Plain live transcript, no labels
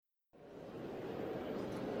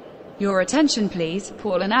Your attention, please.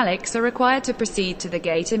 Paul and Alex are required to proceed to the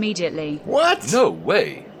gate immediately. What? No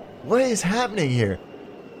way. What is happening here?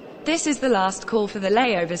 This is the last call for the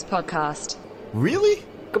Layovers podcast. Really?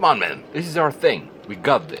 Come on, man. This is our thing. We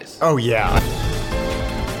got this. Oh, yeah.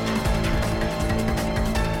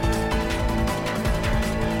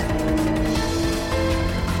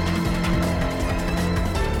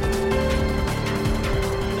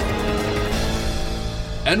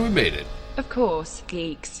 And we made it. Of course,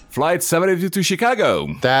 geeks. Flight 72 to Chicago.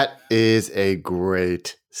 That is a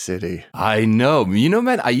great city. I know. You know,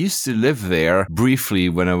 man, I used to live there briefly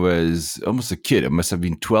when I was almost a kid. I must have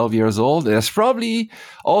been 12 years old. And that's probably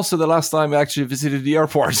also the last time I actually visited the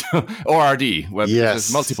airport. ORD. Yes.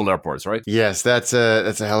 There's multiple airports, right? Yes, that's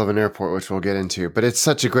a hell of an airport, which we'll get into. But it's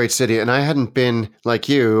such a great city. And I hadn't been, like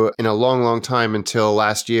you, in a long, long time until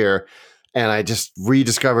last year. And I just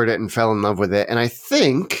rediscovered it and fell in love with it. And I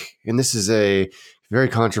think, and this is a very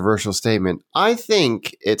controversial statement, I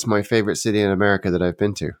think it's my favorite city in America that I've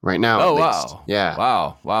been to right now. Oh, at least. Wow. Yeah.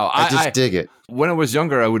 Wow. I just dig it. When I was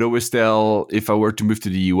younger, I would always tell if I were to move to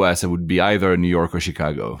the US, I would be either New York or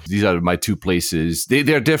Chicago. These are my two places.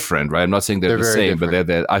 They're different, right? I'm not saying they're the same, different.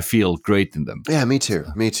 But I feel great in them. Yeah, me too.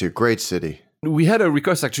 Great city. We had a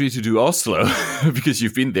request actually to do Oslo because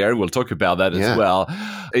you've been there. We'll talk about that as well.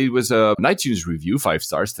 It was an iTunes review, 5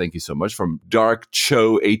 stars. Thank you so much from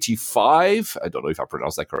DarkCho85. I don't know if I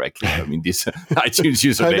pronounced that correctly. I mean, this iTunes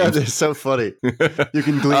username. I know, they're so funny. You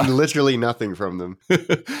can glean literally nothing from them.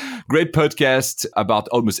 Great podcast about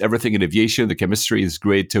almost everything in aviation. The chemistry is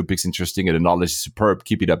great. Topics interesting and the knowledge is superb.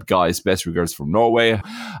 Keep it up, guys. Best regards from Norway.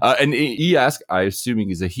 And he asked, I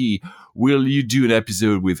assuming is a he, will you do an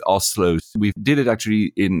episode with Oslo? We did it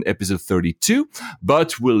actually in episode 32,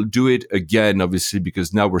 but we'll do it again, obviously,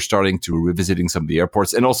 because now we're starting to revisiting some of the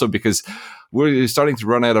airports, and also because we're starting to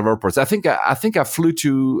run out of airports. I think I flew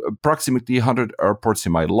to approximately 100 airports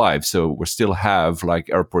in my life, so we still have like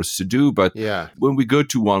airports to do. But when we go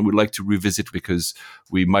to one, we'd like to revisit because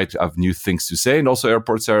we might have new things to say, and also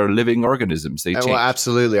airports are living organisms. They change. Well,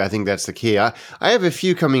 absolutely. I think that's the key. I have a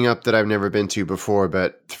few coming up that I've never been to before,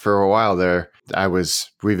 but for a while there, I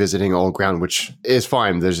was revisiting old ground, which is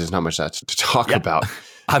fine. There's just not much to talk about.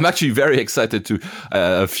 I'm actually very excited to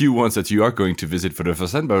a few ones that you are going to visit for the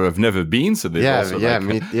first time, but I've never been. So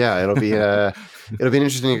it'll be it'll be an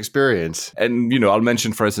interesting experience. And I'll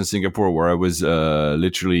mention, for instance, Singapore, where I was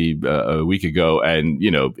literally a week ago, and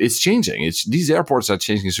it's changing. These airports are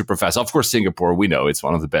changing super fast. Of course, Singapore, we know it's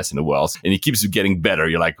one of the best in the world, and it keeps getting better.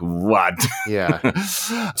 You're like, what? Yeah.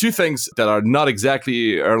 Two things that are not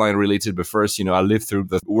exactly airline related, but first, I lived through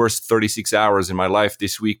the worst 36 hours in my life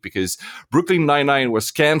this week because Brooklyn Nine-Nine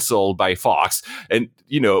was canceled by Fox, and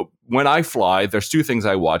when I fly, there's two things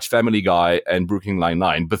I watch, Family Guy and Brooklyn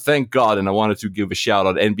Nine-Nine. But thank God, and I wanted to give a shout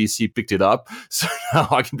out, NBC picked it up, so now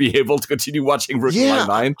I can be able to continue watching Brooklyn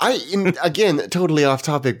Nine-Nine. Again, totally off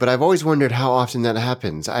topic, but I've always wondered how often that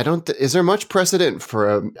happens. Is there much precedent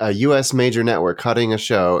for a U.S. major network cutting a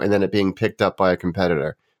show and then it being picked up by a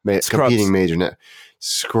competitor, competing major network?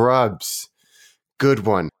 Scrubs. Good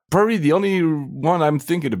one. Probably the only one I'm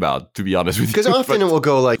thinking about, to be honest with you. Because often it will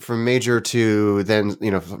go like from major to then,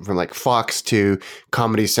 from like Fox to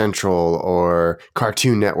Comedy Central or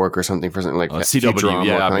Cartoon Network or something for something like that. CW,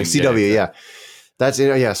 CW, yeah. That's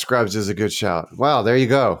it. Yeah, Scrubs is a good shout. Wow, there you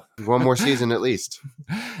go. One more season at least.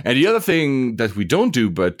 And the other thing that we don't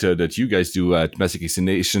do, but that you guys do at Massive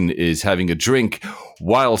Nation, is having a drink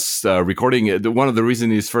whilst recording. One of the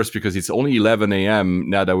reasons is first because it's only 11 a.m.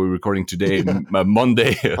 now that we're recording today,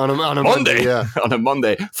 Monday. on a Monday, yeah. On a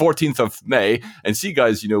Monday, 14th of May. And see,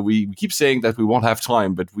 guys, we keep saying that we won't have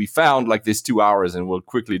time, but we found like this 2 hours and we'll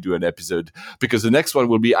quickly do an episode because the next one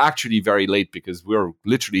will be actually very late because we're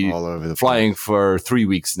literally all over the flying for 3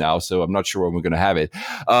 weeks now. So I'm not sure when we're going to have it.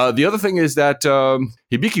 The other thing is that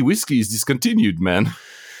Hibiki whiskey is discontinued, man.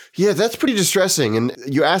 Yeah, that's pretty distressing. And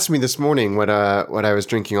you asked me this morning what I was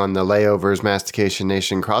drinking on the Layovers Mastication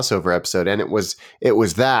Nation crossover episode, and it was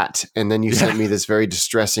that. And then you sent me this very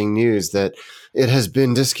distressing news that it has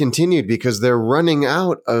been discontinued because they're running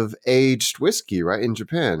out of aged whiskey, right, in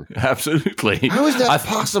Japan. Absolutely. How is that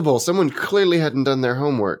possible? Someone clearly hadn't done their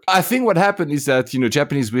homework. I think what happened is that,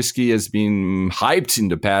 Japanese whiskey has been hyped in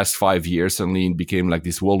the past 5 years. Suddenly it became like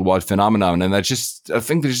this worldwide phenomenon. And I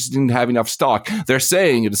think they just didn't have enough stock. They're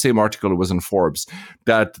saying in the same article, it was in Forbes,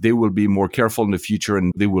 that they will be more careful in the future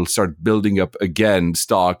and they will start building up again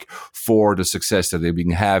stock for the success that they've been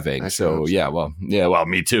having. Me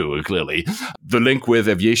too, clearly. the link with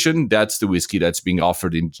aviation, that's the whiskey that's being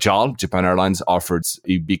offered in JAL. Japan Airlines offered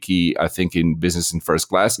Ibiki, I think, in business and first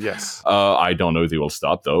class. Yes. I don't know if they will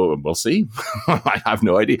stop, though. We'll see. I have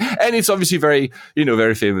no idea. And it's obviously very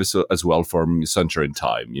famous as well for Sunshine in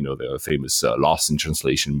Time, the famous Lost in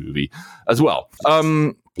Translation movie as well.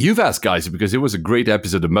 You've asked, guys, because it was a great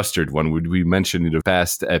episode of Mustard one we mentioned in the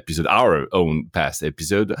past episode, our own past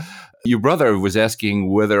episode. Your brother was asking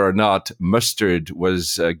whether or not mustard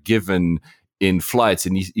was given in flights,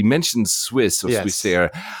 and he mentioned Swiss or Yes.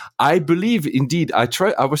 Swissair. I believe, indeed, I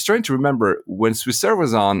was trying to remember when Swissair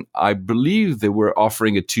was on, I believe they were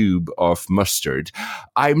offering a tube of mustard.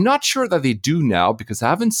 I'm not sure that they do now because I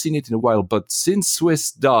haven't seen it in a while, but since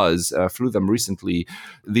Swiss does, flew them recently,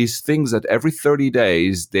 these things that every 30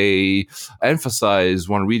 days they emphasize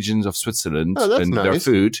one region of Switzerland and their nice.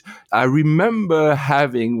 food. I remember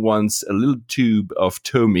having once a little tube of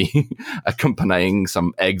Tomi accompanying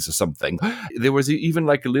some eggs or something. There was even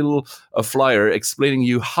like a flyer explaining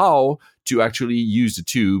you how to actually use the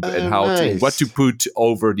tube and what to put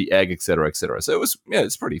over the egg, etc., etc. So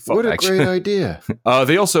it's pretty fun. What a actually. great idea!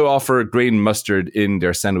 They also offer grain mustard in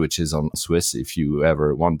their sandwiches on Swiss. If you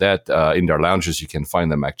ever want that, in their lounges you can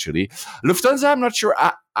find them actually. Lufthansa, I'm not sure.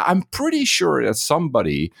 I'm pretty sure that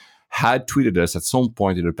somebody had tweeted us at some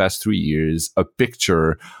point in the past 3 years a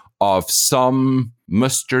picture of some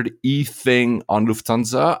mustard-y thing on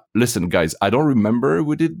Lufthansa. Listen, guys, I don't remember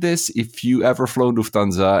who did this. If you ever flown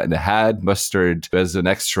Lufthansa and had mustard as an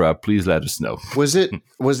extra, please let us know. Was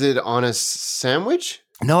it on a sandwich?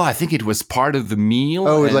 No, I think it was part of the meal.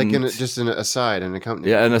 Oh, like just an aside, an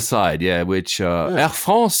accompaniment. Yeah, an aside, yeah, which Air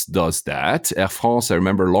France does that. Air France, I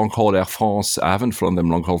remember long-haul Air France. I haven't flown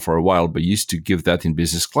them long-haul for a while, but used to give that in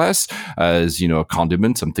business class as, a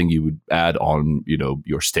condiment, something you would add on,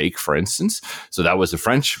 your steak, for instance. So that was the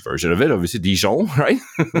French version of it, obviously, Dijon, right?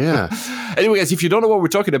 Yeah. Anyway, guys, if you don't know what we're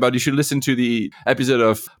talking about, you should listen to the episode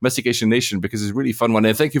of Mastication Nation because it's a really fun one.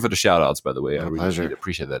 And thank you for the shout-outs, by the way. I really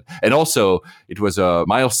appreciate that. And also, it was a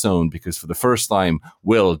milestone because for the first time,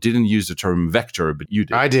 Will didn't use the term vector, but you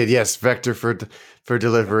did. I did, yes. Vector for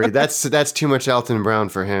delivery. That's too much Alton Brown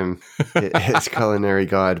for him, his culinary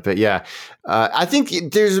god. But yeah, I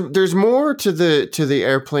think there's more to the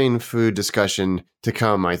airplane food discussion to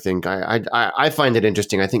come. I think I find it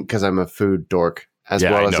interesting. I think because I'm a food dork as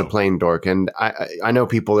well as a plane dork. And I know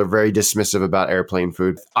people are very dismissive about airplane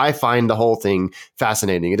food. I find the whole thing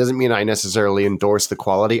fascinating. It doesn't mean I necessarily endorse the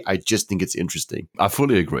quality. I just think it's interesting. I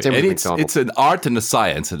fully agree. And it's an art and a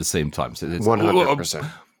science at the same time. So it's 100%.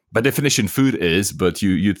 By definition, food is, but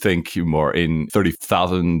you'd think more in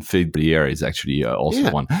 30,000 feet in the air is actually also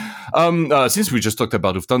one. Since we just talked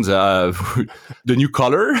about Lufthansa, the new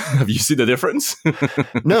color, have you seen the difference?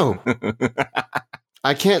 No.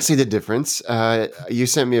 I can't see the difference. You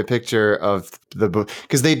sent me a picture of the book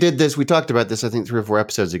because they did this. We talked about this, I think, 3 or 4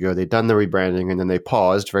 episodes ago. They'd done the rebranding and then they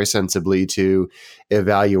paused very sensibly to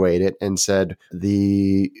evaluate it and said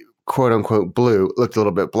the quote unquote blue looked a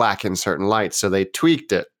little bit black in certain lights. So they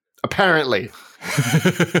tweaked it. Apparently,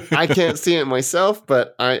 I can't see it myself,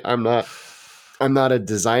 but I'm not a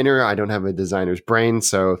designer. I don't have a designer's brain.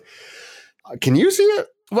 So can you see it?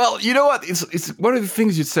 Well, you know what? It's one of the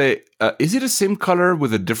things you'd say. Is it the same color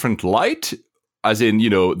with a different light? As in,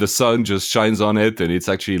 the sun just shines on it and it's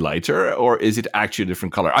actually lighter? Or is it actually a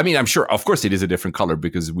different color? I mean, I'm sure, of course, it is a different color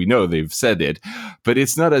because we know they've said it. But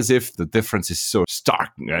it's not as if the difference is so stark.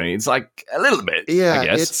 I mean, it's like a little bit, I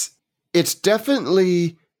guess. It's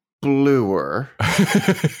definitely bluer.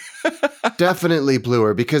 Definitely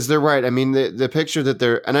bluer because they're right. I mean, the picture that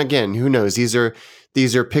they're, and again, who knows? These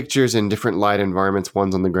are pictures in different light environments.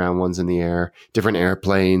 One's on the ground, one's in the air, different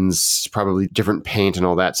airplanes, probably different paint and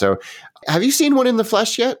all that. So have you seen one in the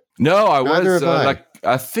flesh yet? No,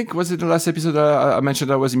 I think, was it the last episode I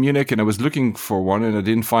mentioned I was in Munich and I was looking for one and I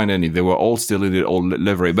didn't find any. They were all still in the old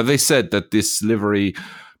livery. But they said that this livery,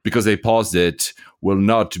 because they paused it, will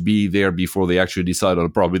not be there before they actually decide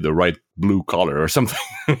on probably the right blue color or something.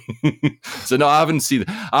 So no, I haven't seen it.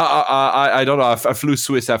 I don't know. I flew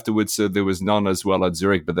Swiss afterwards, so there was none as well at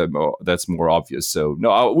Zurich, but that's more obvious. So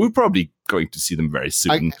no, we're probably going to see them very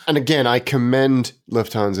soon. And again, I commend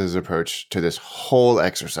Lufthansa's approach to this whole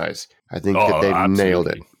exercise. I think that they've nailed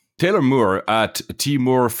it. Taylor Moore at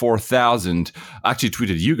Tmoore4000 actually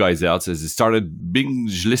tweeted you guys out, says he started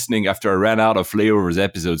binge listening after I ran out of Layovers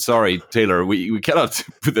episodes. Sorry, Taylor, we cannot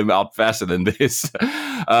put them out faster than this.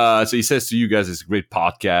 So he says to you guys, it's a great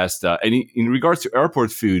podcast. And in regards to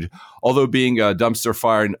airport food, although being a dumpster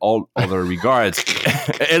fire in all other regards,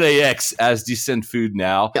 LAX has decent food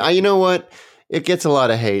now. You know what? it gets a lot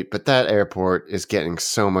of hate, but that airport is getting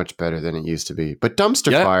so much better than it used to be. But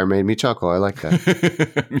dumpster fire made me chuckle. I like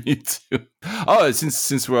that. Me too. Oh,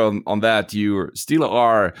 since we're on that, you still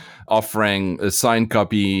are offering a signed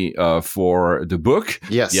copy for the book.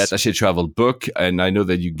 Yes. The Attaché Travel book. And I know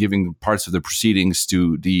that you're giving parts of the proceedings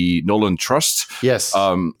to the Nolan Trust. Yes.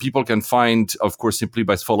 People can find, of course, simply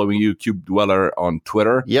by following you, Cube Dweller, on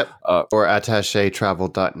Twitter. Yep. Or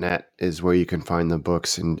attachetravel.net is where you can find the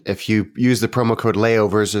books. And if you use the promo code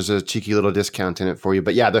layovers, there's a cheeky little discount in it for you.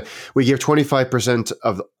 But yeah, we give 25%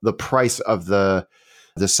 of the price of the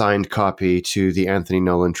signed copy to the Anthony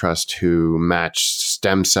Nolan Trust, who match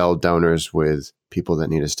stem cell donors with people that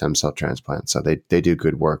need a stem cell transplant. So they do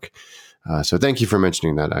good work. So thank you for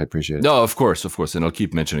mentioning that. I appreciate it. No, of course. And I'll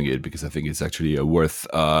keep mentioning it because I think it's actually a worth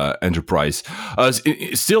enterprise.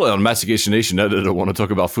 Still on Mastication Nation, I don't want to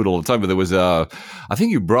talk about food all the time, but there was I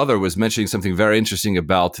think your brother was mentioning something very interesting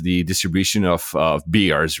about the distribution of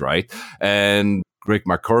beers, right? And Greg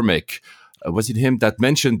McCormick, was it him that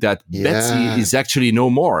mentioned that Betsy is actually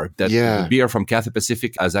no more, that the beer from Cathay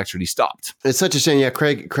Pacific has actually stopped? It's such a shame. Yeah,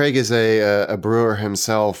 Craig is a brewer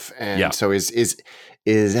himself, and so has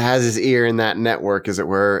his ear in that network, as it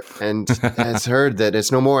were, and has heard that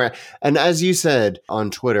it's no more. And as you said on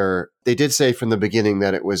Twitter, they did say from the beginning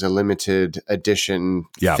that it was a limited edition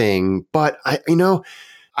thing. But I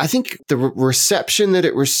think the reception that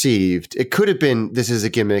it received, it could have been, this is a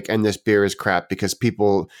gimmick and this beer is crap, because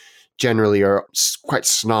people generally are quite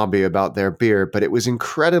snobby about their beer, but it was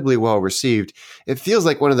incredibly well received. It feels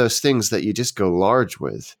like one of those things that you just go large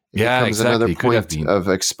with. It becomes another point of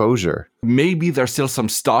exposure. Maybe there's still some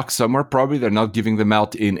stock somewhere. Probably they're not giving them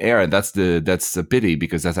out in air, and that's the pity,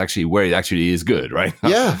 because that's actually where it actually is good, right?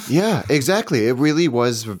 Yeah, exactly. It really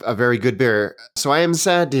was a very good beer. So I am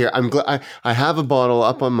sad to hear. I'm glad I have a bottle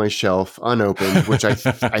up on my shelf unopened, which I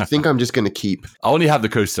think I'm just going to keep. I only have the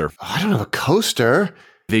coaster. I don't have a coaster.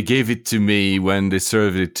 They gave it to me when they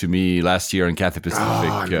served it to me last year in Cathay Pacific.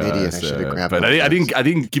 Oh, I'm an idiot. I should have grabbed it. But I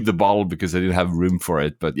didn't keep the bottle because I didn't have room for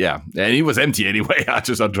it. But yeah, and it was empty anyway. I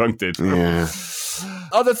just undrunked it. Yeah.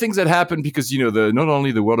 Other things that happen, because not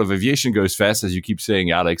only the world of aviation goes fast, as you keep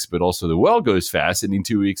saying, Alex, but also the world goes fast. And in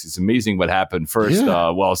 2 weeks, it's amazing what happened. First,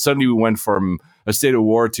 suddenly we went from a state of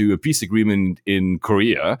war to a peace agreement in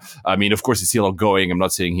Korea. I mean, of course, it's still ongoing. I'm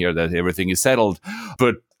not saying here that everything is settled,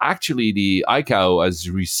 but actually the ICAO has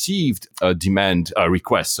received a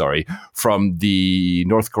request from the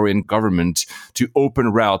North Korean government to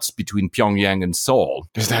open routes between Pyongyang and Seoul.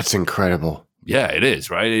 That's incredible. Yeah, it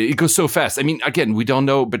is, right? It goes so fast. I mean, again, we don't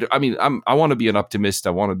know, but I mean, I want to be an optimist.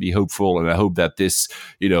 I want to be hopeful. And I hope that this,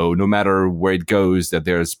 no matter where it goes, that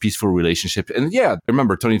there's peaceful relationship. And yeah, I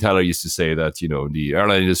remember Tony Tyler used to say that, the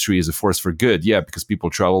airline industry is a force for good. Yeah, because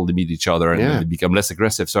people travel, they meet each other, and they become less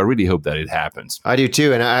aggressive. So I really hope that it happens. I do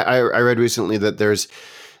too. And I read recently that there's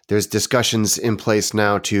discussions in place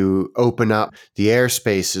now to open up the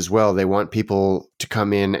airspace as well. They want people to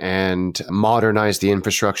come in and modernize the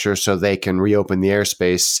infrastructure so they can reopen the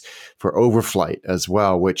airspace for overflight as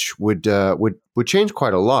well, which would change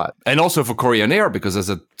quite a lot. And also for Korean Air, because as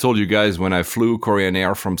I told you guys, when I flew Korean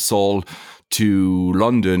Air from Seoul to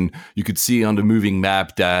London, you could see on the moving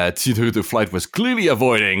map that the flight was clearly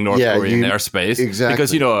avoiding North Korean airspace. Exactly.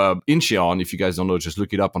 Because Incheon, if you guys don't know, just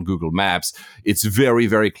look it up on Google Maps. It's very,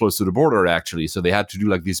 very close to the border, actually. So they had to do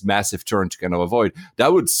like this massive turn to kind of avoid.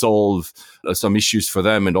 That would solve some issues for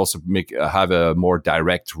them, and also have a more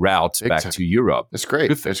direct route back to Europe. That's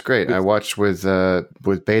great. That's great. I watched with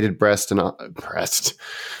bated breath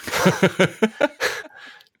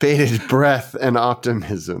bated breath and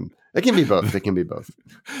optimism. It can be both.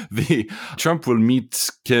 Trump will meet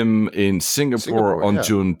Kim in Singapore on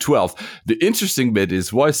June 12th. The interesting bit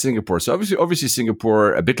is, why Singapore? So obviously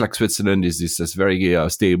Singapore, a bit like Switzerland, is this very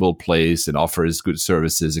stable place and offers good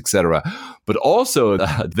services, etc. But also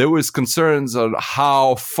there was concerns on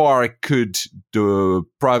how far could the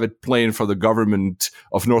private plane for the government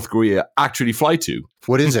of North Korea actually fly to.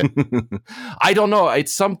 What is it? I don't know.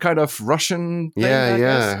 It's some kind of Russian thing, I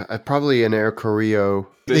guess. Probably an Air Koryo.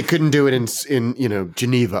 They couldn't do it in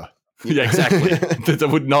Geneva. Yeah, exactly. That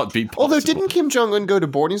would not be possible. Although, didn't Kim Jong-un go to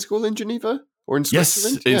boarding school in Geneva? Or in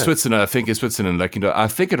Switzerland? Yes, in Switzerland. I think in Switzerland. I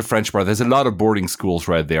think at the French part, there's a lot of boarding schools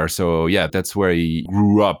right there. So yeah, that's where he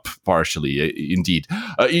grew up partially, indeed.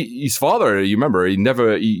 His father, you remember,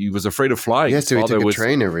 he was afraid of flying. Yeah, so he took a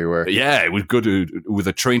train everywhere. Yeah, he would go with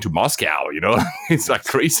a train to Moscow, It's like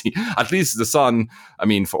crazy. At least the son,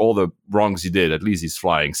 for all the wrongs he did, at least he's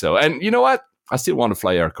flying. So, and you know what? I still want to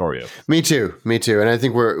fly Air Koryo. Me too. And I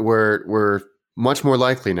think we're much more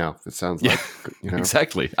likely now, it sounds like.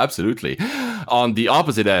 Exactly. Absolutely. On the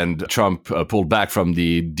opposite end, Trump pulled back from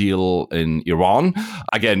the deal in Iran.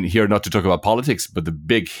 Again, here not to talk about politics, but the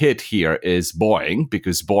big hit here is Boeing,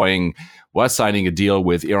 because Boeing was signing a deal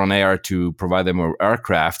with Iran Air to provide them with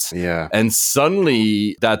aircrafts. Yeah. And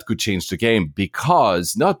suddenly that could change the game,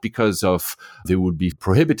 not because of they would be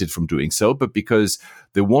prohibited from doing so, but because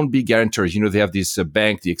there won't be guarantors. They have this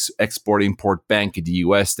bank, the Export-Import Bank in the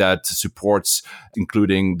US that supports,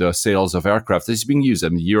 including the sales of aircraft. This is being used.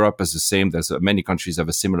 Europe is the same. There's many countries have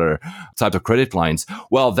a similar type of credit lines.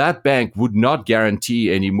 Well, that bank would not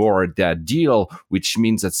guarantee anymore that deal, which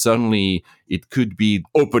means that suddenly it could be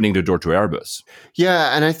opening the door to Airbus.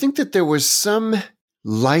 Yeah, and I think that there was some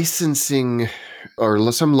licensing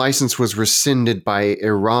or some license was rescinded by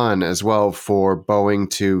Iran as well for Boeing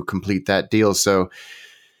to complete that deal. So,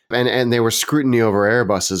 and there was scrutiny over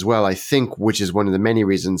Airbus as well, I think, which is one of the many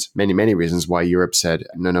reasons why Europe said,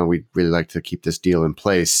 no, we'd really like to keep this deal in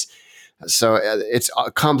place. So it's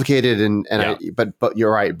complicated, but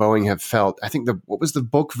you're right. Boeing have felt, I think what was the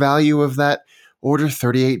book value of that order?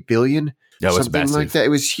 $38 billion? That was something massive. Like that. It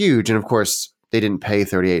was huge. And of course, they didn't pay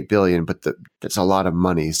 $38 billion, but that's a lot of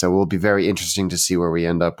money. So it will be very interesting to see where we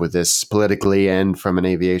end up with this politically and from an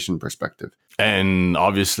aviation perspective. And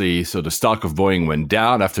obviously, so the stock of Boeing went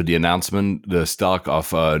down after the announcement. The stock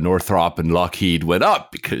of Northrop and Lockheed went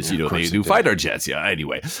up because, they do fighter jets. Yeah,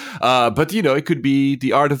 anyway. But, it could be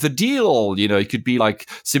the art of the deal. It could be like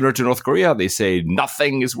similar to North Korea. They say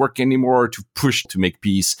nothing is working anymore to push to make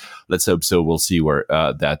peace. Let's hope so. We'll see where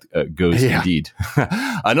that goes indeed.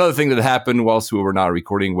 Another thing that happened whilst we were not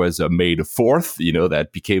recording was May the 4th.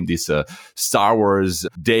 That became this Star Wars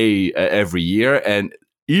day every year. And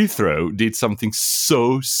Heathrow did something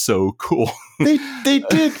so cool. They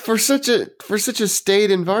did for such a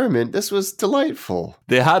staid environment. This was delightful.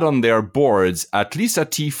 They had on their boards, at least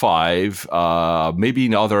at T5, maybe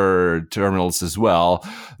in other terminals as well,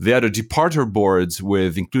 they had a departure boards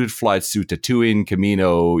with included flights to Tatooine,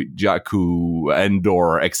 Camino, Jakku,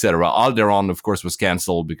 Endor, etc. Alderaan, of course, was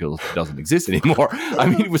cancelled because it doesn't exist anymore.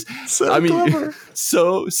 It was clever.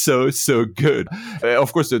 so good.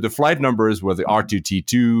 Of course, the flight numbers were the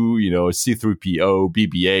R2T2, C3PO,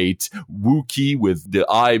 BB-8, Wookiee with the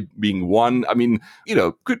I being one.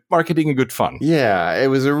 Good marketing and good fun. Yeah, it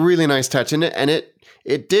was a really nice touch, and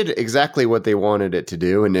it did exactly what they wanted it to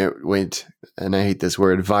do, and it went, and I hate this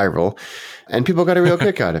word, viral, and people got a real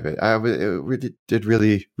kick out of it. It did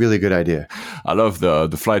really, really good idea. I love the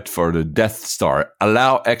flight for the Death Star.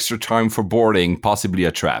 Allow extra time for boarding, possibly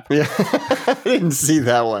a trap. Yeah, I didn't see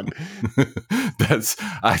that one. That's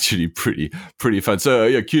actually pretty fun.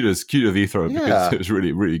 So kudos to Heathrow because it was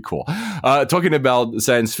really, really cool. Talking about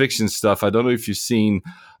science fiction stuff, I don't know if you've seen,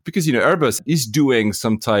 because, Airbus is doing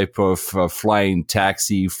some type of flying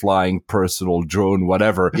taxi, flying personal drone,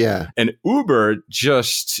 whatever. Yeah. And Uber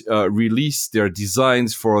just released their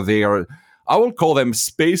designs for their, I will call them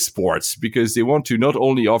spaceports, because they want to not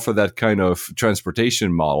only offer that kind of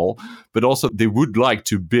transportation model, but also they would like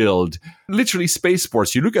to build literally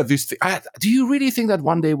spaceports. You look at this, do you really think that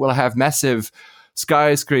one day we'll have massive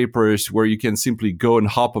skyscrapers where you can simply go and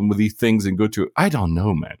hop on with these things and go to? I don't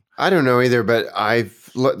know, man. I don't know either, but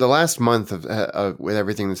the last month of with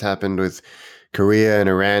everything that's happened with Korea and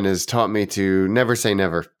Iran has taught me to never say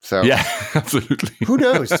never. So yeah, absolutely. Who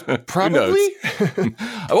knows? Probably. Who knows?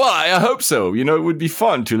 Well, I hope so. It would be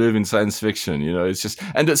fun to live in science fiction. It's just,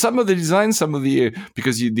 and some of the designs,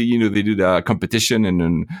 because they did a competition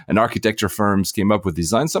and architecture firms came up with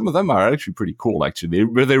designs. Some of them are actually pretty cool. Actually,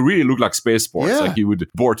 they really look like spaceports, like you would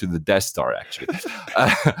board to the Death Star. Actually,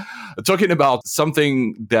 talking about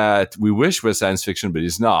something that we wish was science fiction, but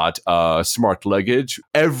is not. Smart luggage.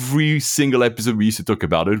 Every single episode we used to talk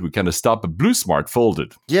about it, we kind of stopped, but Bluesmart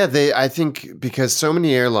folded. Yeah, I think because so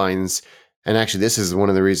many airlines, and actually this is one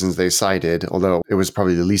of the reasons they cited, although it was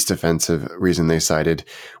probably the least offensive reason they cited,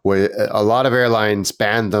 where a lot of airlines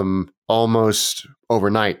banned them almost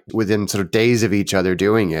overnight, within sort of days of each other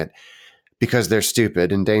doing it, because they're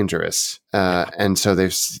stupid and dangerous. And so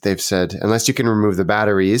they've said, unless you can remove the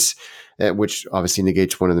batteries, which obviously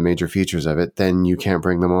negates one of the major features of it, then you can't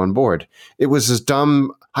bring them on board. It was as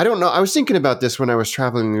dumb. I don't know. I was thinking about this when I was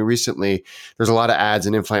traveling recently. There's a lot of ads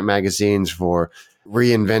in in-flight magazines for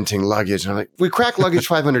reinventing luggage. And I'm like, we cracked luggage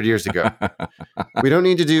 500 years ago. We don't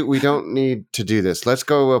need to do this. Let's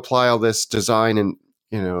go apply all this design and,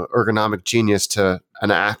 ergonomic genius to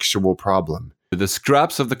an actual problem. The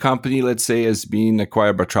scraps of the company, let's say, has been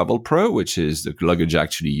acquired by Travel Pro, which is the luggage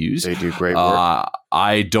actually used. They do great work.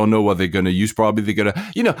 I don't know what they're going to use. Probably they're going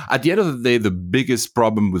to, at the end of the day, the biggest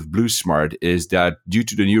problem with Bluesmart is that due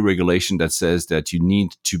to the new regulation that says that you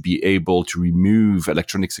need to be able to remove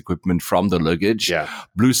electronics equipment from the luggage,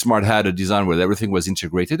 Bluesmart had a design where everything was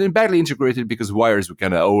integrated and badly integrated because wires were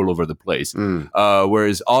kind of all over the place.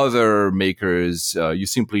 Whereas other makers, you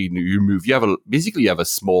simply remove, you have a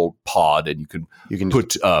small pod and you can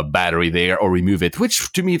put a battery there or remove it,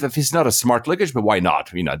 which to me, if it's not a smart luggage, but why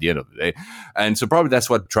not, at the end of the day. And so probably that's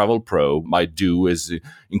what Travel Pro might do, is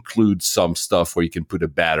include some stuff where you can put a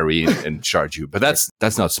battery and charge you. But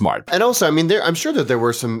that's not smart. And also, I'm sure that there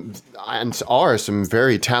were some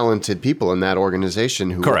very talented people in that organization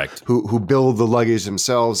who build the luggage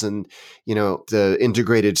themselves, and the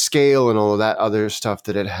integrated scale and all of that other stuff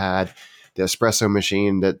that it had. The espresso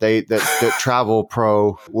machine that Travel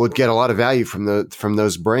Pro would get a lot of value from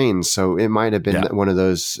those brains. So it might have been one of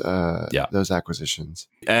those acquisitions.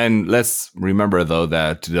 And let's remember though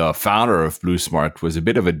that the founder of Bluesmart was a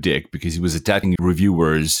bit of a dick because he was attacking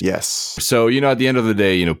reviewers. Yes. So at the end of the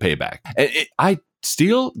day, payback. And I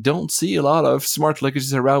still don't see a lot of smart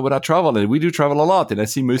luggages around without travel, and we do travel a lot, and I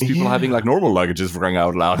see most people having like normal luggages, for crying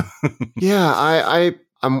out loud.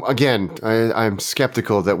 I'm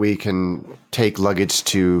skeptical that we can take luggage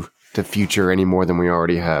to the future any more than we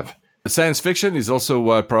already have. Science fiction is also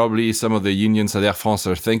what probably some of the unions at Air France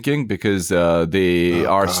are thinking, because they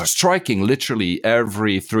are striking literally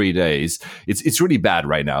every 3 days. It's really bad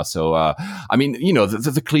right now. So,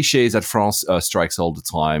 the cliches that France strikes all the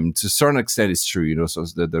time, to a certain extent, it's true. So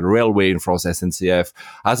the railway in France, SNCF,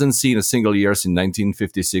 hasn't seen a single year since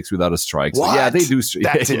 1956 without a strike. What? So, yeah, they do.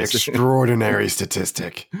 That's an extraordinary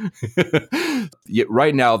statistic.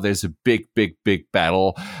 Right now, there's a big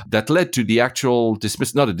battle that led to the actual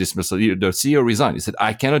not a dismissal. The CEO resigned. He said,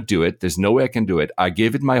 I cannot do it. There's no way I can do it. I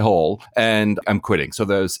gave it my whole and I'm quitting. So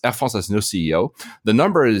Air France has no CEO. The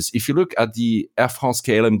numbers, if you look at the Air France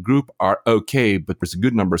KLM group, are okay, but the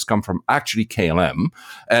good numbers come from actually KLM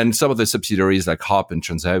and some of the subsidiaries like HOP and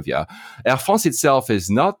Transavia. Air France itself is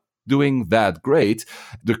not doing that great.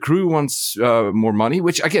 The crew wants more money,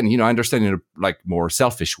 which again, I understand in a more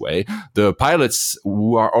selfish way. The pilots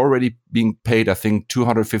who are already being paid, I think,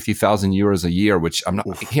 250,000 euros a year, which I'm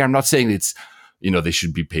not saying it's, they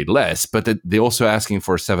should be paid less, but they're also asking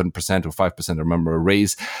for 7% or 5%, I remember, a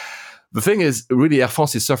raise. The thing is, really, Air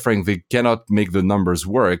France is suffering. They cannot make the numbers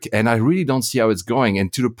work. And I really don't see how it's going.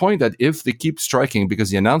 And to the point that if they keep striking, because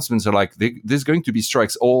the announcements are like, there's going to be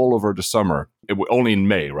strikes all over the summer, only in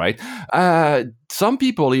May, right? Some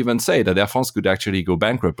people even say that Air France could actually go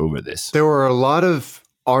bankrupt over this. There were a lot of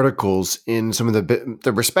articles in some of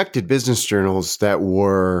the respected business journals that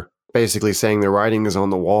were basically saying the writing is on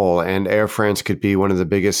the wall and Air France could be one of the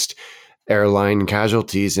biggest airline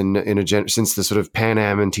casualties since the sort of Pan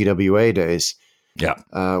Am and TWA days.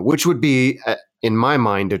 Which would be, in my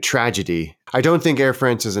mind, a tragedy. I don't think Air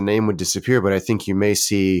France as a name would disappear, but I think you may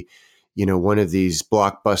see, one of these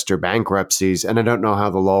blockbuster bankruptcies. And I don't know how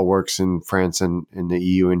the law works in France and in the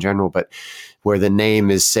EU in general, but where the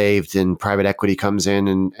name is saved and private equity comes in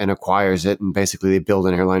and acquires it. And basically they build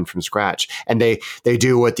an airline from scratch. And they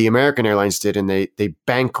do what the American Airlines did, and they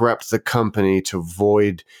bankrupt the company to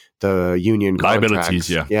void the union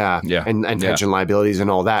liabilities, and pension liabilities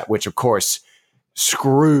and all that, which of course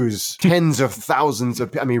screws tens of thousands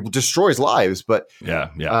of, destroys lives. But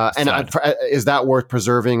is that worth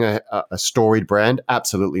preserving a storied brand?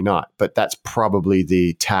 Absolutely not. But that's probably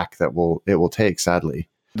the tack that it will take, sadly.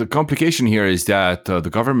 The complication here is that the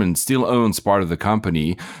government still owns part of the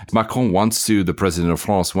company. Macron the president of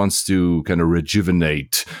France, wants to kind of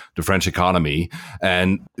rejuvenate the French economy.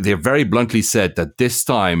 And they very bluntly said that this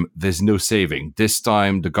time there's no saving. This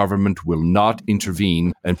time the government will not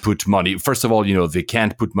intervene and put money. First of all, they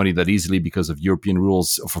can't put money that easily because of European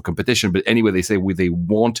rules for competition. But anyway, they say they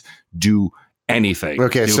won't do anything.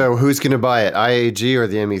 Okay, so who's going to buy it? IAG or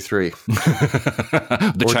the ME3?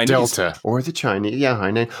 The or Chinese? Delta. Or the Chinese. Yeah,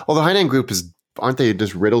 Hainan. Well, the Hainan group aren't they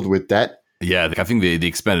just riddled with debt? Yeah, I think they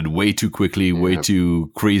expanded way too quickly, way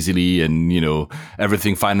too crazily, and,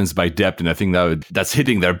 everything financed by debt. And I think that's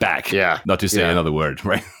hitting their back. Yeah. Not to say another word,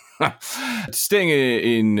 right? Staying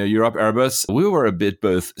in Europe, Airbus, we were a bit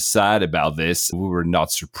both sad about this. We were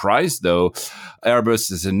not surprised, though.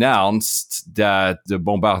 Airbus has announced that the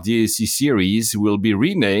Bombardier C series will be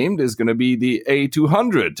renamed. It's going to be the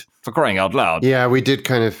A200, for crying out loud. Yeah, we did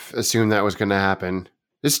kind of assume that was going to happen.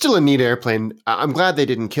 It's still a neat airplane. I'm glad they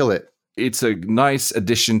didn't kill it. It's a nice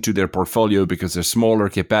addition to their portfolio because they're smaller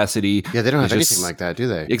capacity. Yeah, they don't have anything like that, do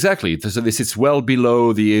they? Exactly. So this sits well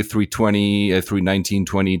below the A320, A319,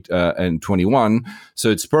 20, and 21.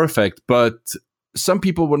 So it's perfect. But some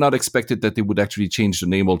people were not expected that they would actually change the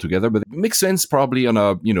name altogether, but it makes sense probably on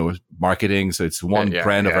a, marketing. So it's one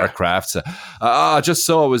brand of aircraft. I just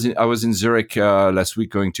saw, I was in Zurich last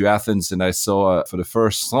week going to Athens, and I saw for the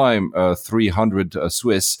first time 300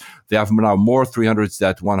 Swiss. They have now more 300s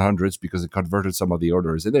than 100s because they converted some of the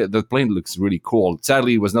orders. And the plane looks really cool.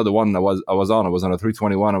 Sadly, it was not the one I was on. I was on a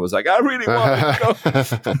 321. I was like, I really want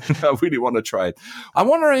to go. I really want to try it. I'm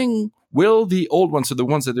wondering, will the old ones, so the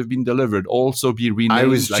ones that have been delivered, also be renamed? I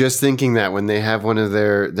was just thinking that when they have one of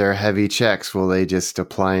their heavy checks, will they just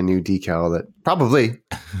apply a new decal? That probably.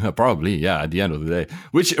 Probably, yeah, at the end of the day.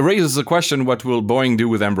 Which raises the question, what will Boeing do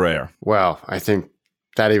with Embraer? Well, I think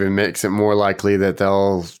that even makes it more likely that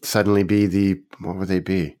they'll suddenly be what would they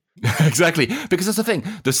be? Exactly, because that's the thing.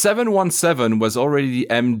 The 717 was already the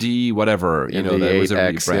MD whatever, that was a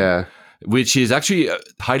rebrand, which is actually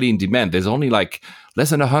highly in demand. There's only like less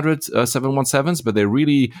than 100 717s, but they're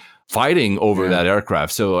really fighting over that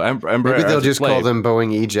aircraft. So Embraer, maybe they'll just call them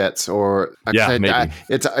Boeing E-Jets, or maybe.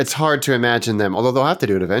 It's hard to imagine them, although they'll have to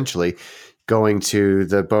do it eventually, going to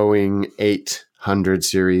the Boeing 800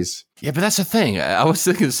 series. Yeah, but that's the thing. I was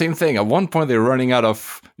thinking the same thing. At one point, they're running out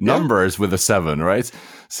of numbers with the 7, right?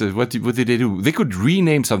 So what did they do? They could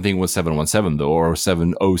rename something with 717, though, or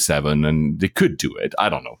 707, and they could do it. I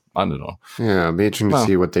don't know. Yeah, it'll be interesting to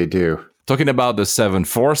see what they do. Talking about the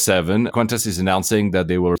 747, Qantas is announcing that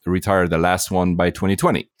they will retire the last one by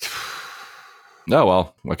 2020. Oh,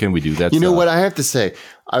 well, what can we do? That's, what I have to say?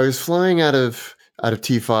 I was flying out of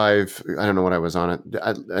T5, I don't know what I was on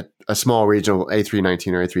at a small regional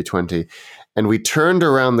A319 or A320, and we turned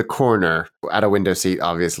around the corner at a window seat,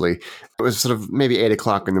 obviously. It was sort of maybe 8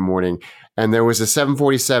 o'clock in the morning, and there was a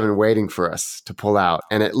 747 waiting for us to pull out,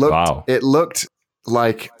 and it looked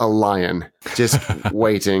like a lion just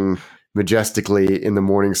waiting majestically in the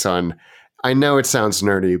morning sun. I know it sounds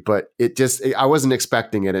nerdy, but I wasn't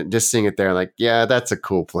expecting it. And just seeing it there, like, yeah, that's a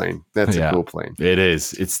cool plane. That's a cool plane. It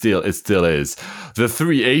is. It still is. The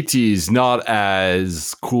 380 is not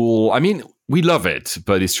as cool. I mean, we love it,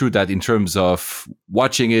 but it's true that in terms of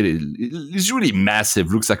watching it, it's really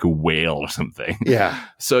massive. Looks like a whale or something. Yeah.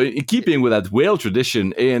 So in keeping with that whale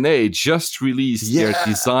tradition, ANA just released their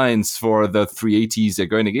designs for the 380s they're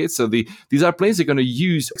going to get. So these are planes they're going to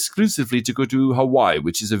use exclusively to go to Hawaii,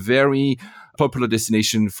 which is a very popular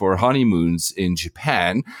destination for honeymoons in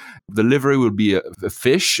Japan. The livery will be a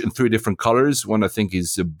fish in 3 different colors. One, I think,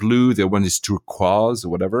 is blue. The one is turquoise or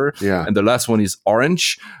whatever. Yeah. And the last one is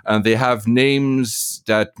orange. And they have names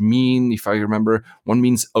that mean, if I remember, one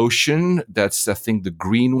means ocean. That's, I think, the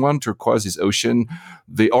green one. Turquoise is ocean.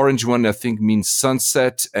 The orange one, I think, means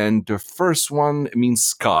sunset. And the first one means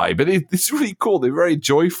sky. But it's really cool. They're very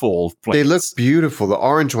joyful planes. They look beautiful. The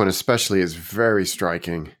orange one especially is very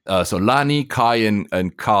striking. So Lani, Kai,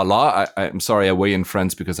 and Kala. I'm sorry, I weigh in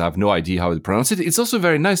France because I have no idea how to pronounce it. It's also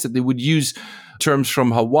very nice that they would use terms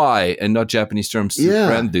from Hawaii and not Japanese terms to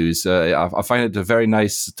brand those. I find it a very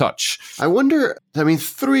nice touch. I wonder, 3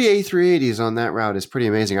 A380s on that route is pretty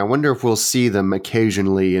amazing. I wonder if we'll see them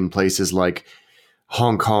occasionally in places like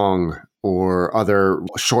Hong Kong or other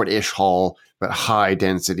short-ish haul but high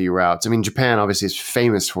density routes. I mean, Japan obviously is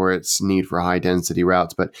famous for its need for high density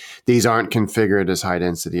routes, but these aren't configured as high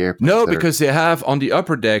density airplanes. No, because they have on the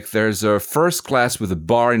upper deck, there's a first class with a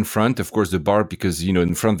bar in front. Of course, the bar, because,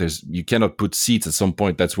 in front, you cannot put seats at some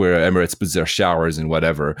point. That's where Emirates puts their showers and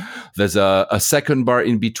whatever. There's a second bar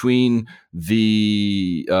in between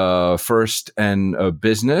the first and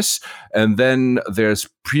business. And then there's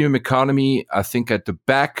premium economy, I think, at the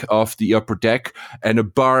back of the upper deck, and a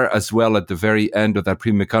bar as well at the very end of that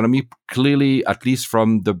premium economy. Clearly, at least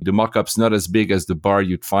from the mock-ups, not as big as the bar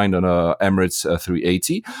you'd find on a Emirates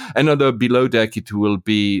 380. And on the below deck, it will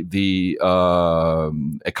be the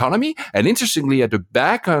economy. And interestingly, at the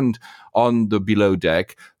back and on the below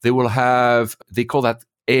deck, they call that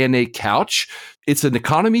ANA couch. It's an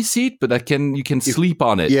economy seat, but you can sleep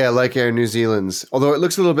on it. Yeah, like Air New Zealand's. Although it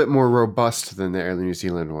looks a little bit more robust than the Air New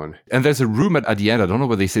Zealand one. And there's a room at the end. I don't know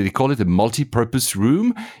what they say. They call it a multi-purpose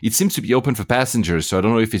room. It seems to be open for passengers. So I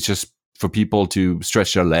don't know if it's just for people to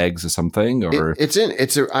stretch their legs or something. Or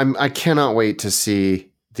I cannot wait to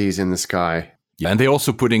see these in the sky. Yeah, and they're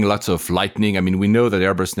also putting lots of lightning. I mean, we know that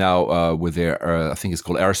Airbus now, with their, I think it's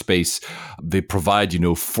called Airspace, they provide,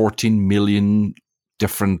 14 million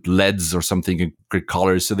different LEDs or something in great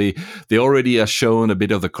colors. So they already have shown a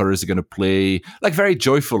bit of the colors they're going to play, like very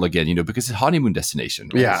joyful again, because it's a honeymoon destination.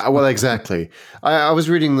 Right? Yeah, well, exactly. I was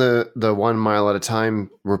reading the 1 mile at a time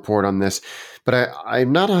report on this, but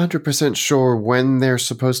I'm not 100% sure when they're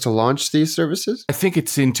supposed to launch these services. I think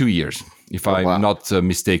it's in 2 years, if I'm not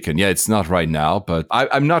mistaken. Yeah, it's not right now, but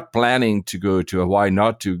I'm not planning to go to Hawaii,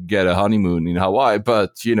 not to get a honeymoon in Hawaii,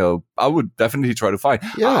 but, I would definitely try to find.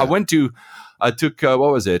 Yeah. I took,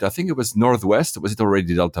 what was it? I think it was Northwest. Was it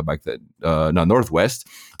already Delta back then? No, Northwest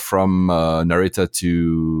from Narita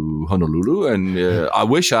to Honolulu. And I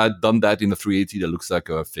wish I had done that in the 380 that looks like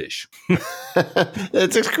a fish.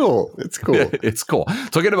 It's cool. It's cool. It's cool.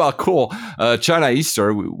 Talking about cool, China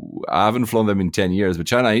Eastern, I haven't flown them in 10 years, but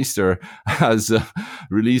China Eastern has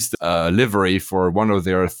released a livery for one of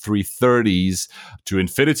their 330s to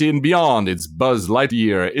infinity and beyond. It's Buzz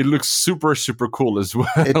Lightyear. It looks super, super cool as well.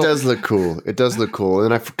 It does look cool. It does look cool.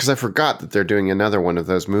 And because I forgot that they're doing another one of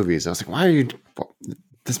those movies. I was like, why are you...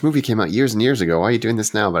 This movie came out years and years ago. Why are you doing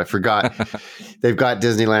this now? But I forgot. They've got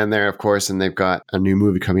Disneyland there, of course, and they've got a new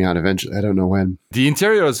movie coming out eventually. I don't know when. The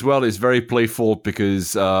interior as well is very playful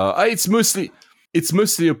because it's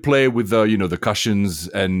mostly a play with the cushions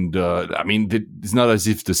and it's not as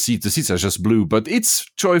if the seats are just blue, but it's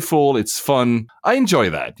joyful, it's fun. I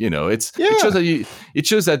enjoy that. It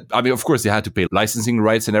shows that of course they had to pay licensing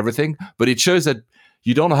rights and everything, but it shows that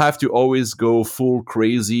you don't have to always go full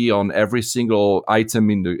crazy on every single item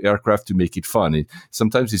in the aircraft to make it fun.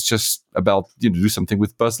 Sometimes it's just about do something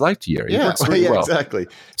with Buzz Lightyear. It works really well. Exactly.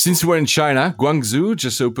 Since we're in China, Guangzhou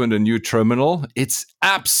just opened a new terminal. It's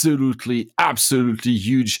absolutely, absolutely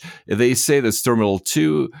huge. They say that's Terminal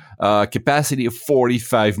 2, capacity of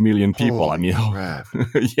 45 million people. Yeah,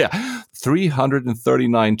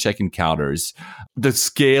 339 check-in counters. The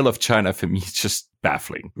scale of China for me is just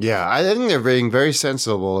baffling. Yeah, I think they're being very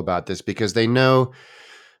sensible about this because they know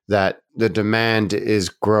that the demand is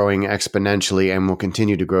growing exponentially and will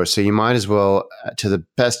continue to grow. So you might as well, to the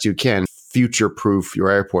best you can, future-proof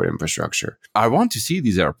your airport infrastructure. I want to see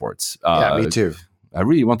these airports. Yeah, me too. I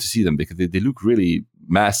really want to see them because they look really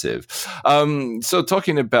massive. So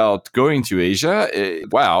talking about going to Asia,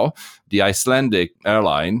 the Icelandic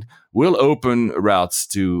airline will open routes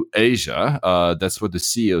to Asia. That's what the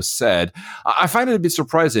CEO said. I find it a bit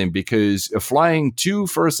surprising because flying to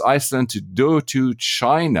first Iceland to go to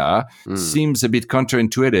China seems a bit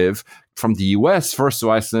counterintuitive. From the US first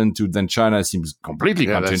to Iceland to then China seems completely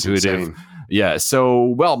counterintuitive. Yeah,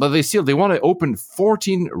 so, but they want to open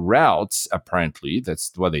 14 routes, apparently.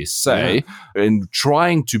 That's what they say. Yeah. And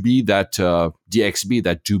trying to be that DXB,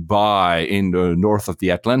 that Dubai in the north of the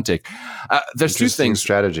Atlantic. There's two things.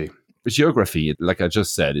 Strategy. Geography, like I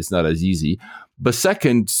just said, is not as easy. But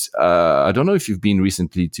second, I don't know if you've been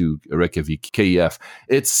recently to Reykjavik, KEF.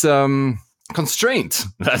 It's constraint.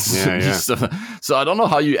 So I don't know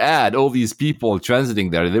how you add all these people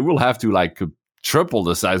transiting there. They will have to triple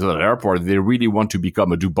the size of that airport. They really want to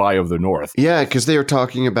become a Dubai of the North. Yeah, because they were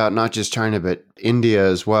talking about not just China, but India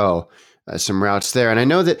as well. Some routes there. And I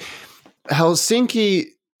know that Helsinki,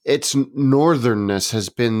 its northernness has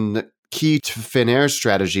been the key to Finnair's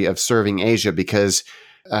strategy of serving Asia because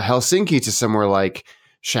Helsinki to somewhere like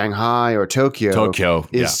Shanghai or Tokyo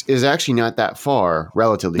is actually not that far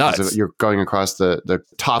relatively because you're going across the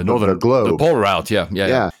top of the globe. The pole route,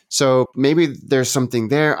 yeah. So maybe there's something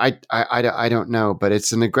there. I don't know, but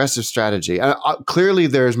it's an aggressive strategy. Clearly,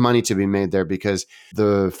 there's money to be made there because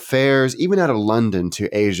the fares, even out of London to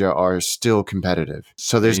Asia, are still competitive.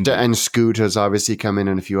 So and Scoot has obviously come in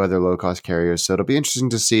and a few other low-cost carriers. So it'll be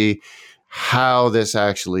interesting to see how this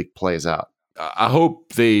actually plays out. I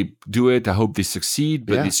hope they do it. I hope they succeed.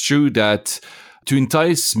 But it's true that to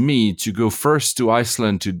entice me to go first to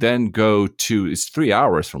Iceland, to then go to, it's 3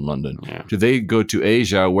 hours from London, to they go to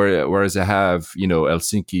Asia, whereas I have,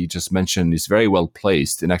 Helsinki just mentioned is very well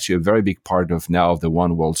placed and actually a very big part of now the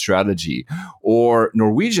One World strategy. Or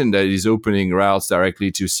Norwegian that is opening routes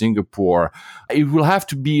directly to Singapore. It will have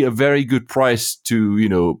to be a very good price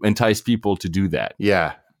to, entice people to do that.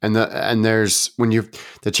 Yeah. And there's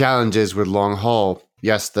the challenge is with long haul.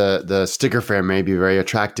 Yes, the sticker fare may be very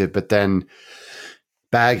attractive, but then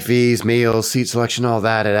bag fees, meals, seat selection, all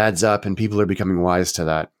that, it adds up, and people are becoming wise to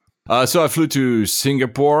that. So I flew to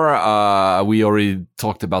Singapore. We already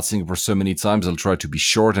talked about Singapore so many times. I'll try to be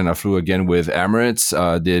short. And I flew again with Emirates.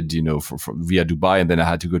 Did via Dubai, and then I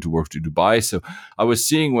had to go to work to Dubai. So I was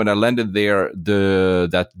seeing when I landed there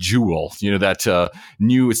that jewel. That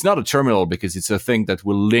new. It's not a terminal because it's a thing that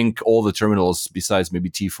will link all the terminals besides maybe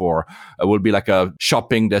T4. It will be like a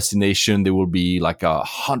shopping destination. There will be like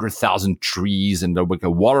 100,000 trees and like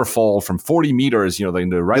a waterfall from 40 meters. In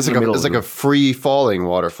the right middle. It's like a free falling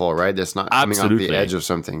waterfall. Right, that's not coming Absolutely. off the edge of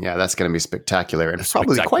something. Yeah, that's going to be spectacular and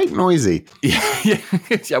probably quite noisy. Yeah,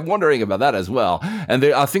 I'm wondering about that as well. And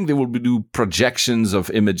I think they will do projections of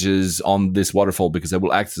images on this waterfall because they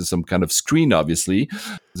will act as some kind of screen. Obviously,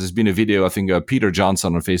 there's been a video. I think Peter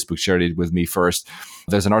Johnson on Facebook shared it with me first.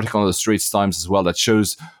 There's an article on the Straits Times as well that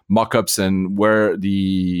shows mock-ups and where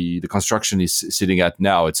the construction is sitting at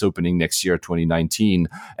now. It's opening next year, 2019,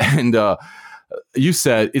 and. You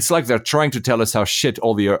said it's like they're trying to tell us how shit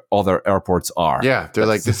all the other airports are. Yeah, they're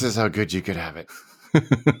like, this is how good you could have it.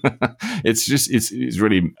 It's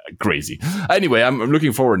really crazy. Anyway, I'm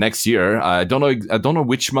looking forward next year. I don't know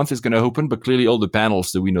which month it's going to open, but clearly all the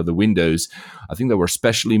panels that we know, the windows, I think that were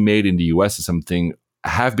specially made in the US or something,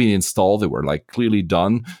 have been installed. They were like clearly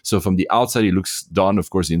done. So from the outside, it looks done. Of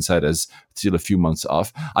course, the inside is still a few months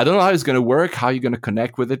off. I don't know how it's going to work, how you're going to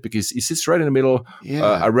connect with it, because it sits right in the middle,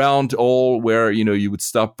 around all where, you would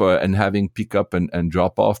stop and having pick up and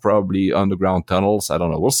drop off, probably underground tunnels. I don't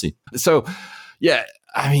know. We'll see. So, yeah.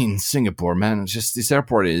 I mean, Singapore, man, just this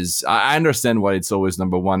airport is, I understand why it's always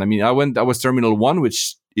number one. I mean, I was Terminal 1,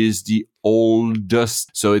 which is the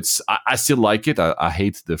oldest. So I still like it. I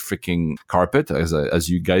hate the freaking carpet, as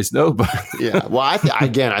you guys know. But yeah, well, I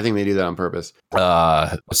think they do that on purpose.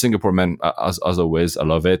 Singapore, man, as always, I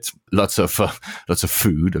love it. Lots of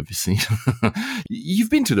food, obviously.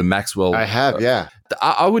 You've been to the Maxwell. I have, yeah.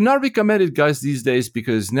 I would not recommend it, guys, these days,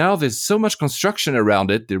 because now there's so much construction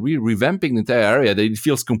around it. They're revamping the entire area that it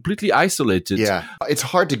feels completely isolated. Yeah, it's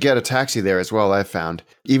hard to get a taxi there as well, I've found.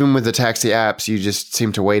 Even with the taxi apps, you just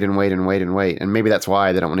seem to wait and wait and wait and wait. And maybe that's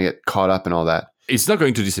why they don't want to get caught up in all that. It's not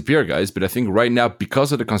going to disappear, guys, but I think right now,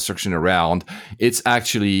 because of the construction around, it's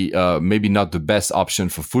actually maybe not the best option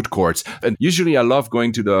for food courts. And usually I love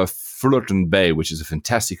going to the Fullerton Bay, which is a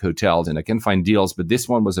fantastic hotel, and I can find deals, but this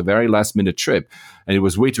one was a very last-minute trip, and it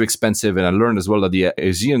was way too expensive, and I learned as well that the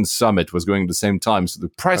ASEAN Summit was going at the same time, so the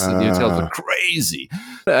price of the hotels were crazy.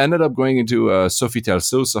 I ended up going into Sofitel.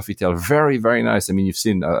 So Sofitel, very, very nice. I mean, you've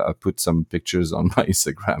seen, I put some pictures on my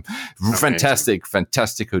Instagram.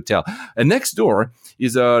 Fantastic hotel. And next door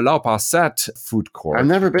is a Lau Pa Sat food court. I've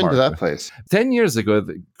never been to that place. 10 years ago,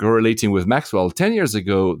 correlating with Maxwell, 10 years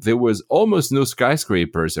ago, there was almost no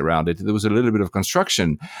skyscrapers around it. There was a little bit of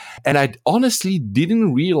construction. And I honestly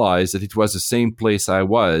didn't realize that it was the same place I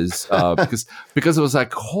was because it was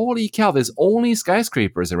like, holy cow, there's only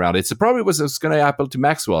skyscrapers around it. So probably was going to happen to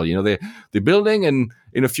Maxwell. The building, and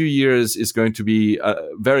in a few years is going to be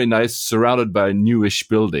very nice, surrounded by newish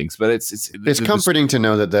buildings. But it's comforting to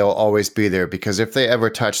know that they'll always be there, because if they ever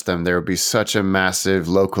touch them, there would be such a massive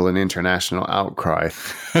local and international outcry.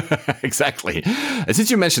 Exactly. And since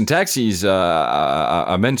you mentioned taxis,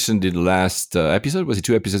 I mentioned in the last episode, was it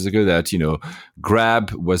 2 episodes ago, that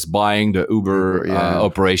Grab was buying the Uber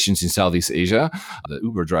operations in Southeast Asia. The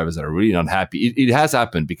Uber drivers are really not happy. It has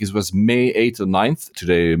happened because it was May 8th or 9th,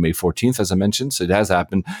 today May 14th, as I mentioned. So it has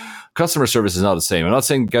happened. Customer service is not the same. I'm not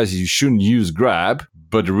saying, guys, you shouldn't use Grab,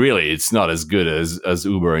 but really it's not as good as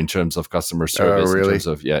Uber in terms of customer service. Oh, really? In terms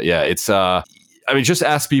of, it's I mean, just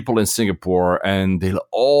ask people in Singapore and they'll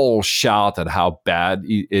all shout at how bad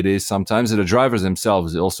it is sometimes. And the drivers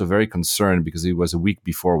themselves are also very concerned because it was a week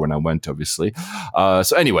before when I went, obviously.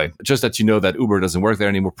 So anyway, just that you know that Uber doesn't work there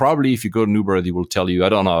anymore. Probably if you go to Uber, they will tell you, I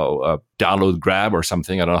don't know, download Grab or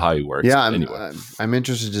something. I don't know how it works. Yeah, anyway. I'm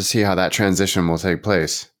interested to see how that transition will take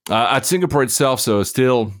place. At Singapore itself, so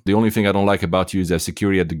still, the only thing I don't like about you is that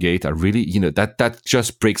security at the gate. I really, that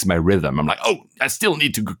just breaks my rhythm. I'm like, I still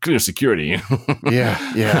need to clear security.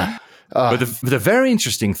 Yeah. But the very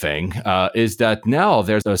interesting thing is that now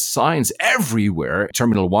there's signs everywhere,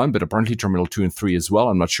 Terminal 1, but apparently Terminal 2 and 3 as well.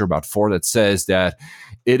 I'm not sure about 4, that says that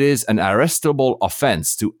it is an arrestable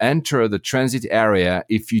offense to enter the transit area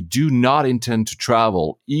if you do not intend to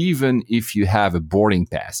travel, even if you have a boarding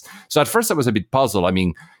pass. So at first I was a bit puzzled. I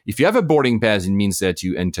mean, if you have a boarding pass, it means that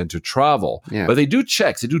you intend to travel. Yeah. But they do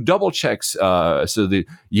checks. They do double checks. So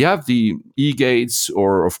you have the e-gates,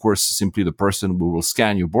 or, of course, simply the person who will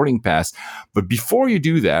scan your boarding pass. But before you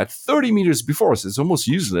do that, 30 meters before, so it's almost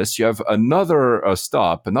useless, you have another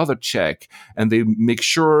stop, another check, and they make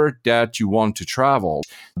sure that you want to travel.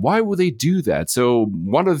 Why would they do that? So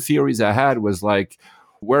one of the theories I had was like,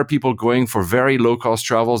 Where are people going for very low cost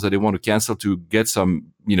travels that they want to cancel to get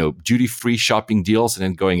some, duty free shopping deals and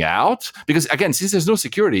then going out? Because again, since there's no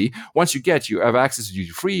security, once you have access to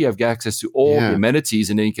duty free, you have access to all the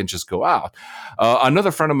amenities, and then you can just go out.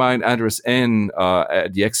 Another friend of mine, Andres N,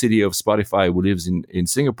 the ex-CTO of Spotify, who lives in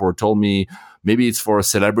Singapore, told me maybe it's for a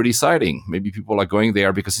celebrity sighting. Maybe people are going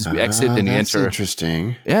there because since we exit and you enter. That's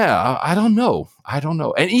interesting. Yeah, I don't know.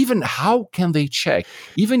 And even how can they check?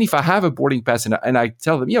 Even if I have a boarding pass and I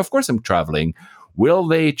tell them, of course I'm traveling, will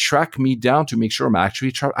they track me down to make sure I'm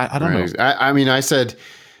actually traveling? I don't know.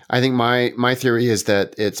 I think my theory is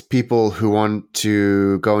that it's people who want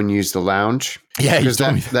to go and use the lounge. Yeah, because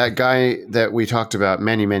that guy that we talked about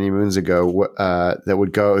many, many moons ago that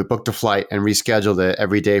would go booked a flight and rescheduled it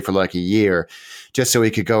every day for like a year just so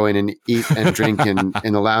he could go in and eat and drink in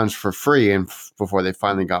the lounge for free and before they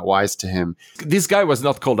finally got wise to him. This guy was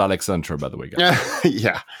not called Alexandra, by the way, guys.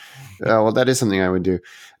 Yeah. Well, that is something I would do.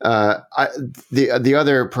 The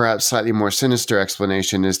other, perhaps slightly more sinister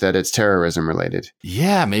explanation is that it's terrorism related.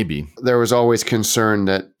 Yeah, maybe. There was always concern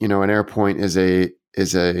that an airport is a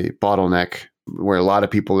bottleneck where a lot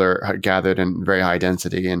of people are gathered in very high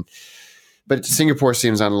density, but Singapore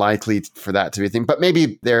seems unlikely for that to be a thing. But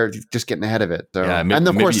maybe they're just getting ahead of it. So. Yeah, and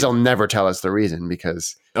of course, they'll never tell us the reason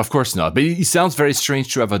because. Of course not. But it sounds very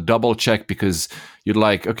strange to have a double check because you're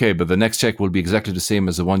like, okay, but the next check will be exactly the same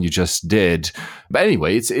as the one you just did. But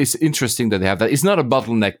anyway, it's interesting that they have that. It's not a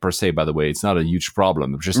bottleneck per se, by the way. It's not a huge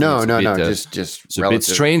problem. Just it's a bit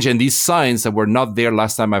strange. And these signs that were not there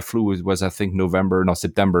last time I flew was I think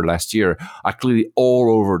September last year, are clearly all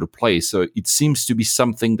over the place. So it seems to be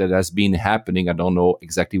something that has been happening. I don't know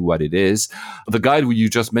exactly what it is. The guide you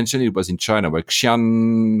just mentioned, it was in China, where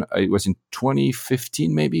Xi'an, it was in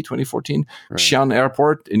 2015, maybe 2014, right. Xi'an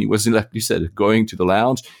Airport. And he was, like you said, going to the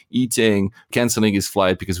lounge, eating, canceling his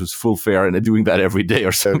flight because it was full fare and doing that every day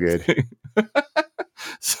or something.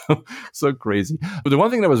 So good. so crazy. But the one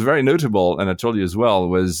thing that was very notable, and I told you as well,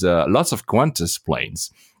 was lots of Qantas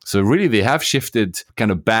planes. So really, they have shifted kind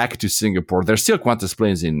of back to Singapore. There's still Qantas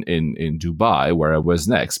planes in Dubai, where I was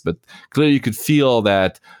next. But clearly, you could feel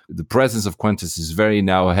that the presence of Qantas is very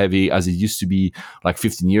now heavy, as it used to be like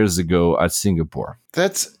 15 years ago at Singapore.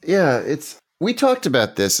 We talked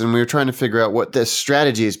about this, and we were trying to figure out what the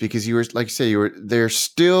strategy is, because you were, like you say, they're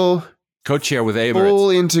still co-chair with Emirates.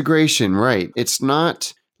 Full integration, right? It's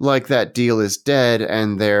not like that deal is dead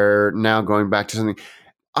and they're now going back to something.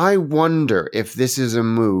 I wonder if this is a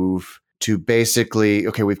move to basically,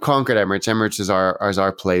 okay, we've conquered Emirates. Emirates is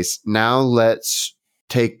our place. Now let's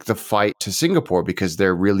take the fight to Singapore because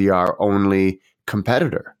they're really our only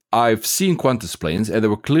competitor. I've seen Qantas planes, and they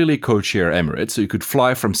were clearly co-chair Emirates. So you could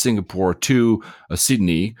fly from Singapore to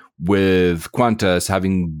Sydney with Qantas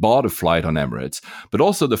having bought a flight on Emirates. But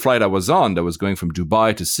also the flight I was on that was going from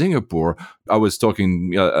Dubai to Singapore, I was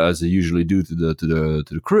talking, as I usually do, to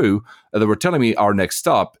the crew. They were telling me our next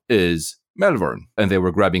stop is Melbourne, and they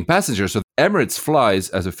were grabbing passengers. So Emirates flies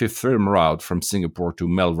as a fifth firm route from Singapore to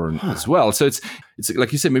Melbourne as well. So it's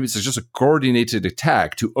like you said, maybe it's just a coordinated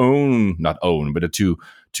attack to but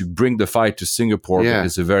to bring the fight to Singapore. Yeah.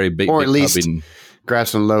 It's a very big, or at least grab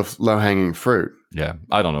some low hanging fruit. Yeah,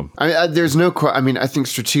 I don't know. I think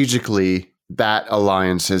strategically that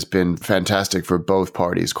alliance has been fantastic for both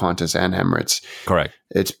parties, Qantas and Emirates. Correct.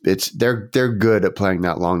 They're good at playing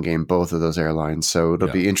that long game, both of those airlines. So it'll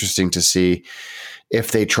be interesting to see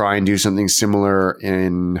if they try and do something similar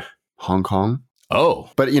in Hong Kong. Oh,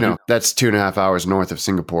 but that's 2.5 hours north of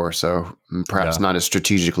Singapore, so perhaps not as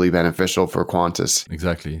strategically beneficial for Qantas.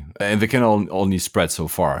 Exactly, and they can only spread so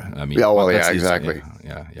far. I mean, exactly.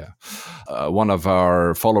 Yeah. One of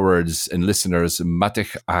our followers and listeners,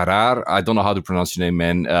 Matech Arar, I don't know how to pronounce your name,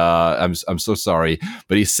 man. I'm so sorry,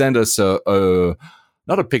 but he sent us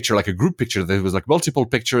not a picture, like a group picture. There was like multiple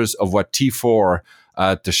pictures of what T4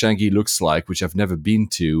 at the Changi looks like, which I've never been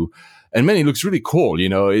to. And man, it looks really cool.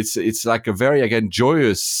 It's like a very, again,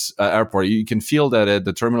 joyous airport. You can feel that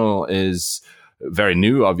the terminal is very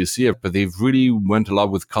new, obviously, but they've really went a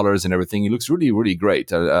lot with colors and everything. It looks really, really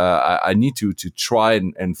great. I need to try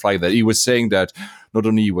and fly that. He was saying that not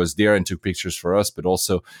only he was there and took pictures for us, but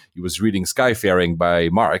also he was reading Skyfaring by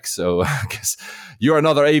Mark. So I guess you're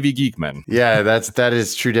another AV geek, man. Yeah, that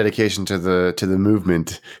is true dedication to the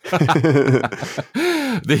movement.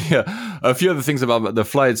 A few other things about the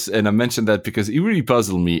flights, and I mentioned that because it really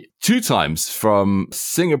puzzled me 2 times from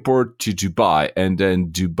Singapore to Dubai and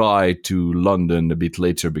then Dubai to London a bit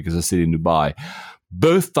later because I stayed in Dubai.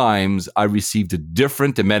 Both times I received a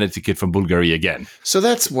different amenity kit from Bvlgari again. So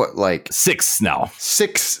that's what, like 6 now.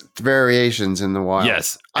 6 variations in the wild.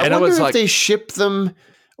 Yes. I wonder if they ship them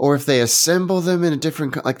or if they assemble them in a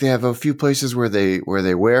different, like they have a few places where they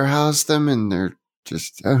warehouse them, and they're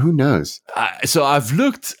just who knows. So I've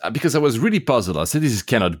looked because I was really puzzled. I said, this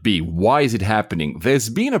cannot be. Why is it happening? There's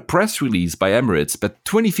been a press release by Emirates, but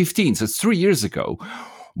 2015, so it's 3 years ago,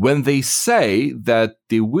 when they say that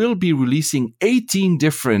they will be releasing 18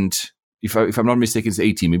 different, if I'm not mistaken, it's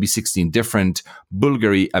 18, maybe 16 different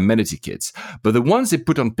Bvlgari amenity kits. But the ones they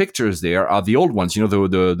put on pictures there are the old ones,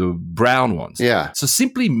 the brown ones. Yeah. So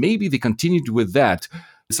simply maybe they continued with that.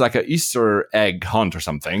 It's like an Easter egg hunt or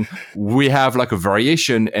something. We have like a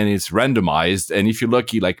variation and it's randomized. And if you're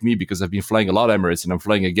lucky like me, because I've been flying a lot of Emirates and I'm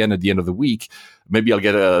flying again at the end of the week, maybe I'll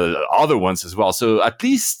get other ones as well. So at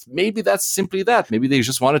least maybe that's simply that. Maybe they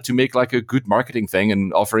just wanted to make like a good marketing thing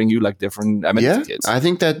and offering you like different amenity kits. I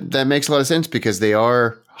think that makes a lot of sense because they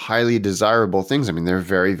are highly desirable things. I mean, they're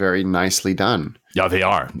very, very nicely done. Yeah, they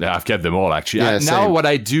are. I've kept them all, actually. Yeah, now, what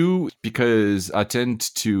I do, because I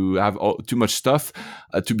tend to have too much stuff,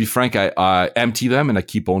 to be frank, I empty them and I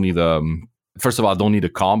keep only the... First of all, I don't need a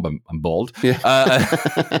comb. I'm bald. Yeah.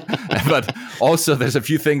 But also, there's a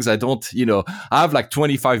few things I don't, I have like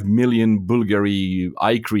 25 million Bvlgari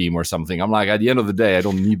eye cream or something. I'm like, at the end of the day, I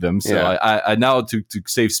don't need them. So I now, to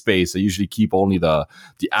save space, I usually keep only the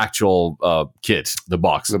actual kit, the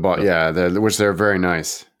box. Which they're very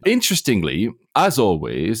nice. Interestingly, as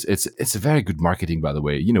always, it's a very good marketing, by the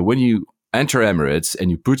way. When you enter Emirates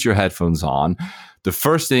and you put your headphones on, the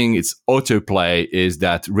first thing it's autoplay is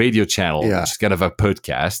that radio channel, which is kind of a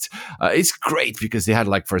podcast. It's great because they had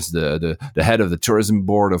like first the head of the tourism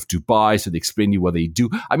board of Dubai, so they explain you what they do.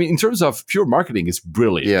 I mean, in terms of pure marketing, it's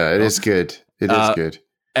brilliant. Yeah, it is good. It is good.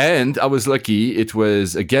 And I was lucky. It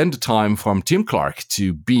was again the time from Tim Clark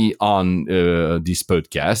to be on this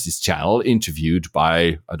podcast, this channel, interviewed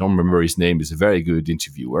by, I don't remember his name. He's a very good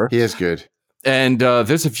interviewer. He is good. And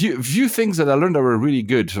there's a few things that I learned that were really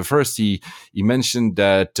good. So first, he mentioned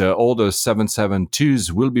that all the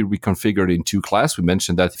 772s will be reconfigured in 2 class. We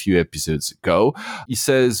mentioned that a few episodes ago. He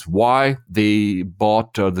says why they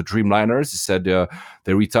bought the Dreamliners. He said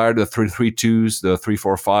they retired the 332s, the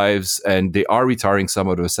 345s, and they are retiring some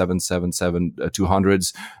of the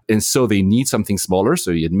 777-200s. And so they need something smaller.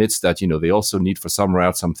 So he admits that, they also need for some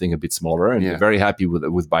routes something a bit smaller, and they're very happy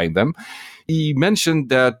with buying them. He mentioned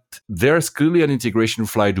that there's clearly an integration with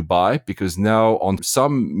Fly Dubai, because now on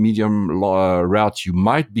some medium route, you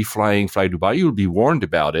might be flying Fly Dubai. You'll be warned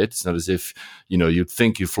about it. It's not as if, you'd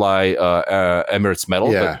think you fly Emirates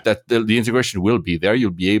Metal, but that the integration will be there.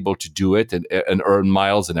 You'll be able to do it and earn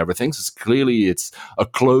miles and everything. So it's a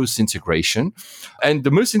close integration. And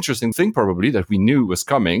the most interesting thing probably that we knew was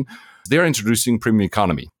coming, they're introducing premium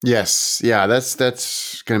economy. Yes. Yeah, that's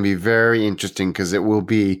going to be very interesting because it will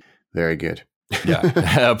be very good.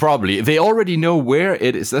 Yeah, probably. They already know where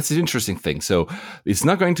it is. That's an interesting thing. So it's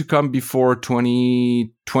not going to come before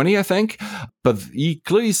 2020, I think. But he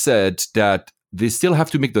clearly said that they still have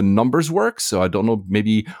to make the numbers work. So I don't know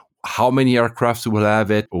maybe how many aircrafts will have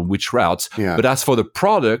it or which routes. Yeah. But as for the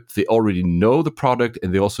product, they already know the product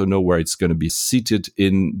and they also know where it's going to be seated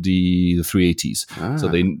in the 380s. So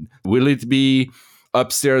will it be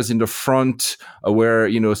upstairs in the front where,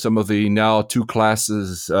 some of the now 2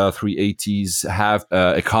 classes 380s have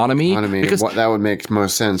economy? Because that would make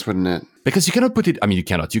most sense, wouldn't it? Because you cannot put it,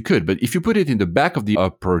 you could, but if you put it in the back of the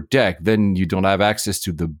upper deck, then you don't have access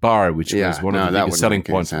to the bar, which was one of the biggest selling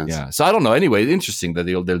points. Yeah. So I don't know. Anyway, interesting that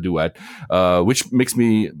they'll do that, which makes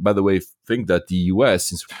me, by the way, think that the US,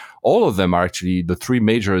 since all of them are actually, the 3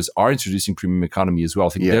 majors are introducing premium economy as well. I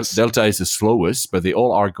think Delta is the slowest, but they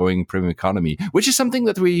all are going premium economy, which is something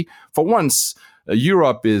that we, for once,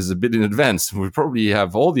 Europe is a bit in advance. We probably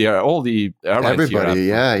have all the airlines. Everybody,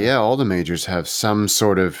 yeah. All the majors have some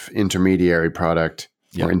sort of intermediary product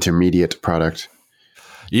or intermediate product.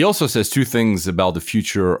 He also says 2 things about the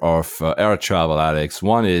future of air travel, Alex.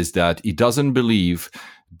 One is that he doesn't believe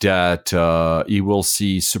that he will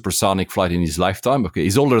see supersonic flight in his lifetime. Okay,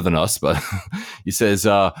 he's older than us, but he says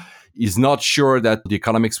he's not sure that the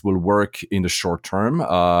economics will work in the short term.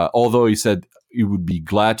 Although he said he would be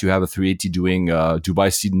glad to have a 380 doing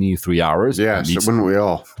Dubai-Sydney 3 hours. Yeah, so wouldn't we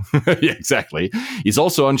all? Yeah, exactly. He's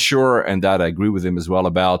also unsure, and that I agree with him as well,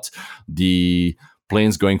 about the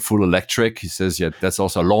planes going full electric. He says, that's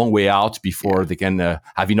also a long way out before they can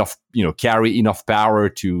have enough, carry enough power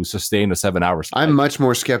to sustain a 7 hours flight. I'm much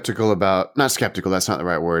more skeptical about, not skeptical, that's not the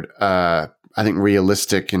right word. I think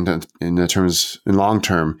realistic in long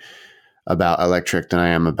term about electric than I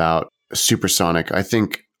am about supersonic. I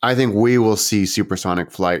think we will see supersonic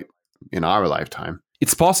flight in our lifetime.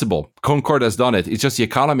 It's possible. Concorde has done it. It's just the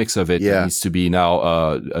economics of it needs to be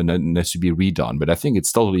now needs to be redone. But I think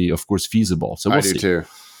it's totally, of course, feasible. So we'll see. I do too.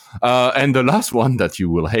 And the last one that you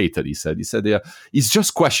will hate that he said he's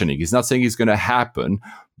just questioning. He's not saying it's going to happen,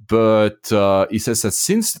 but he says that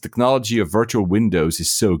since the technology of virtual windows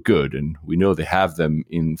is so good, and we know they have them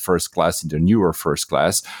in first class, in their newer first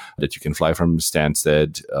class, that you can fly from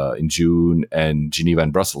Stansted in June and Geneva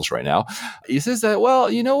and Brussels right now. He says that,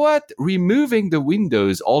 well, you know what? Removing the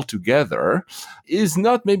windows altogether is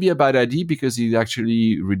not maybe a bad idea because it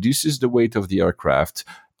actually reduces the weight of the aircraft,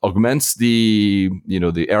 augments the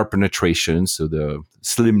air penetration, so the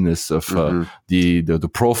slimness of the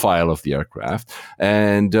profile of the aircraft,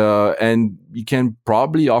 and you can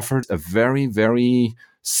probably offer a very, very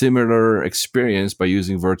similar experience by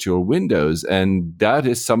using virtual windows, and that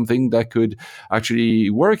is something that could actually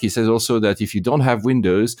work. He says also that if you don't have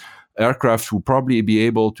windows, aircraft will probably be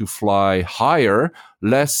able to fly higher,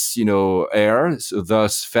 less, air, so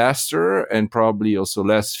thus faster, and probably also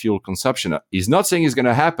less fuel consumption. He's not saying it's going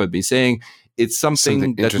to happen, but he's saying it's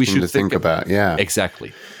something that we should think about. Yeah,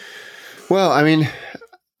 exactly. Well, I mean,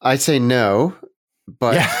 I'd say no,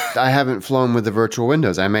 but I haven't flown with the virtual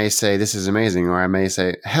windows. I may say this is amazing, or I may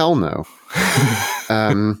say hell no.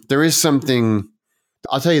 There is something.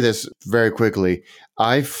 I'll tell you this very quickly.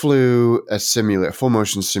 I flew a full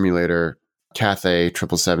motion simulator, Cathay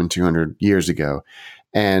 777-200 years ago,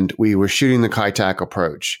 and we were shooting the Kai-Tak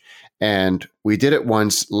approach. And we did it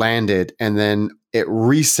once, landed, and then it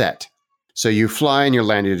reset. So you fly and you're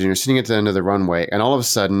landed and you're sitting at the end of the runway, and all of a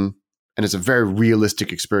sudden, and it's a very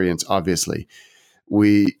realistic experience, obviously,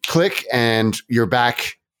 we click and you're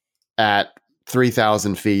back at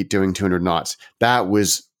 3,000 feet doing 200 knots. That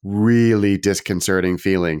was really disconcerting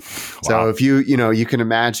feeling. Wow. So if you can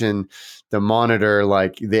imagine the monitor,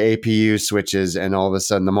 like the APU switches, and all of a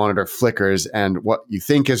sudden the monitor flickers, and what you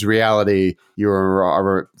think is reality, you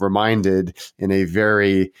are reminded in a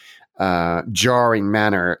very jarring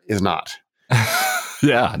manner is not.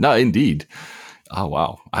 Yeah, no, indeed. Oh,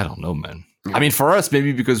 wow. I don't know, man. I mean, for us,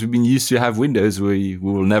 maybe because we've been used to have windows, we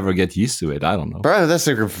will never get used to it. I don't know. But that's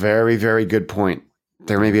a very, very good point.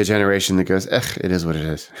 There may be a generation that goes, it is what it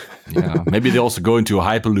is. Yeah, maybe they also go into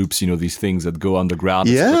hyperloops, these things that go underground.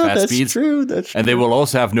 Yeah, that's speeds. True. That's and true. They will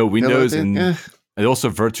also have no windows and also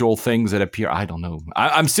virtual things that appear. I don't know.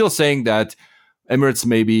 I'm still saying that Emirates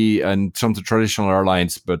maybe, and some of the traditional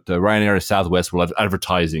airlines, but Ryanair and Southwest will have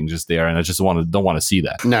advertising just there, and I just don't want to see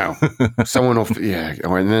that. No, someone will,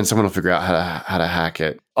 and then someone will figure out how to hack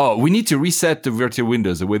it. Oh, we need to reset the virtual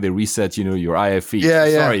windows the way they reset, your IFE. Yeah,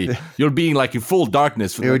 Sorry, you're being like in full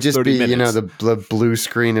darkness for 30 minutes. It would just be, the blue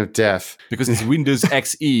screen of death. Because it's Windows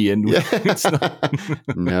XE and it's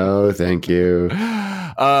not. No, thank you.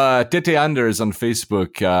 Tete Anders on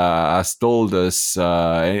Facebook has told us,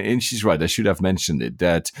 and she's right, I should have mentioned it,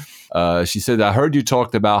 that she said, I heard you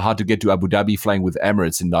talked about how to get to Abu Dhabi flying with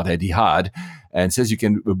Emirates and not Etihad, and says you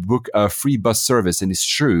can book a free bus service. And it's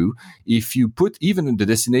true. If you put even the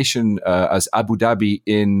destination as Abu Dhabi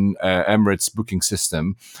in Emirates booking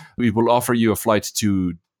system, we will offer you a flight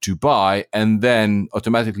to Dubai and then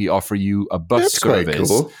automatically offer you a bus service. Quite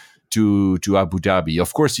cool. To Abu Dhabi.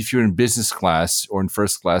 Of course, if you're in business class or in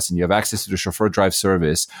first class and you have access to the chauffeur drive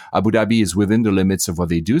service, Abu Dhabi is within the limits of what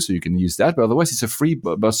they do, so you can use that. But otherwise, it's a free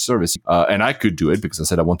bus service. And I could do it because I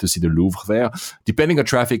said I want to see the Louvre there. Depending on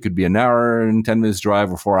traffic, it could be an hour and 10 minutes drive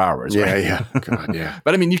or 4 hours. Yeah, right? yeah. God, yeah.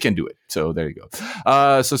 But I mean, you can do it. So there you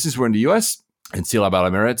go. So since we're in the US and still about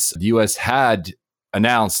Emirates, the US had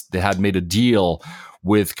announced they had made a deal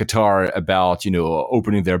with Qatar about,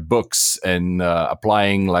 opening their books and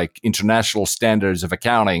applying like international standards of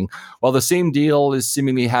accounting. Well, the same deal is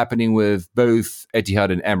seemingly happening with both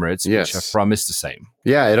Etihad and Emirates, which have promised the same.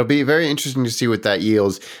 Yeah, it'll be very interesting to see what that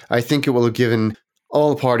yields. I think it will have given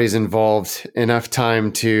all the parties involved enough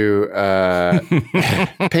time to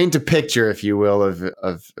paint a picture, if you will,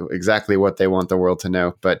 of exactly what they want the world to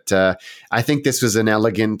know. But I think this was an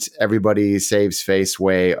elegant, everybody saves face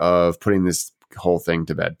way of putting this whole thing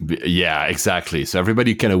to bed. Yeah, exactly. So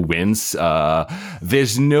everybody kind of wins.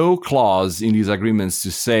 There's no clause in these agreements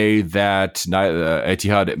to say that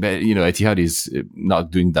Etihad, Etihad is not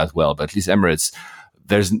doing that well, but at least Emirates,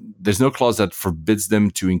 there's no clause that forbids them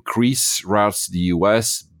to increase routes to the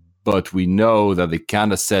US, but we know that they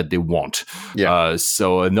kind of said they won't. Yeah.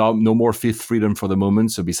 So no more fifth freedom for the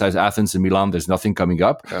moment. So besides Athens and Milan, there's nothing coming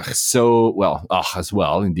up. As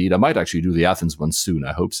well, indeed. I might actually do the Athens one soon.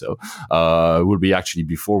 I hope so. It will be actually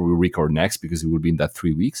before we record next because it will be in that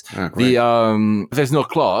 3 weeks. There's no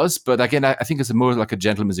clause, but again, I think it's more like a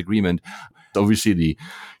gentleman's agreement. Obviously, the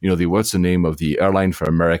what's the name of the airline for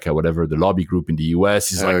America, whatever, the lobby group in the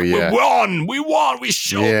US is we won, we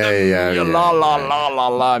showed them, la, la, la, la,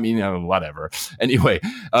 la. I mean, whatever. Anyway,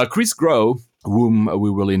 Chris Grow whom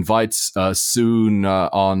we will invite soon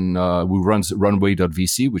on who runs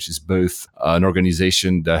runway.vc, which is both an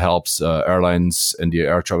organization that helps airlines and the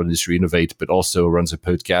air travel industry innovate, but also runs a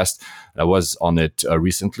podcast. I was on it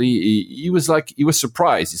recently. He was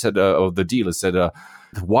surprised. He said of the deal. He said,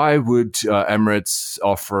 why would Emirates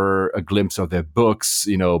offer a glimpse of their books?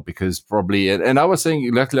 Because probably, and I was saying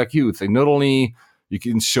exactly like you, think not only you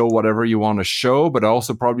can show whatever you want to show, but I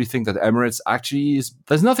also probably think that Emirates actually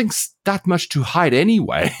there's nothing that much to hide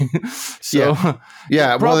anyway. So,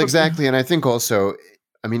 yeah, well, exactly. And I think also,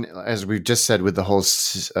 I mean, as we've just said with the whole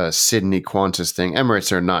Sydney Qantas thing,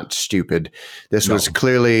 Emirates are not stupid. This was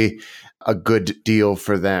clearly a good deal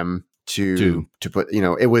for them to put,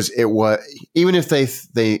 it was, even if they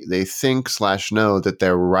think/know that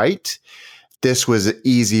they're right, this was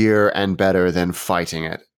easier and better than fighting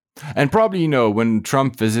it. And probably, when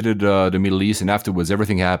Trump visited the Middle East and afterwards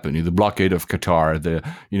everything happened, the blockade of Qatar, the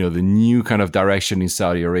new kind of direction in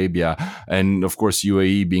Saudi Arabia, and of course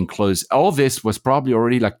UAE being closed, all this was probably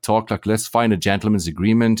already talk, let's find a gentleman's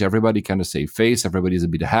agreement. Everybody kind of save face. Everybody's a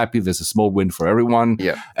bit happy. There's a small win for everyone.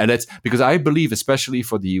 Yeah. And that's because I believe, especially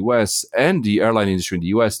for the US and the airline industry in the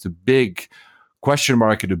US, the big question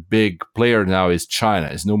mark, the big player now is China.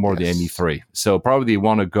 It's no more the ME3. So probably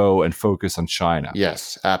want to go and focus on China.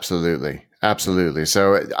 Yes, absolutely. Absolutely.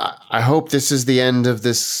 So I hope this is the end of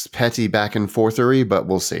this petty back and forthery, but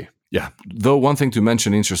we'll see. Yeah. Though one thing to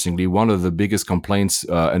mention, interestingly, one of the biggest complaints,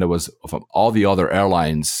 and it was from all the other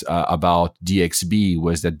airlines about DXB,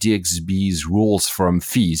 was that DXB's rules from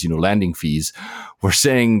fees, landing fees, were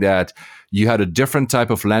saying that you had a different type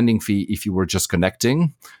of landing fee if you were just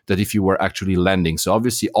connecting than if you were actually landing. So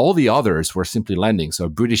obviously all the others were simply landing. So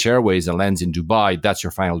British Airways lands in Dubai, that's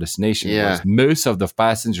your final destination. Yeah. Most of the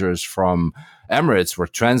passengers from Emirates were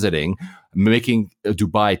transiting, making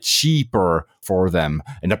Dubai cheaper for them.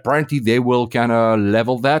 And apparently they will kind of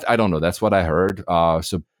level that. I don't know. That's what I heard.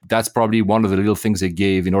 So that's probably one of the little things they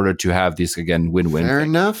gave in order to have this, again, win-win. Fair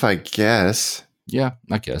enough, I guess. Yeah,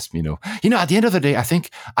 I guess, at the end of the day,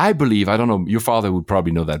 I believe, I don't know, your father would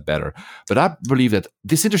probably know that better, but I believe that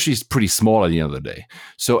this industry is pretty small at the end of the day.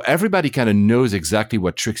 So everybody kind of knows exactly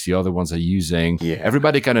what tricks the other ones are using. Yeah.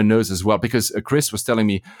 Everybody kind of knows as well, because Chris was telling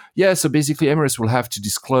me, so basically Emirates will have to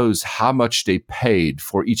disclose how much they paid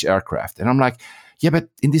for each aircraft. And I'm like, but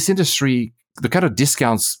in this industry, the kind of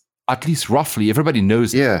discounts, at least roughly, everybody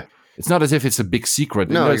knows. Yeah. It's not as if it's a big secret.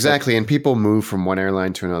 No, exactly. And people move from one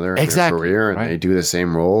airline to another in their career, and they do the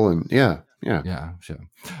same role. And yeah, sure.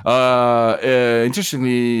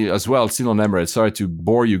 Interestingly as well, still on Emirates, sorry to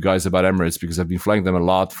bore you guys about Emirates because I've been flying them a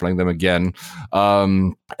lot, flying them again.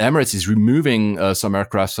 Emirates is removing some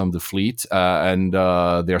aircraft from the fleet, and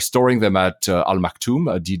they're storing them at Al Maktoum,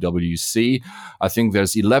 DWC. I think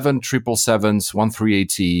there's 11 777s,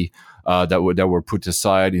 1380, that were put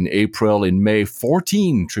aside in April. In May,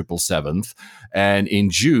 14 777s, and in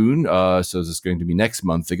June, so this is going to be next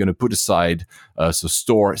month, they're going to put aside,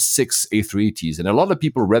 store 6 A380s. And a lot of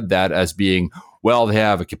people read that as being, well, they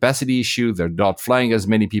have a capacity issue, they're not flying as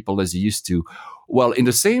many people as they used to. Well, in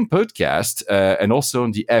the same podcast, and also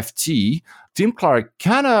in the FT, Tim Clark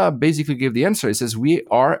kind of basically gave the answer. He says, we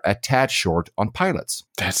are a tad short on pilots.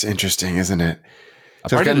 That's interesting, isn't it?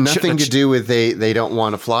 So it's got nothing to do with they don't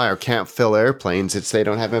want to fly or can't fill airplanes. It's they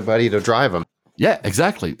don't have anybody to drive them. Yeah,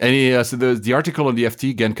 exactly. And so the article on the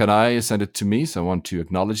FT, Gen Kanai sent it to me, so I want to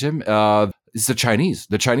acknowledge him. It's the Chinese.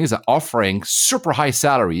 The Chinese are offering super high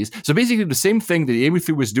salaries. So basically the same thing that the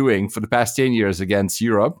ME3 was doing for the past 10 years against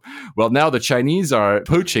Europe. Well, now the Chinese are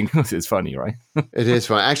poaching. It's funny, right? It is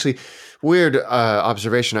fun. Actually, weird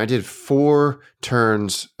observation. I did 4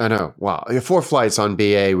 flights on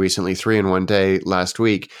BA recently, 3 in one day last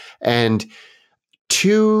week. And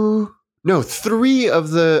 3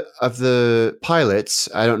 of the pilots,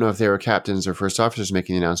 I don't know if they were captains or first officers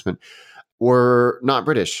making the announcement, were not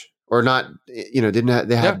British. Or not,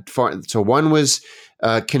 so one was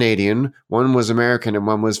Canadian, one was American, and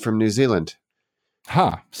one was from New Zealand.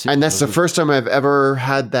 And that's the first time I've ever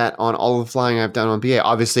had that on all the flying I've done on BA.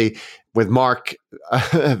 Obviously, with Mark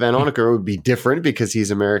Van Oneker, it would be different because he's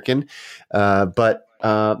American. But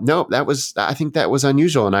I think that was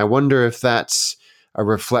unusual. And I wonder if that's a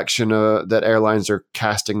reflection that airlines are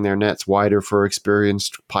casting their nets wider for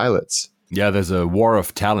experienced pilots. Yeah, there's a war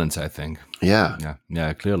of talents, I think. Yeah,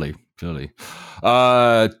 clearly. 2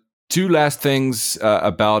 last things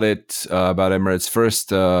about Emirates. First,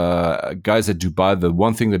 guys at Dubai, the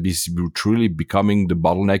one thing that is truly becoming the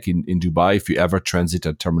bottleneck in Dubai, if you ever transit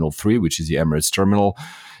at Terminal 3, which is the Emirates terminal,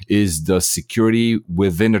 is the security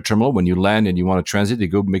within the terminal. When you land and you want to transit, they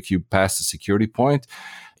go make you pass the security point.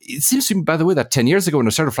 It seems to me, by the way, that 10 years ago when I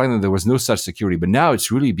started flying them, there was no such security, but now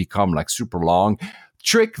it's really become like super long.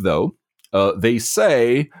 Trick though, they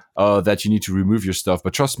say that you need to remove your stuff,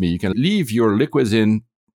 but trust me, you can leave your liquids in,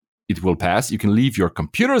 it will pass. You can leave your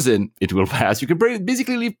computers in, it will pass. You can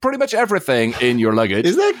basically leave pretty much everything in your luggage.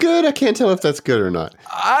 Is that good? I can't tell if that's good or not.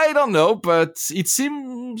 I don't know, but it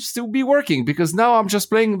seems to be working because now I'm just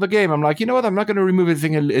playing the game. I'm like, you know what? I'm not going to remove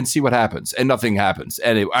anything and see what happens. And nothing happens.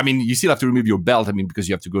 And I mean, you still have to remove your belt. I mean, because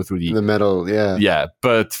you have to go through the metal. Yeah. Yeah.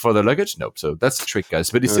 But for the luggage, nope. So that's the trick,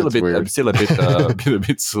 guys. But it's still a bit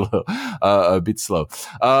slow. A bit slow.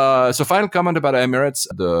 So final comment about Emirates.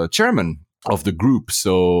 The chairman of the group,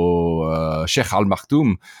 so Sheikh Al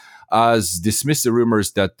Maktoum, has dismissed the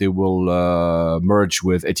rumors that they will merge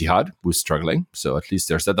with Etihad, who's struggling. So at least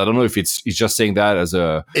there's that. I don't know if he's just saying that as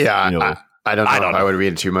a I don't know. I would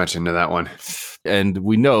read too much into that one. And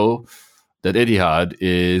we know that Etihad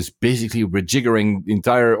is basically rejiggering the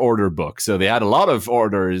entire order book. So they had a lot of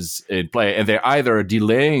orders in play, and they're either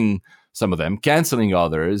delaying some of them, canceling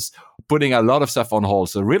others, putting a lot of stuff on hold.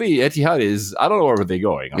 So really, Etihad is, I don't know where they're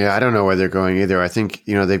going. Yeah, I don't know where they're going either. I think,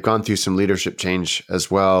 they've gone through some leadership change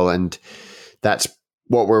as well. And that's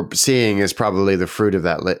what we're seeing is probably the fruit of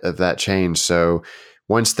that change. So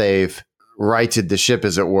once they've righted the ship,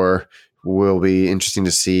 as it were, will be interesting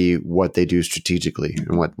to see what they do strategically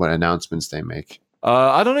and what announcements they make.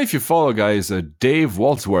 I don't know if you follow, guys, Dave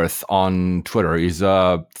Waldsworth on Twitter. He's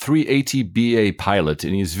a 380 BA pilot,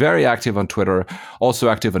 and he's very active on Twitter, also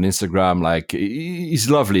active on Instagram. Like, he's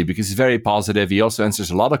lovely because he's very positive. He also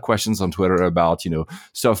answers a lot of questions on Twitter about,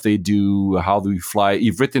 stuff they do, how do we fly.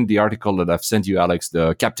 You've written the article that I've sent you, Alex,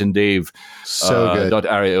 the Captain Dave about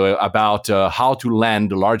how to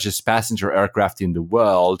land the largest passenger aircraft in the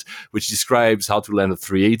world, which describes how to land a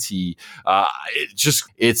 380.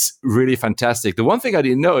 It's really fantastic. The one thing I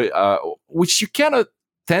didn't know, which you cannot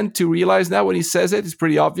tend to realize now when he says it's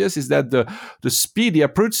pretty obvious, is that the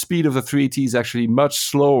approach speed of the 380 is actually much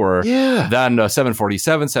slower than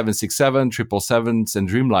 747, 767, 777s, and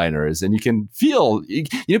Dreamliners. And you can feel,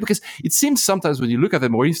 because it seems sometimes when you look at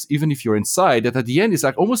them, or even if you're inside, that at the end it's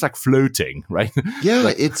like almost like floating, right?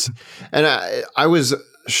 Yeah, and I was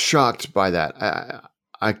shocked by that.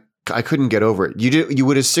 I couldn't get over it. You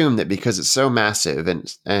would assume that because it's so massive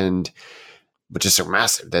and which is so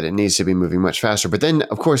massive that it needs to be moving much faster. But then,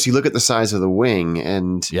 of course, you look at the size of the wing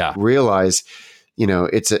and realize,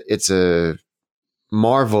 it's a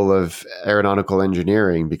marvel of aeronautical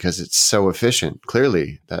engineering because it's so efficient.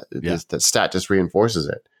 Clearly, that stat just reinforces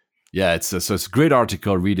it. Yeah, it's a great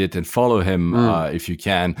article. Read it and follow him if you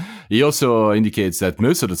can. He also indicates that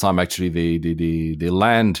most of the time, actually, they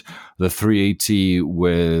land the 380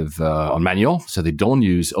 with on manual, so they don't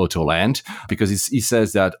use auto land because he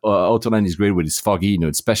says that auto land is great when it's foggy,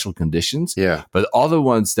 in special conditions. Yeah, but other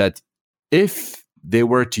ones that if they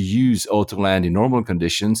were to use auto land in normal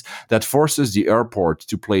conditions, that forces the airport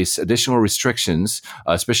to place additional restrictions,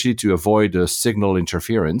 especially to avoid signal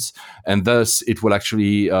interference, and thus it will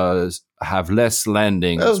actually have less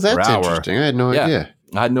landings per hour. That's interesting. I had no idea.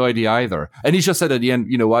 I had no idea either. And he just said at the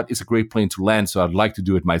end, you know what? It's a great plane to land, so I'd like to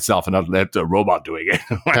do it myself and not let a robot doing it.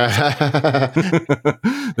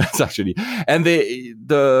 That's actually. And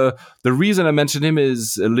the reason I mentioned him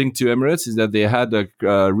is linked to Emirates is that they had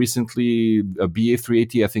recently a BA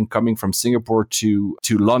 380, I think, coming from Singapore to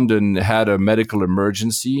London, had a medical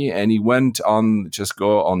emergency, and he went on,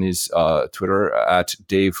 go on his Twitter at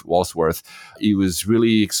Dave Walsworth. He was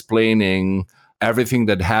really explaining everything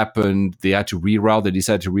that happened. They had to reroute. They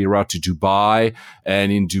decided to reroute to Dubai.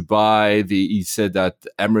 And in Dubai, he said that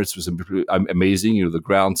Emirates was amazing, the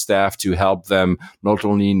ground staff to help them not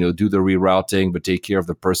only, do the rerouting, but take care of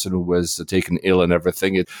the person who was taken ill and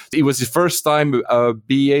everything. It was the first time a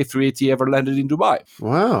BA 380 ever landed in Dubai.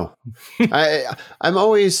 Wow. I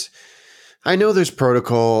know there's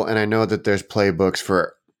protocol and I know that there's playbooks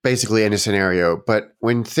for basically any scenario, but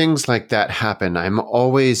when things like that happen, I'm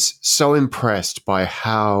always so impressed by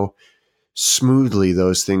how smoothly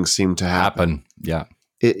those things seem to happen. Yeah.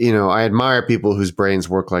 I admire people whose brains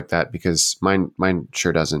work like that because mine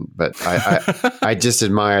sure doesn't, but I just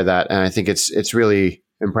admire that. And I think it's really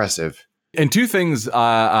impressive. And two things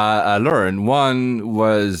I learned. One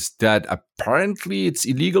was that apparently it's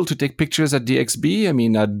illegal to take pictures at DXB. I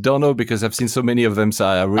mean, I don't know because I've seen so many of them, so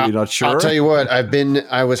I'm really not sure. I'll tell you what,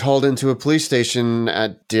 I was hauled into a police station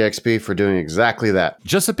at DXB for doing exactly that.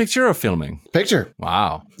 Just a picture or filming? Picture.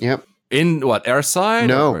 Wow. Yep. In what, airside?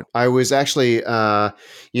 No, I was actually,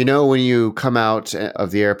 when you come out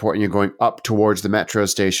of the airport and you're going up towards the metro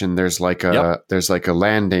station, there's like a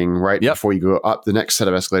landing right before you go up the next set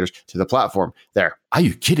of escalators to the platform there. Are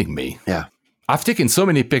you kidding me? Yeah. I've taken so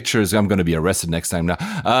many pictures. I'm going to be arrested next time now.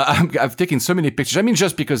 I've taken so many pictures. I mean,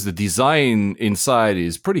 just because the design inside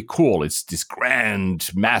is pretty cool. It's this grand,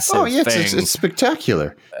 massive thing. It's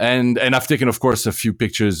spectacular. And I've taken, of course, a few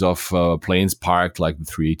pictures of planes parked, like the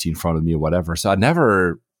 380 in front of me or whatever. So I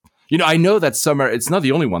never, I know that it's not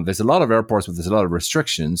the only one. There's a lot of airports where there's a lot of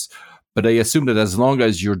restrictions. But I assume that as long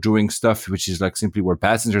as you're doing stuff which is like simply where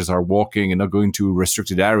passengers are walking and not going to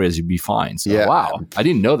restricted areas, you'd be fine. So, wow, I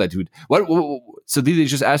didn't know that, dude. What? So did they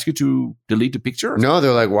just ask you to delete the picture? No,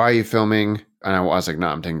 they're like, why are you filming? And I was like, no,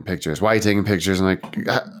 I'm taking pictures. Why are you taking pictures? I'm like,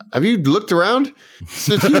 have you looked around? It's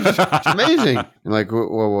amazing. And like,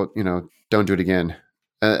 well, don't do it again.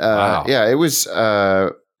 Wow. Yeah, it was,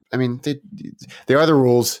 I mean, they are the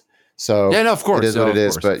rules. So yeah, no, of course. it is what it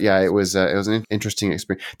is. But yeah, it was an interesting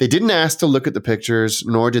experience. They didn't ask to look at the pictures,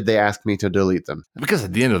 nor did they ask me to delete them. Because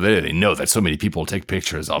at the end of the day, they know that so many people take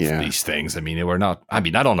pictures of these things. I mean,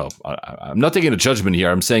 I don't know. I'm not taking a judgment here.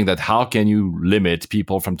 I'm saying that how can you limit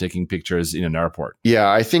people from taking pictures in an airport? Yeah,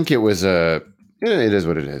 I think it was it is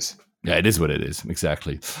what it is. Yeah, it is what it is.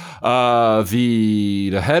 Exactly.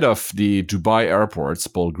 The head of the Dubai airports,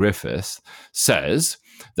 Paul Griffiths, says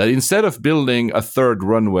that instead of building a third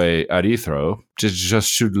runway at Heathrow, just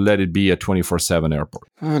should let it be a 24/7 airport.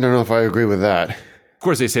 I don't know if I agree with that. Of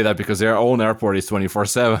course, they say that because their own airport is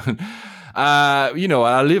 24/7.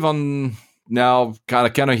 I live on now,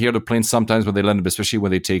 kind of hear the planes sometimes when they land, especially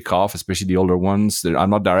when they take off, especially the older ones.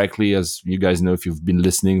 I'm not directly, as you guys know if you've been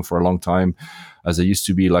listening for a long time, as I used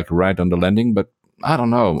to be like right on the landing. But I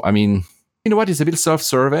don't know. I mean, you know what? It's a bit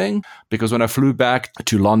self-serving because when I flew back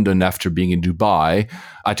to London after being in Dubai,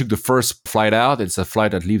 I took the first flight out. It's a flight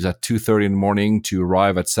that leaves at 2:30 in the morning to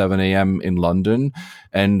arrive at 7 a.m. in London.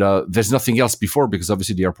 And there's nothing else before because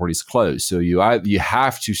obviously the airport is closed. So you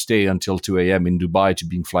have to stay until 2 a.m. in Dubai to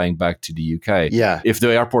be flying back to the UK. Yeah. If the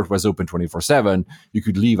airport was open 24/7, you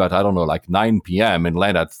could leave at, I don't know, like 9 p.m. and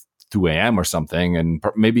land at 2 a.m. or something. And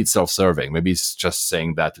maybe it's self-serving. Maybe it's just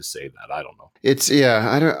saying that to say that. I don't know.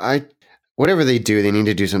 Whatever they do, they need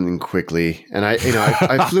to do something quickly. And I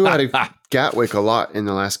flew out of Gatwick a lot in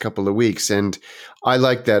the last couple of weeks, and I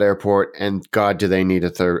like that airport. And God, do they need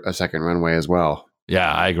a second runway as well?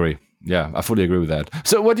 Yeah, I agree. Yeah, I fully agree with that.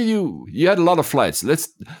 So, what did you had a lot of flights. The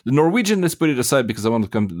Norwegian, let's put it aside because I want to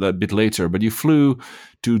come to that a bit later. But you flew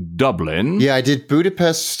to Dublin. Yeah, I did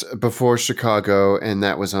Budapest before Chicago, and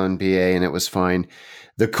that was on BA, and it was fine.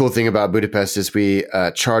 The cool thing about Budapest is we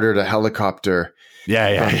chartered a helicopter.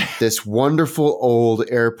 Yeah. This wonderful old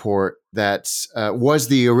airport that was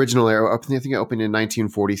the original airport. I think it opened in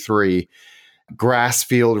 1943. Grass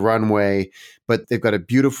field runway, but they've got a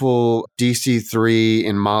beautiful DC-3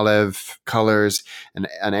 in Malev colors and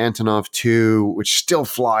an Antonov 2, which still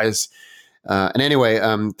flies. And anyway,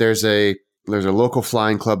 there's a local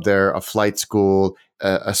flying club there, a flight school,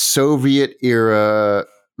 a Soviet era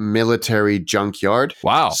military junkyard.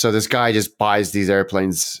 Wow. So this guy just buys these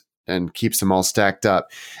airplanes and keeps them all stacked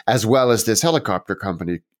up, as well as this helicopter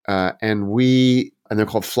company. And they're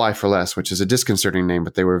called Fly for Less, which is a disconcerting name,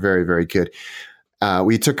 but they were very, very good.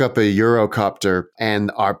 We took up a Eurocopter,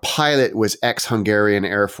 and our pilot was ex-Hungarian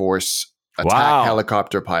Air Force attack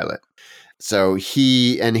helicopter pilot. So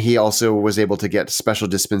he also was able to get special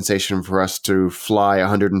dispensation for us to fly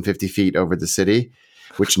 150 feet over the city,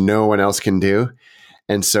 which no one else can do.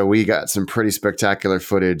 And so we got some pretty spectacular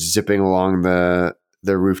footage zipping along the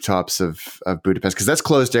rooftops of Budapest, because that's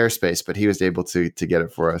closed airspace, but he was able to get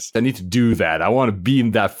it for us. I need to do that. I want to be in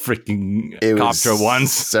that freaking copter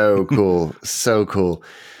once. So cool. So cool.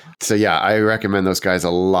 So yeah, I recommend those guys a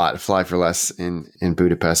lot. Fly for Less in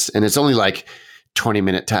Budapest. And it's only like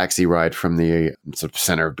 20-minute taxi ride from the sort of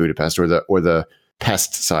center of Budapest or the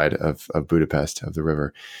Pest side of Budapest, of the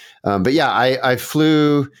river. But yeah, I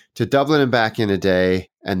flew to Dublin and back in a day,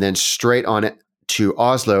 and then straight on it to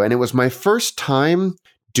Oslo. And it was my first time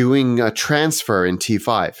doing a transfer in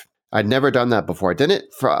T5. I'd never done that before. I did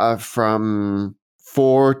it from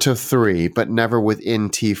 4 to 3, but never within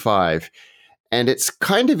T5. And it's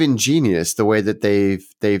kind of ingenious the way that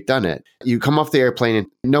they've done it. You come off the airplane and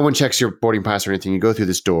no one checks your boarding pass or anything. You go through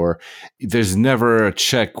this door. There's never a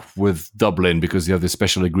check with Dublin because you have this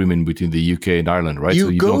special agreement between the UK and Ireland, right?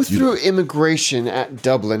 You go through immigration at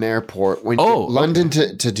Dublin Airport. When London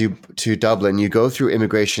to Dublin, you go through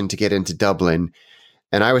immigration to get into Dublin.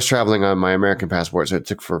 And I was traveling on my American passport, so it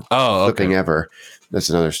took for flipping ever. That's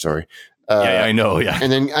another story. Yeah, I know. Yeah, and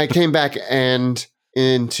then I came back and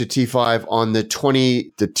into T5 on the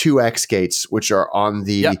 2X gates, which are on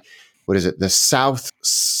the the south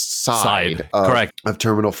side of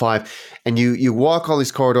Terminal 5. And you walk all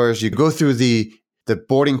these corridors, you go through the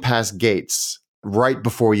boarding pass gates, right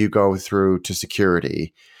before you go through to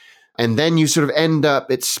security. And then you sort of end up,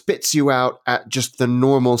 it spits you out at just the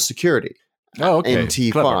normal security. Oh, okay. In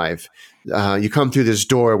T5. You come through this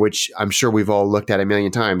door, which I'm sure we've all looked at a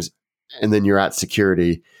million times, and then you're at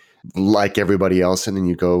security like everybody else, and then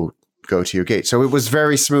you go to your gate. So it was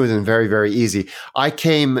very smooth and very, very easy. I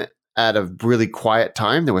came at a really quiet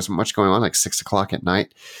time. There wasn't much going on, like 6 o'clock at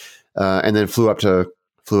night, and then flew up to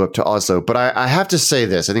Oslo. But I have to say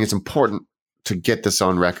this. I think it's important to get this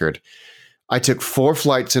on record. I took 4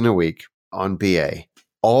 flights in a week on BA.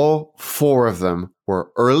 All 4 of them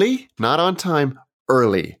were early, not on time,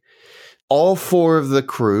 early. All 4 of the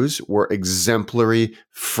crews were exemplary,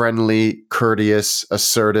 friendly, courteous,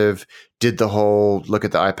 assertive, did the whole look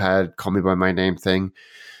at the iPad, call me by my name thing.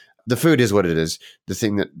 The food is what it is. The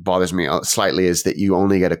thing that bothers me slightly is that you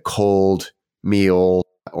only get a cold meal,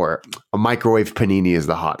 or a microwave panini is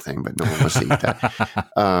the hot thing, but no one wants to eat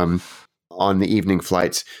that on the evening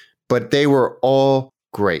flights. But they were all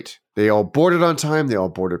great. They all boarded on time. They all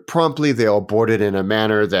boarded promptly. They all boarded in a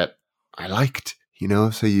manner that I liked,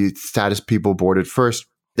 so status people boarded first.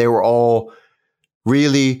 They were all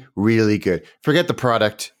really, really good. Forget the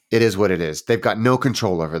product. It is what it is. They've got no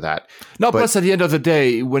control over that. No, plus at the end of the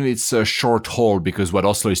day, when it's a short haul, because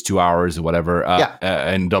Oslo is 2 hours or whatever,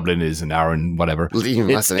 and Dublin is an hour and whatever. Even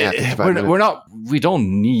less than that. We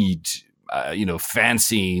don't need,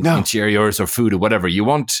 fancy interiors or food or whatever. You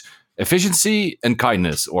want efficiency and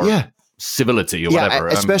kindness, or civility, or whatever.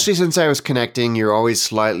 Especially since I was connecting, you're always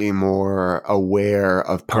slightly more aware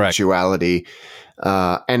of punctuality.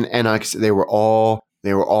 They were all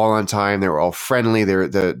on time. They were all friendly.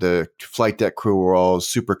 The flight deck crew were all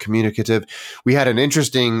super communicative. We had an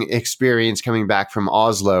interesting experience coming back from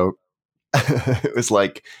Oslo. It was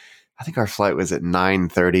like, I think our flight was at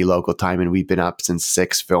 9:30 local time, and we'd been up since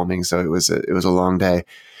 6 filming, so it was a long day.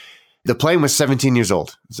 The plane was 17 years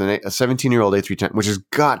old. It's a 17-year-old A320, which has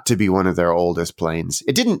got to be one of their oldest planes.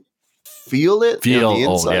 It didn't feel on the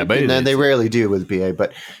inside. Old, but they rarely do with BA,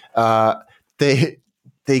 but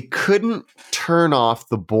they couldn't turn off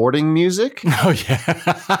the boarding music. Oh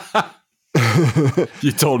yeah,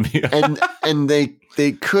 you told me. and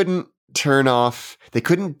they couldn't turn off. They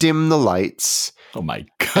couldn't dim the lights. Oh my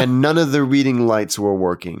god! And none of the reading lights were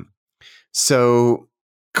working. So.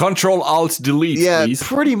 Control Alt Delete. Yeah, please.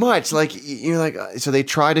 Pretty much. So they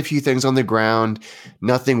tried a few things on the ground,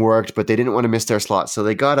 nothing worked, but they didn't want to miss their slot, so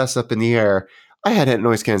they got us up in the air. I had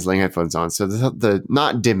noise canceling headphones on, so the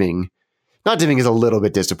not dimming is a little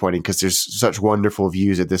bit disappointing because there's such wonderful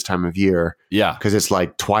views at this time of year. Yeah, because it's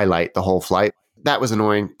like twilight the whole flight. That was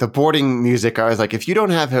annoying. The boarding music, I was like, if you don't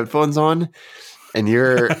have headphones on and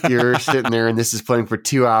you're sitting there and this is playing for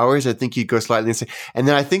 2 hours, I think you'd go slightly insane. And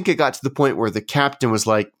then I think it got to the point where the captain was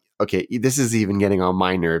like, okay, this is even getting on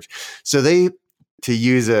my nerves. So to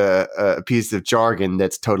use a piece of jargon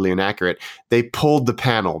that's totally inaccurate, they pulled the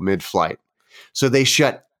panel mid-flight. So they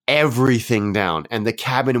shut everything down and the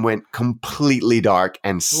cabin went completely dark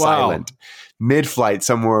and silent mid-flight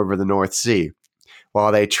somewhere over the North Sea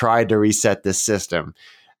while they tried to reset this system.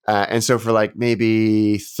 And so for like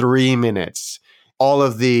maybe 3 minutes, all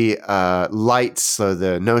of the lights, so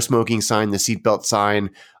the no smoking sign, the seatbelt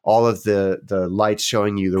sign, all of the lights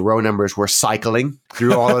showing you the row numbers were cycling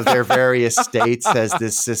through all of their various states as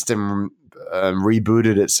this system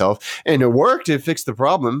rebooted itself. And it worked. It fixed the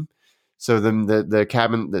problem. So then the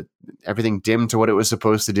cabin, everything dimmed to what it was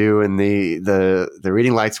supposed to do, and the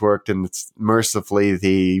reading lights worked, and mercifully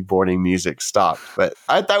the boarding music stopped. But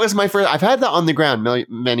that was my first. I've had that on the ground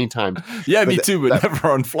many times. Yeah, me too, but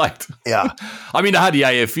never on flight. Yeah, I mean, I had the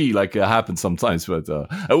IFE, like happens sometimes, but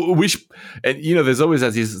there's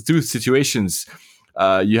always these two situations.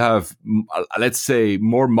 You have, let's say,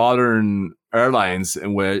 more modern airlines,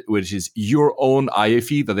 and which is your own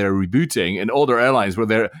IFE that they're rebooting, and older airlines where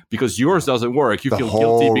they're, because yours doesn't work, you feel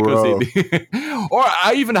guilty because or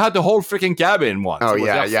I even had the whole freaking cabin once. Oh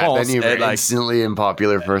yeah. Then you're an instantly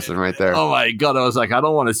unpopular person right there. Oh my god, I was like, I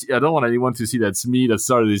don't want anyone to see that's me that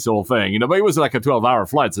started this whole thing, but it was like a 12-hour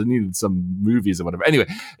flight, so I needed some movies or whatever. Anyway,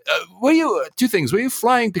 were you two things? Were you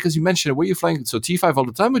flying, because you mentioned it, were you flying so T5 all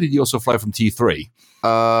the time, or did you also fly from T3?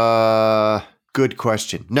 Good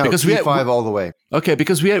question. No, because T5 all the way. Okay,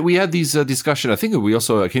 because we had these discussion. I think we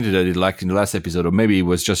also hinted at it like in the last episode, or maybe it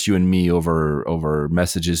was just you and me over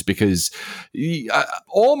messages. Because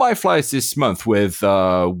all my flights this month with BA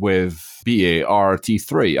are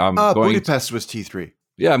T3. Budapest was T3.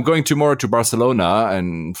 Yeah, I'm going tomorrow to Barcelona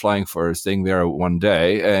and staying there one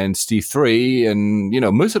day, and it's T3,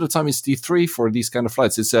 and most of the time it's T3 for these kind of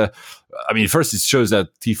flights. First it shows that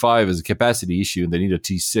T5 is a capacity issue and they need a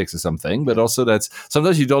T6 or something, but also that's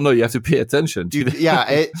sometimes you don't know, you have to pay attention to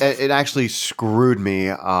it actually screwed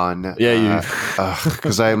me on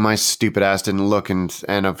because my stupid ass didn't look, and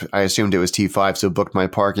I assumed it was T5, so booked my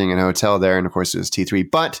parking and hotel there, and of course it was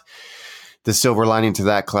T3, but the silver lining to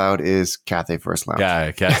that cloud is Cathay First Lounge.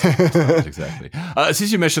 Yeah, Cathay First Lounge, exactly.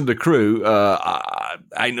 Since you mentioned the crew,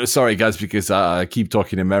 I know, sorry guys, because I keep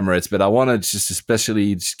talking to Emirates, but I want to just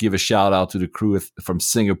especially give a shout out to the crew from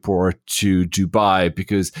Singapore to Dubai,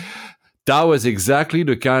 because that was exactly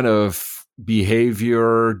the kind of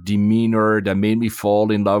behavior, demeanor that made me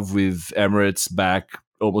fall in love with Emirates back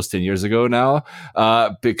almost 10 years ago now,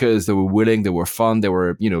 because they were willing, they were fun, they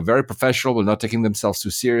were, very professional, but not taking themselves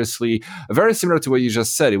too seriously. Very similar to what you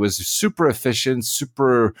just said. It was super efficient,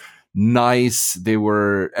 super nice.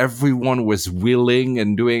 Everyone was willing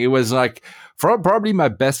and doing, it was like probably my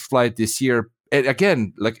best flight this year. And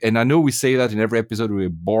again, and I know we say that in every episode, we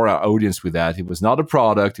bore our audience with that. It was not a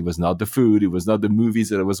product. It was not the food. It was not the movies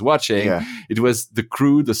that I was watching. Yeah. It was the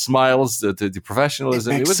crew, the smiles, the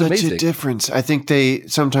professionalism. It was such amazing. A difference. I think they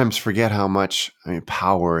sometimes forget how much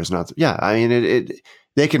power is not.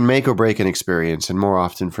 They can make or break an experience, and more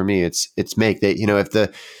often for me, it's make. They if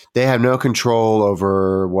they have no control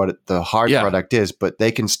over what the hard product is, but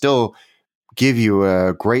they can still give you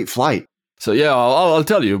a great flight. So yeah, I'll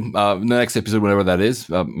tell you the next episode, whenever that is.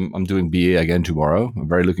 I'm doing BA again tomorrow. I'm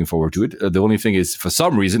very looking forward to it. The only thing is, for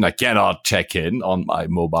some reason, I cannot check in on my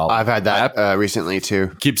mobile. I've had that recently too.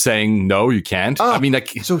 Keep saying no, you can't.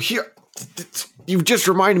 So here, you've just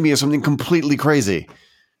reminded me of something completely crazy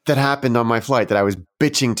that happened on my flight that I was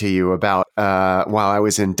bitching to you about while I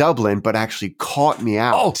was in Dublin, but actually caught me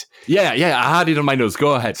out. Oh, yeah, I had it on my notes.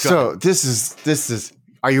 Go ahead. This is.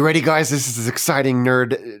 Are you ready, guys? This is exciting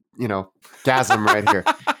nerd, gasm right here.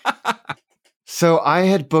 So I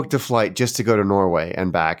had booked a flight just to go to Norway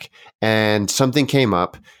and back, and something came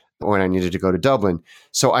up when I needed to go to Dublin.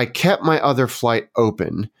 So I kept my other flight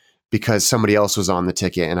open because somebody else was on the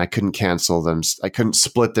ticket and I couldn't cancel them. I couldn't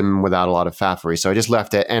split them without a lot of faffery. So I just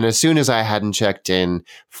left it. And as soon as I hadn't checked in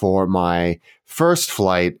for my first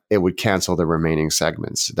flight, it would cancel the remaining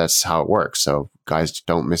segments. That's how it works. So guys,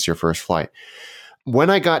 don't miss your first flight.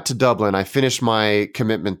 When I got to Dublin, I finished my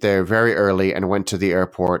commitment there very early and went to the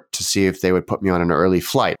airport to see if they would put me on an early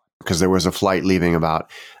flight, because there was a flight leaving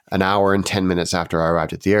about an hour and 10 minutes after I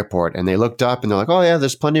arrived at the airport. And they looked up and they're like, oh yeah,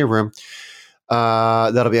 there's plenty of room.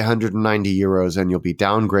 That'll be 190 euros and you'll be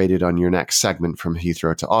downgraded on your next segment from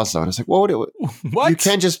Heathrow to Oslo. And I was like, what? You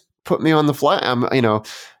can't just put me on the flight. I'm,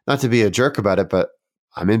 not to be a jerk about it, but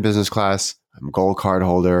I'm in business class. I'm a gold card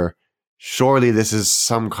holder. Surely this is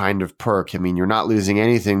some kind of perk. I mean, you're not losing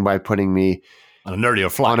anything by putting me on an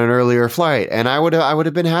earlier flight. And I would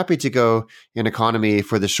have been happy to go in economy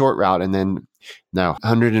for the short route. And then no,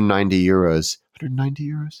 190 euros. 190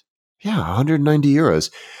 euros? Yeah, 190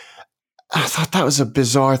 euros. I thought that was a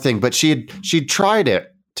bizarre thing, but she'd tried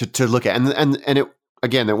it to look at, and it,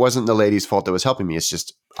 again, it wasn't the lady's fault that was helping me. It's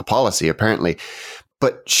just a policy apparently,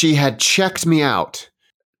 but she had checked me out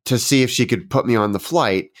to see if she could put me on the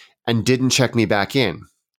flight and didn't check me back in.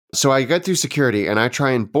 So I got through security and I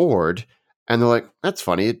try and board, and they're like, that's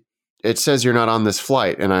funny. It says you're not on this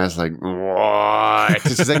flight. And I was like, what?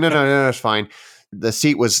 She's like, no, it's fine. The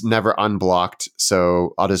seat was never unblocked,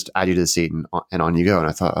 so I'll just add you to the seat and on you go. And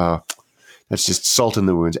I thought, oh, that's just salt in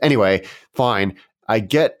the wounds. Anyway, fine. I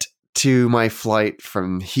get to my flight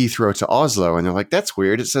from Heathrow to Oslo, and they're like, that's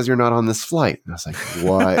weird. It says you're not on this flight. And I was like,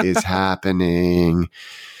 what is happening?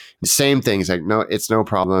 Same thing. It's like, no, it's no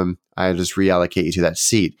problem. I just reallocate you to that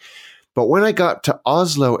seat. But when I got to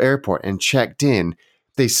Oslo airport and checked in,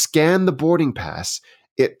 they scanned the boarding pass.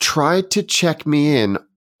 It tried to check me in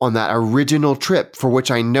on that original trip for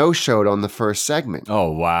which I no-showed on the first segment.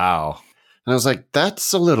 Oh, wow. And I was like,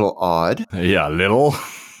 that's a little odd. Yeah, a little.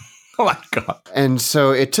 Oh, my God. And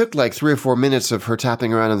so it took like 3 or 4 minutes of her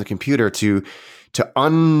tapping around on the computer to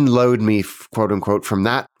unload me, quote unquote, from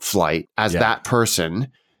that flight as that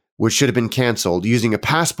person, which should have been canceled, using a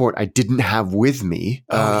passport I didn't have with me.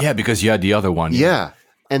 Yeah, because you had the other one. Yeah.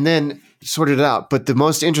 And then sorted it out. But the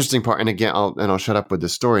most interesting part, and again, I'll shut up with the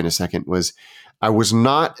story in a second, was I was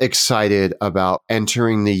not excited about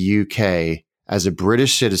entering the UK as a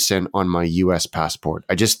British citizen on my US passport.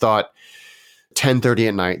 I just thought 10:30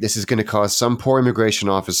 at night, this is going to cause some poor immigration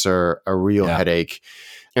officer a real headache.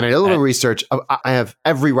 And I did a little research. I have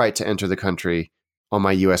every right to enter the country on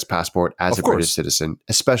my US passport as a British citizen,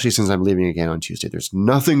 especially since I'm leaving again on Tuesday. There's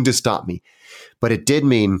nothing to stop me. But it did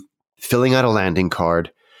mean filling out a landing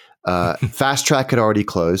card. Fast track had already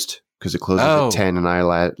closed because it closes at 10 and I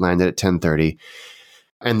landed at 10:30.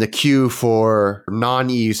 And the queue for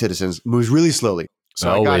non-EU citizens moves really slowly.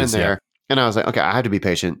 So I got in there and I was like, okay, I had to be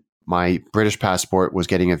patient. My British passport was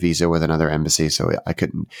getting a visa with another embassy, so I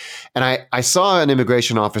couldn't. And I saw an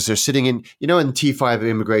immigration officer sitting in, in T5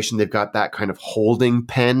 immigration, they've got that kind of holding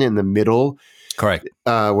pen in the middle. Correct.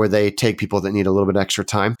 Where they take people that need a little bit extra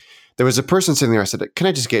time. There was a person sitting there. I said, can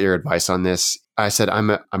I just get your advice on this? I said,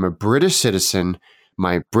 I'm a British citizen.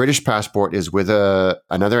 My British passport is with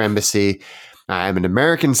another embassy. I'm an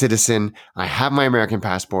American citizen. I have my American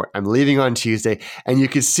passport. I'm leaving on Tuesday. And you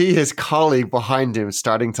could see his colleague behind him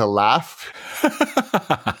starting to laugh.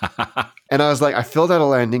 And I was like, I filled out a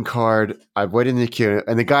landing card. I waited in the queue.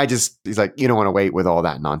 And the guy he's like, you don't want to wait with all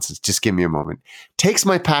that nonsense. Just give me a moment. Takes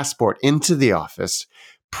my passport into the office,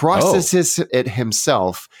 processes it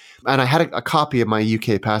himself. And I had a copy of my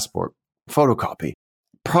UK passport, photocopy.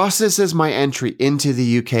 Processes my entry into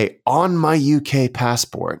the UK on my UK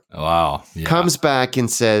passport. Wow. Yeah. Comes back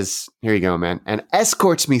and says, here you go, man. And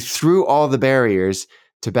escorts me through all the barriers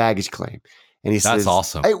to baggage claim. And he says, that's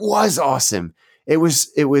awesome. It was awesome. It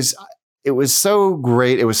was so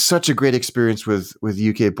great. It was such a great experience with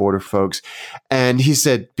UK border folks. And he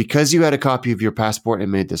said, because you had a copy of your passport, it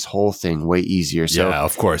made this whole thing way easier. So yeah,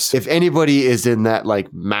 of course. If anybody is in that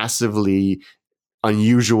like massively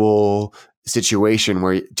unusual situation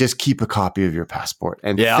where you just keep a copy of your passport.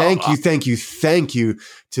 And thank you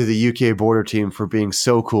to the UK border team for being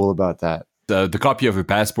so cool about that. The copy of your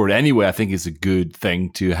passport anyway, I think is a good thing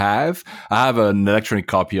to have. I have an electronic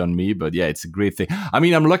copy on me, but yeah, it's a great thing. I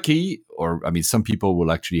mean, I'm lucky, some people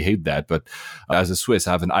will actually hate that, but as a Swiss,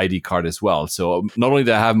 I have an ID card as well. So not only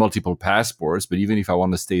do I have multiple passports, but even if I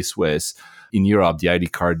want to stay Swiss, in Europe, the ID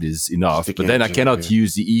card is enough. But then I cannot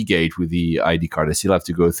use the e-gate with the ID card. I still have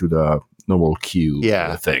to go through the normal queue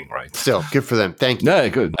thing, right? Still, good for them. Thank you. Yeah,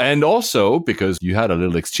 good. And also, because you had a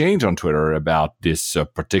little exchange on Twitter about this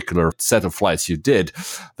particular set of flights you did,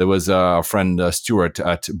 there was a friend, Stuart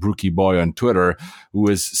at Brookie Boy on Twitter, who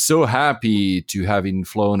was so happy to having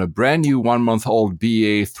flown a brand new 1-month-old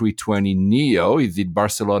BA 320 Neo. He did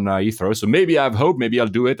Barcelona Heathrow. So maybe I have hope. Maybe I'll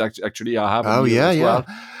do it. Actually, I'll have a Neo as well.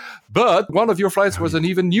 But one of your flights was an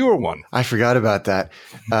even newer one. I forgot about that.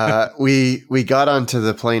 We got onto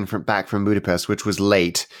the plane back from Budapest, which was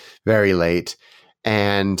late, very late,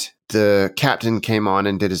 and the captain came on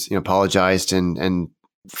and did his, apologized, and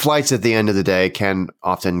flights at the end of the day can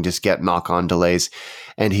often just get knock-on delays,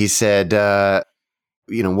 and he said,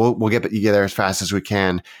 we'll get you there as fast as we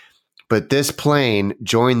can, but this plane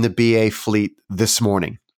joined the BA fleet this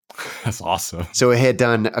morning. That's awesome. So it had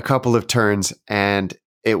done a couple of turns and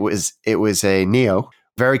It was a Neo,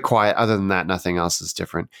 very quiet. Other than that, nothing else is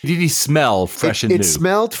different. Did he smell fresh and new? It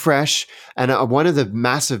smelled fresh. And one of the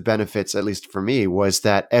massive benefits, at least for me, was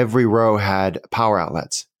that every row had power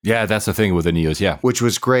outlets. Yeah, that's the thing with the Neos, yeah. Which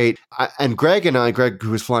was great. And Greg,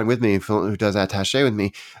 who was flying with me, who does attaché with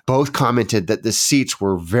me, both commented that the seats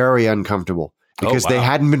were very uncomfortable because they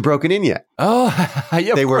hadn't been broken in yet. Oh,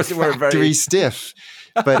 yeah, they were factory stiff.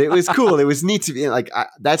 But it was cool. It was neat to be like,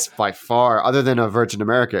 that's by far, other than a Virgin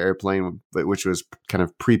America airplane, which was kind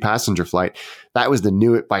of pre-passenger flight, that was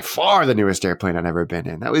by far the newest airplane I'd ever been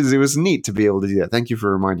in. It was neat to be able to do that. Thank you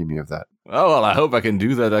for reminding me of that. Oh, well, I hope I can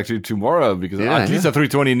do that actually tomorrow because at least a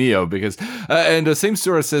 320 Neo because, and the same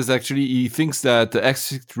source says actually he thinks that the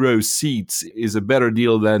exit row seats is a better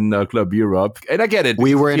deal than Club Europe. And I get it.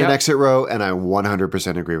 We were in an exit row and I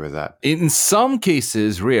 100% agree with that. In some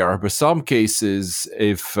cases, rare, but some cases,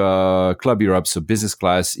 if Club Europe, so business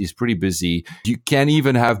class, is pretty busy, you can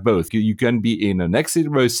even have both. You can be in an exit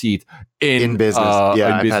row seat in business. I've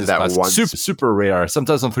had that class. once. Super rare.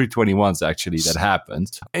 Sometimes on 321s, actually, that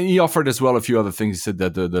happens. And he offered as well a few other things. He said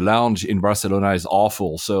that the lounge in Barcelona is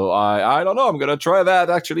awful. So I don't know. I'm going to try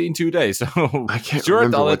that actually in 2 days. So I can't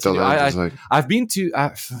remember what the lounge is like. I've been to,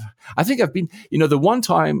 I think I've been, the one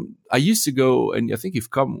time I used to go, and I think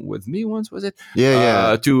you've come with me once, was it?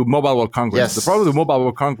 Yeah. To Mobile World Congress. Yes. The problem with Mobile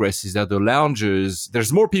World Congress is that the lounges,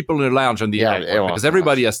 there's more people in the lounge than the airport because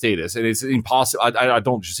everybody has status, and it's impossible. I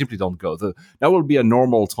simply don't go. That will be a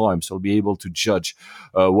normal time, so I'll be able to judge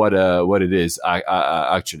what it is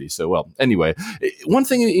actually. So, well, anyway, one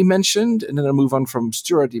thing he mentioned, and then I'll move on from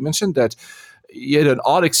Stuart. He mentioned that he had an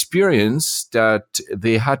odd experience that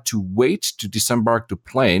they had to wait to disembark the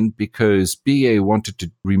plane because BA wanted to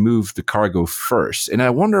remove the cargo first. And I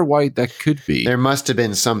wonder why that could be. There must have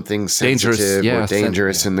been something sensitive or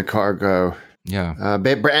dangerous in the cargo. Yeah.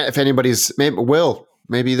 If anybody's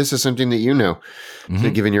maybe this is something that you know,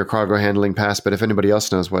 given your cargo handling past. But if anybody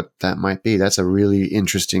else knows what that might be, that's a really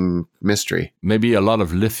interesting mystery. Maybe a lot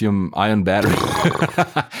of lithium-ion battery.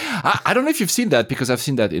 I don't know if you've seen that, because I've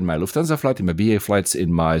seen that in my Lufthansa flight, in my BA flights,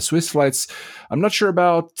 in my Swiss flights. I'm not sure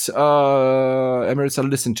about Emirates. I'll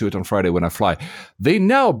listen to it on Friday when I fly. They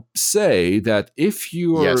now say that if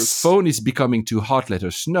your phone is becoming too hot, let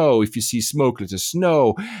us know. If you see smoke, let us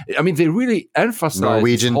know. I mean, they really emphasize.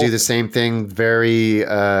 Norwegian do the same thing. Very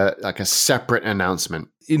like a separate announcement.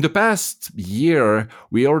 In the past year,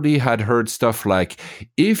 we already had heard stuff like,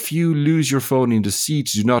 if you lose your phone in the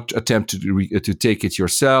seat, do not attempt to take it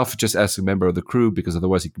yourself. Just ask a member of the crew, because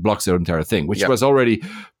otherwise it blocks the entire thing, which was already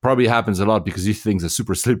probably happens a lot because these things are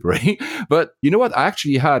super slippery. But you know what? I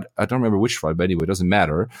actually had, I don't remember which flight, but anyway, it doesn't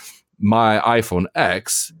matter. My iPhone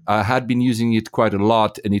X, I had been using it quite a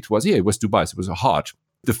lot, and it was Dubai, so it was hot.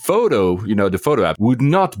 The photo app would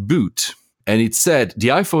not boot. And it said, the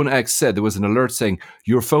iPhone X said, there was an alert saying,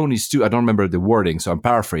 your phone is too, I don't remember the wording, so I'm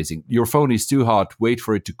paraphrasing. Your phone is too hot, wait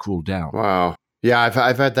for it to cool down. Wow. Yeah,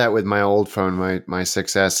 I've had that with my old phone, my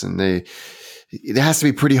 6S, and it has to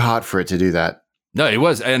be pretty hot for it to do that. No, it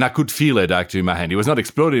was, and I could feel it actually in my hand. It was not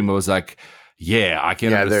exploding, but it was like, I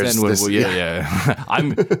can understand.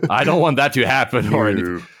 I don't want that to happen or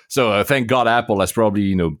anything. So thank God Apple has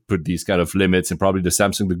probably, put these kind of limits, and probably the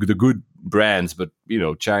Samsung, the good brands, but,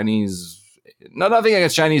 Chinese... Nothing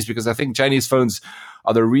against Chinese, because I think Chinese phones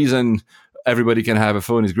are the reason everybody can have a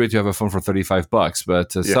phone. It's great to have a phone for $35,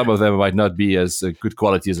 but some of them might not be as good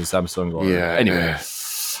quality as a Samsung.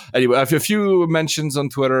 Anyway, I have a few mentions on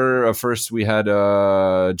Twitter. First, we had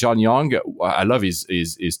John Young. I love his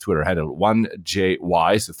Twitter handle,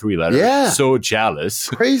 1JY, so 3 letters. Yeah. So jealous.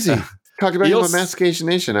 Crazy. Talk about him on Mastication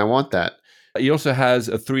Nation. I want that. He also has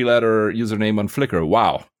a 3-letter username on Flickr.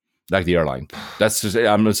 Wow. Like the airline. That's just,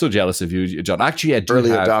 I'm so jealous of you, John. Actually, I do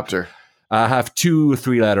early adopter. I have 2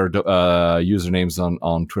 3-letter usernames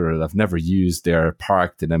on Twitter that I've never used. They're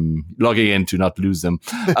parked, and I'm logging in to not lose them.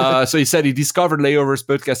 So he said he discovered Layovers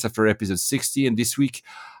podcast after episode 60, and this week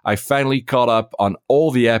I finally caught up on all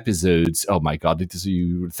the episodes. Oh my God!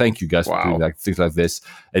 Thank you guys for doing things like this.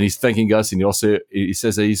 And he's thanking us, and he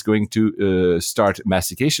says that he's going to start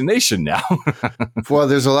Mastication Nation now. Well,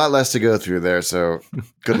 there's a lot less to go through there, so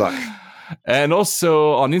good luck. And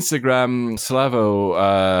also on Instagram,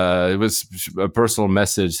 Slavo, it was a personal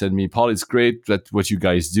message, sent me, Paul, it's great that what you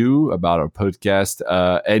guys do about our podcast.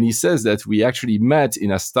 And he says that we actually met in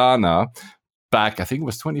Astana back, I think it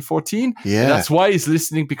was 2014. Yeah. And that's why he's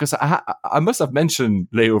listening, because I must have mentioned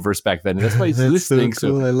Layovers back then. And that's why he's listening.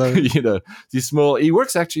 So cool. I love it. These small, he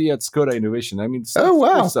works actually at Skoda Innovation. I mean,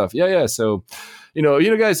 stuff. Yeah. So,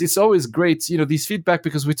 guys, it's always great, these feedback,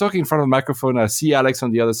 because we're talking in front of a microphone. I see Alex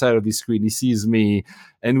on the other side of the screen. He sees me,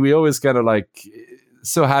 and we always kind of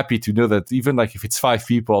so happy to know that even if it's 5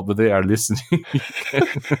 people, but they are listening,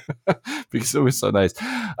 because it was so nice.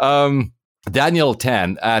 Daniel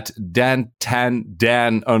Tan at Dan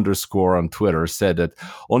 _ on Twitter said that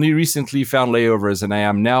only recently found Layovers, and I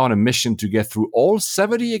am now on a mission to get through all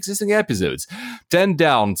 70 existing episodes. 10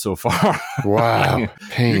 down so far. Wow.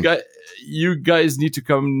 Pain. You guys need to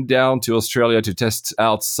come down to Australia to test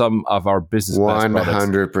out some of our business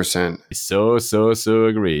 100%. So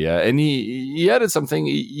agree. And he added something.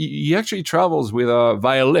 He actually travels with a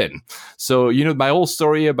violin. So, my whole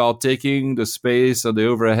story about taking the space on the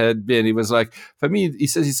overhead bin, it was like, for me, he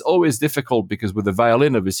says it's always difficult, because with the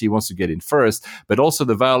violin, obviously, he wants to get in first, but also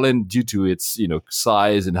the violin, due to its,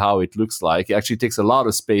 size and how it looks like, it actually takes a lot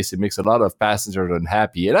of space. It makes a lot of passengers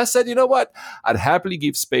unhappy. And I said, you know what? I'd happily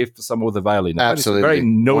give space for some of the violin. Absolutely. Very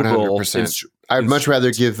noble 100%. I'd much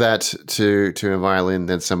rather give that to a violin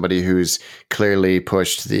than somebody who's clearly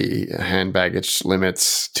pushed the hand baggage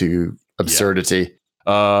limits to absurdity.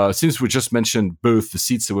 Since we just mentioned both the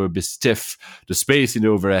seats were a bit stiff, the space in the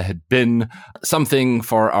overhead bin, something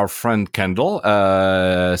for our friend Kendall.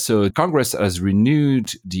 So Congress has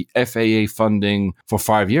renewed the FAA funding for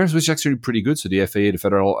 5 years, which is actually pretty good. So the FAA, the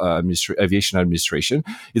Federal Aviation Administration,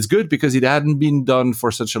 it's good because it hadn't been done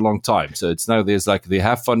for such a long time. So it's now they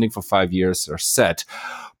have funding for 5 years, they're set.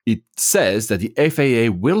 It says that the FAA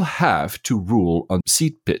will have to rule on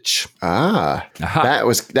seat pitch. That's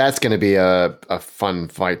going to be a fun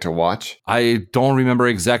fight to watch. I don't remember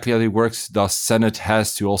exactly how it works. The Senate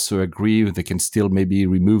has to also agree. They can still maybe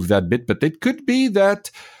remove that bit, but it could be that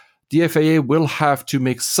the FAA will have to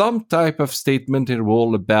make some type of statement and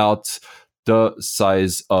rule about the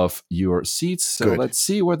size of your seats. So Good. Let's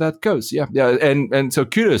see where that goes. Yeah. And so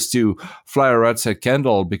kudos to Flyer Rats at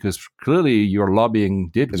Kendall, because clearly your lobbying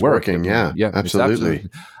did work. Working. Yeah, absolutely.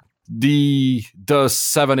 the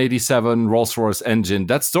 787 Rolls-Royce engine,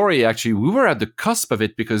 that story, actually, we were at the cusp of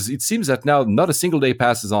it because it seems that now not a single day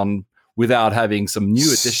passes on without having some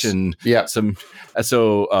new addition. Yeah. So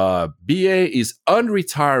BA is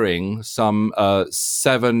unretiring some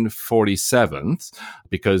 747s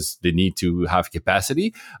because they need to have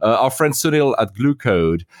capacity. Our friend Sunil at Glue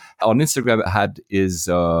Code on Instagram had his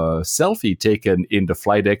selfie taken in the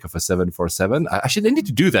flight deck of a 747. Actually, they need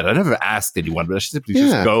to do that. I never asked anyone, but I should simply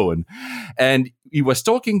just go. And he was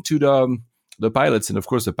talking to the pilots, and of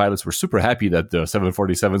course the pilots were super happy that the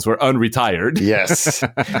 747s were unretired. Yes.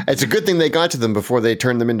 It's a good thing they got to them before they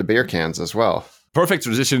turned them into beer cans as well. Perfect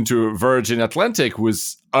transition to Virgin Atlantic, who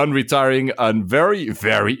was unretiring a very,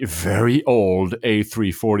 very, very old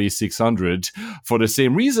A340-600 for the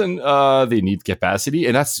same reason. They need capacity,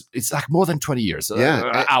 and it's like more than 20 years.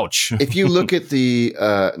 Ouch. If you look at the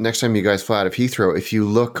next time you guys fly out of Heathrow, if you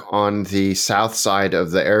look on the south side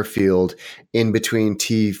of the airfield in between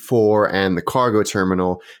T4 and the cargo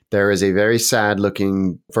terminal, there is a very sad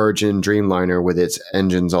looking Virgin Dreamliner with its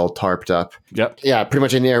engines all tarped up. Yep. Yeah, pretty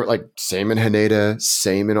much in the air, like same in Haneda,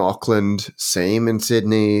 same in Auckland, same in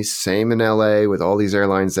Sydney, same in LA, with all these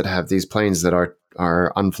airlines that have these planes that are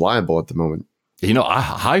unflyable at the moment. You know,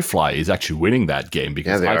 Highfly is actually winning that game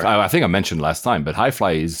because I think I mentioned last time, but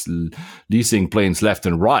Highfly is leasing planes left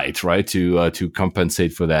and right to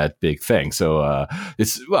compensate for that big thing. So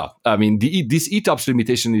this ETOPS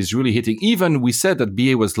limitation is really hitting. Even we said that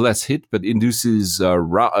BA was less hit, but induces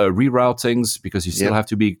reroutings because you still have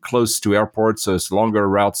to be close to airports, so it's longer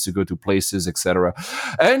routes to go to places, etc.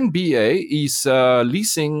 And BA is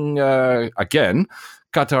leasing again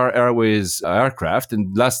Qatar Airways aircraft,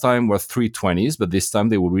 and last time were 320s, but this time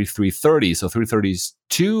they will be 330s. So 330s,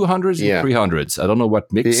 200s, and 300s. I don't know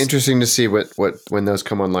what mix. Be interesting to see what when those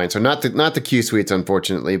come online. So not the Q suites,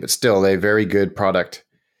 unfortunately, but still a very good product.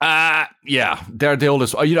 Yeah, they're the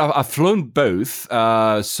oldest. I've flown both.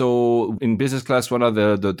 So in business class, one of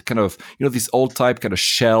the kind of, this old type kind of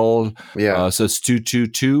shell. Yeah. So it's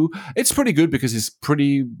 222. It's pretty good because it's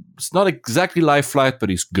not exactly lie flat, but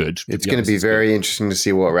it's good. It's going to be very interesting to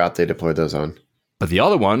see what route they deploy those on. But the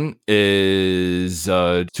other one is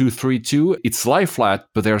 232. It's lie flat,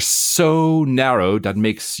 but they're so narrow that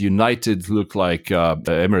makes United look like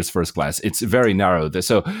Emirates first class. It's very narrow.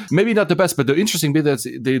 So maybe not the best, but the interesting bit is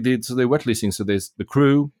they're wet leasing. So there's the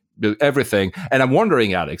crew, everything. And I'm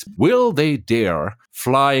wondering, Alex, will they dare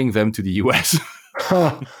flying them to the US?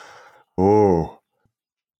 Oh,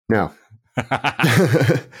 no.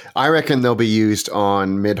 I reckon they'll be used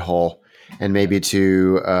on mid-haul and maybe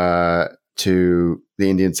to the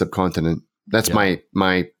Indian subcontinent. That's my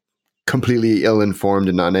completely ill-informed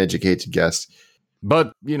and uneducated guess.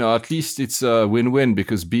 But, at least it's a win-win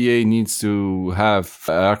because BA needs to have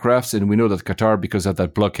aircrafts, and we know that Qatar, because of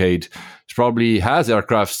that blockade, probably has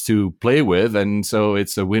aircrafts to play with, and so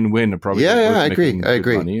it's a win-win. Probably I agree.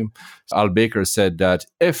 Money. Al Baker said that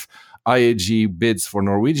if IAG bids for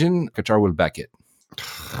Norwegian, Qatar will back it.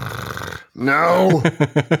 No.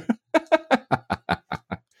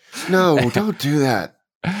 No, don't do that.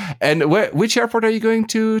 And which airport are you going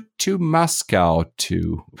to? To Moscow?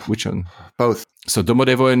 To which one? Both. So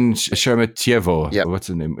Domodedovo and Sheremetyevo. Yeah. What's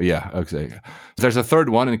the name? Yeah. Okay. There's a third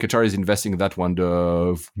one, and Qatar is investing in that one,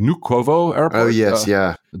 the Vnukovo airport. Oh yes,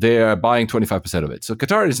 yeah. They are buying 25% of it. So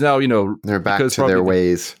Qatar is now, they're back to their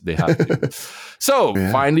ways. They have to. So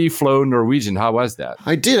finally flown Norwegian. How was that?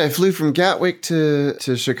 I did. I flew from Gatwick to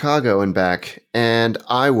Chicago and back, and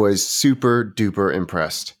I was super duper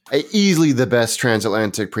impressed. Easily the best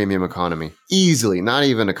transatlantic premium economy. Easily, not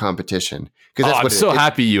even a competition. I'm so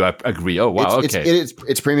happy you agree. Oh wow, okay.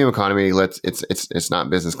 It's premium economy. It's not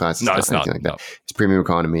business class. It's not anything like that. It's premium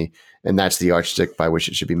economy, and that's the yardstick by which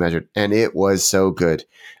it should be measured. And it was so good.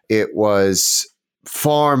 It was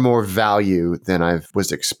far more value than I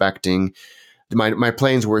was expecting. My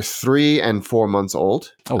planes were 3 and 4 months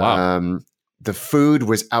old. Oh wow. The food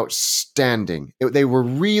was outstanding. They were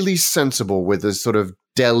really sensible with the sort of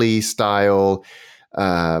deli style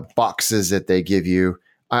boxes that they give you.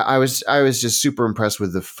 I was just super impressed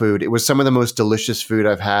with the food. It was some of the most delicious food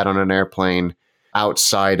I've had on an airplane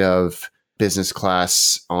outside of business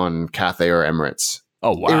class on Cathay or Emirates.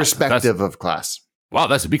 Oh wow! Irrespective of class. Wow,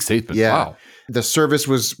 that's a big statement. Yeah. Wow. The service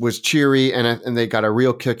was cheery, and they got a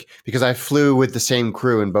real kick because I flew with the same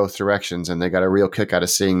crew in both directions, and they got a real kick out of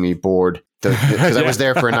seeing me board because I was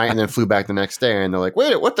there for a night and then flew back the next day, and they're like,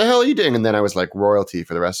 "Wait, what the hell are you doing?" And then I was like royalty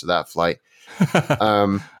for the rest of that flight.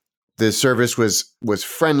 The service was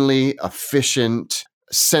friendly, efficient,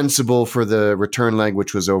 sensible for the return leg,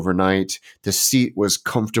 which was overnight. The seat was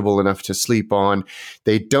comfortable enough to sleep on.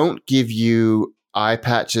 They don't give you eye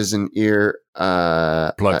patches and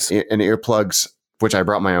Plugs. and earplugs, which I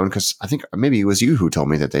brought my own because I think maybe it was you who told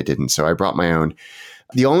me that they didn't. So I brought my own.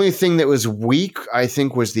 The only thing that was weak, I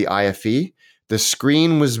think, was the IFE. The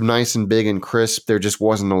screen was nice and big and crisp. There just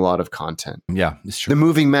wasn't a lot of content. Yeah, it's true. The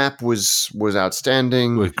moving map was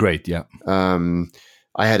outstanding. It was great, yeah.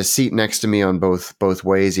 I had a seat next to me on both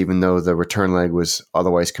ways, even though the return leg was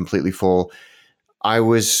otherwise completely full. I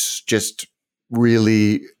was just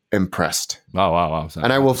really impressed. Wow.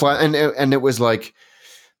 And I will fly, and it was like,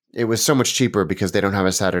 it was so much cheaper because they don't have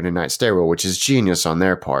a Saturday night stay rule, which is genius on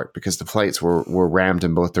their part because the flights were rammed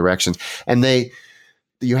in both directions. And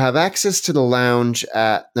you have access to the lounge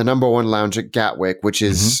at the number one lounge at Gatwick, which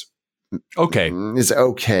is okay. It's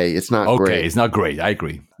okay. It's not great. Okay, it's not great. I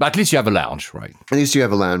agree. But at least you have a lounge, right? At least you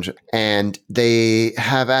have a lounge. And they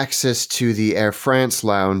have access to the Air France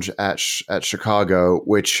lounge at Chicago,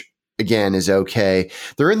 which again is okay.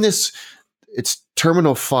 They're in this, it's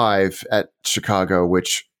Terminal 5 at Chicago,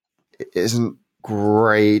 which isn't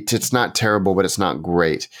great. It's not terrible, but it's not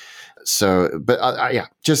great. So, but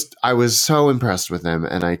I was so impressed with them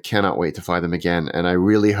and I cannot wait to fly them again. And I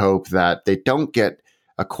really hope that they don't get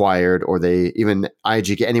acquired or they even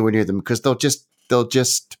IG get anywhere near them because they'll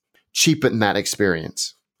just cheapen that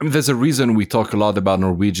experience. I mean, there's a reason we talk a lot about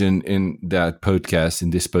Norwegian in this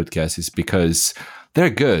podcast is because they're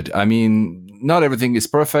good. I mean, not everything is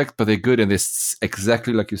perfect, but they're good. And it's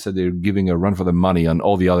exactly like you said, they're giving a run for the money and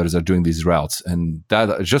all the others are doing these routes. And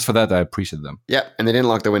that just for that, I appreciate them. Yeah. And they didn't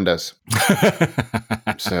lock the windows.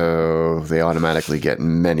 So they automatically get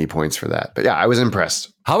many points for that. But yeah, I was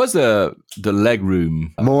impressed. How was the leg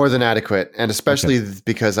room? More than adequate. And especially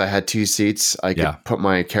because I had two seats, I could put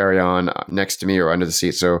my carry-on next to me or under the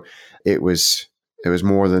seat. So it was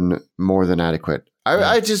more than adequate.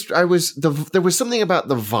 There was something about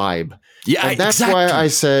the vibe. Yeah, and that's why I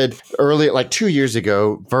said earlier, like 2 years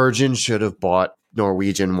ago, Virgin should have bought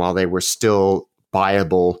Norwegian while they were still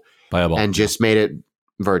viable and just made it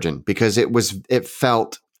Virgin because it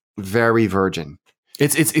felt very Virgin.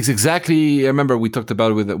 It's exactly. I remember we talked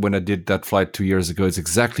about it when I did that flight 2 years ago. It's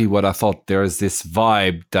exactly what I thought. There is this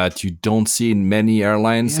vibe that you don't see in many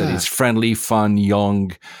airlines. That is friendly, fun,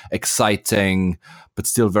 young, exciting, but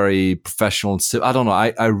still very professional. So I don't know.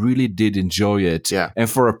 I really did enjoy it. Yeah. And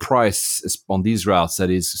for a price on these routes that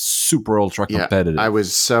is super ultra competitive. I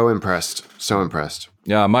was so impressed. So impressed.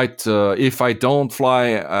 Yeah, I might, if I don't fly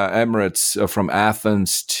Emirates from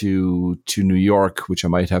Athens to New York, which I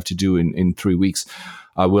might have to do in 3 weeks,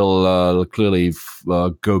 I will clearly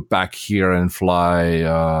go back here and fly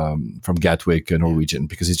from Gatwick and Norwegian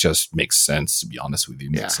because it just makes sense, to be honest with you.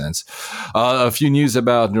 It makes sense. A few news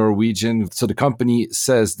about Norwegian. So the company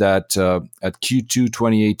says that at Q2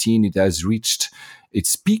 2018, it has reached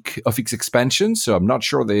its peak of its expansion. So I'm not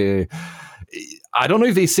sure I don't know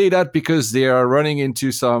if they say that because they are running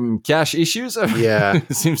into some cash issues. Yeah.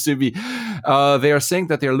 It seems to be. They are saying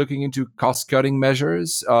that they're looking into cost-cutting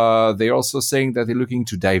measures. They're also saying that they're looking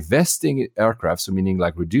to divesting aircraft, so meaning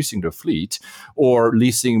like reducing the fleet or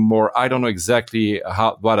leasing more. I don't know exactly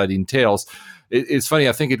what that entails. It's funny.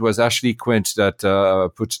 I think it was Ashley Quint that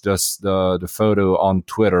put the photo on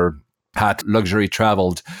Twitter at Luxury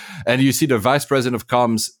Traveled. And you see the vice president of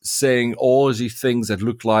comms saying all the things that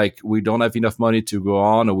look like we don't have enough money to go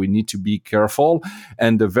on or we need to be careful.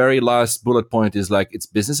 And the very last bullet point is like, it's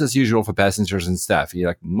business as usual for passengers and staff. You're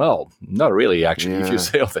like, well, not really, actually, if you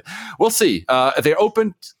say all that. We'll see. They're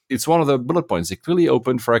open. It's one of the bullet points. They're clearly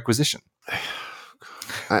open for acquisition.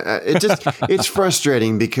 It's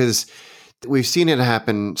frustrating because we've seen it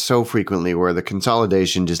happen so frequently where the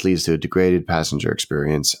consolidation just leads to a degraded passenger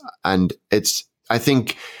experience. And I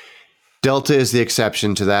think Delta is the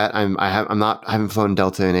exception to that. I haven't flown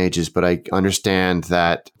Delta in ages, but I understand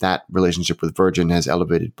that relationship with Virgin has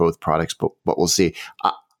elevated both products, but we'll see.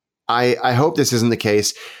 I hope this isn't the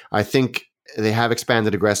case. I think they have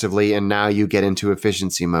expanded aggressively and now you get into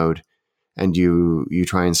efficiency mode and you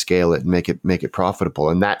try and scale it and make it profitable.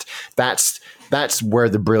 And that's where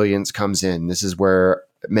the brilliance comes in. This is where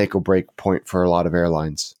make or break point for a lot of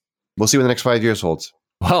airlines. We'll see what the next 5 years holds.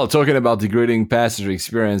 Well, talking about degrading passenger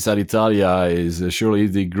experience, Alitalia is surely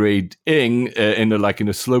degrading in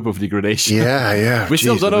the slope of degradation. Yeah. We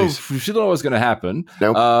still don't know what's going to happen.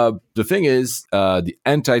 Nope. The thing is, the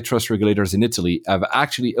antitrust regulators in Italy have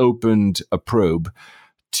actually opened a probe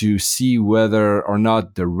to see whether or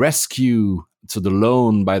not the rescue, so the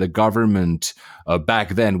loan by the government back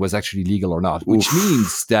then was actually legal or not, which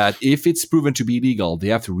means that if it's proven to be legal, they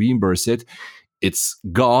have to reimburse it. It's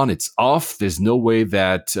gone. It's off. There's no way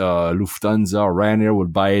that Lufthansa or Ryanair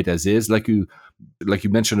would buy it as is. Like you like you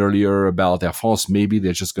mentioned earlier about Air France, maybe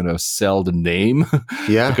they're just going to sell the name.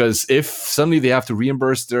 Yeah. Because if suddenly they have to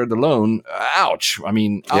reimburse the loan, ouch. I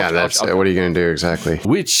mean, ouch, ouch. What are you going to do exactly?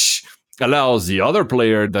 Which allows the other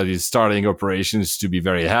player that is starting operations to be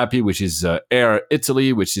very happy, which is Air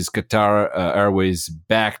Italy, which is Qatar Airways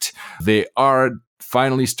backed. They are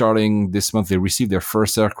finally starting this month. They received their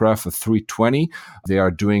first aircraft, a 320. They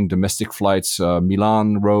are doing domestic flights,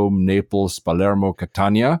 Milan, Rome, Naples, Palermo,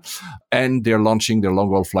 Catania, and they're launching their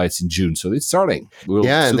long-haul flights in June. So it's starting.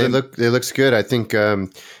 And they looks good. I think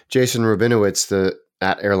Jason Rabinowitz,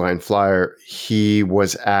 at Airline Flyer, he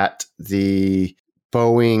was at the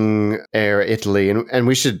Boeing Air Italy, and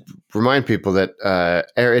we should remind people that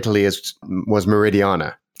Air Italy was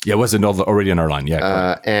Meridiana. Yeah, it was already an airline.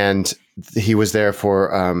 Yeah, and he was there for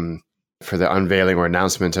the unveiling or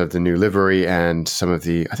announcement of the new livery and some of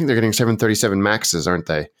the. I think they're getting 737 Maxes, aren't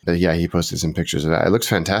they? But yeah, he posted some pictures of that. It looks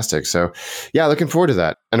fantastic. So yeah, looking forward to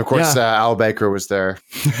that. And of course, Al Baker was there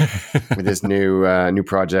with his new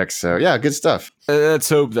project. So yeah, good stuff. Let's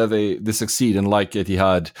hope that they succeed. And like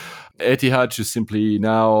Etihad should simply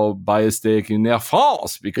now buy a stake in Air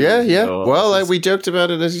France. Because, we joked about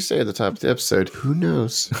it, as you say, at the top of the episode. Who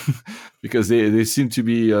knows? Because they seem to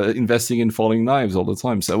be investing in falling knives all the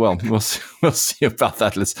time. So, well, we'll see about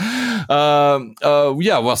that.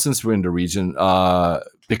 Since we're in the region,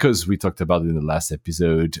 because we talked about it in the last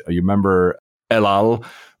episode, you remember El Al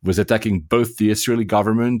was attacking both the Israeli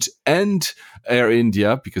government and Air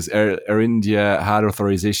India, because Air India had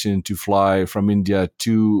authorization to fly from India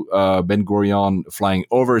to Ben Gurion, flying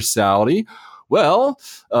over Saudi. Well,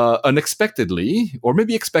 unexpectedly, or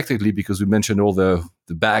maybe expectedly, because we mentioned all the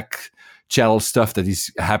back channel stuff that is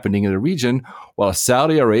happening in the region, while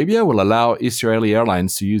Saudi Arabia will allow Israeli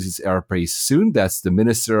Airlines to use its airspace soon. That's the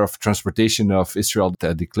Minister of Transportation of Israel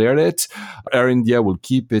that declared it. Air India will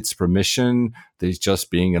keep its permission. There's just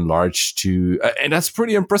being enlarged to, and that's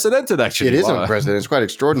pretty unprecedented, actually. It is unprecedented. It's quite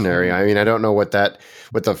extraordinary. I mean, I don't know what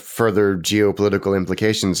the further geopolitical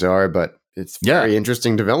implications are, but it's very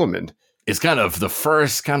interesting development. It's kind of the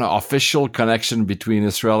first kind of official connection between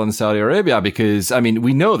Israel and Saudi Arabia, because, I mean,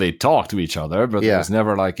 we know they talk to each other, but there's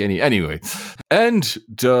never like any. Anyway. And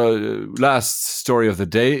the last story of the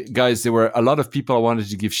day, guys, there were a lot of people I wanted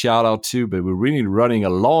to give shout out to, but we're really running a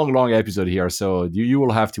long episode here. So you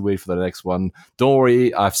will have to wait for the next one. Don't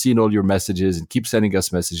worry. I've seen all your messages, and keep sending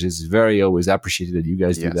us messages. Very always appreciated that you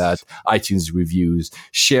guys do that. iTunes reviews,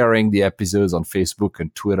 sharing the episodes on Facebook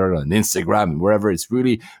and Twitter and Instagram and wherever. It's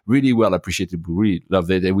really, really well appreciated. We really love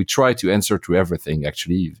it, and we try to answer to everything.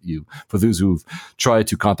 Actually, for those who've tried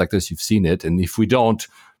to contact us, you've seen it, and if we don't,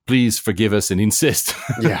 please forgive us and insist.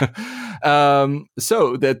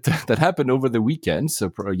 So that happened over the weekend.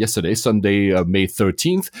 So yesterday, Sunday, May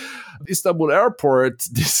 13th, Istanbul Airport,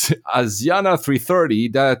 this Asiana 330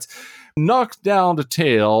 that knocked down the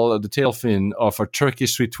tail fin of a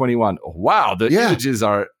Turkish 321. Wow, the images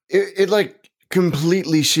are it like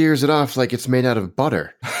completely shears it off like it's made out of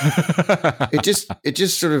butter. It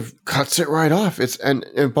just sort of cuts it right off. And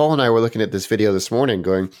Paul and I were looking at this video this morning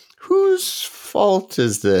going, whose fault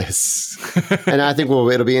is this? And I think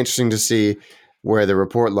it'll be interesting to see where the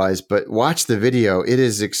report lies, but watch the video. It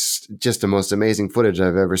is just the most amazing footage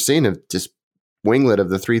I've ever seen of just winglet of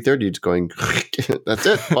the 330 just going, that's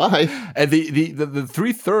it, bye. And the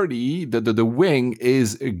 330, the wing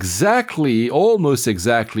is almost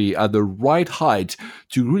exactly at the right height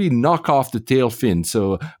to really knock off the tail fin.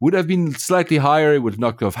 So would have been slightly higher, it would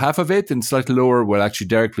knock off half of it, and slightly lower will actually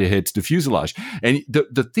directly hit the fuselage. And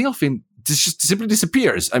the tail fin just simply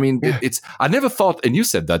disappears. I mean, I never thought, and you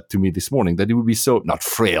said that to me this morning, that it would be so, not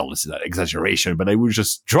frail, it's not exaggeration, but it would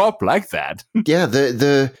just drop like that. Yeah,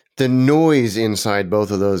 the noise inside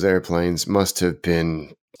both of those airplanes must have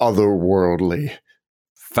been otherworldly.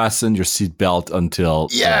 Fasten your seatbelt until...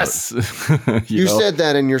 Yes! You said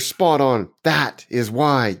that, and you're spot on. That is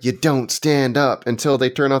why you don't stand up until they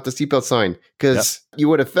turn off the seatbelt sign. Because you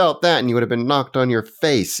would have felt that, and you would have been knocked on your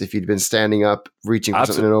face if you'd been standing up, reaching for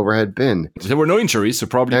something in an overhead bin. There were no injuries, so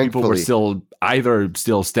probably Thankfully. People were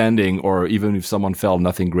still standing, or even if someone fell,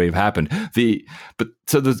 nothing grave happened. We'll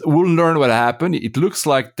learn what happened. It looks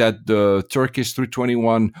like that the Turkish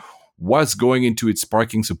 321 was going into its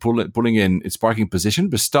parking, so pulling in its parking position,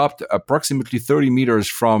 but stopped approximately 30 meters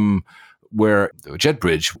from where the jet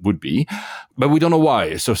bridge would be, but we don't know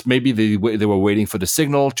why. So maybe they were waiting for the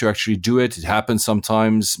signal to actually do it. It happens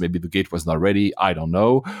sometimes. Maybe the gate was not ready. I don't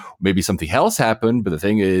know. Maybe something else happened. But the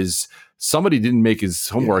thing is, somebody didn't make his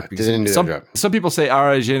homework. Because some people say,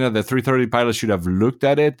 the 330 pilots should have looked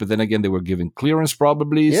at it. But then again, they were given clearance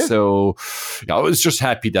probably. Yeah. So I was just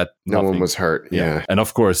happy that no one was hurt. Yeah. And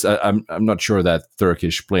of course, I'm not sure that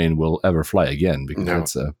Turkish plane will ever fly again because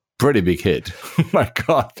it's a pretty big hit. My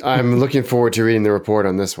God. I'm looking forward to reading the report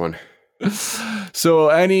on this one. So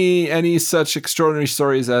any such extraordinary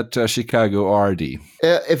stories at Chicago ORD?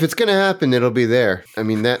 If it's going to happen, it'll be there. I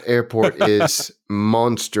mean, that airport is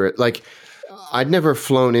monstrous. Like, I'd never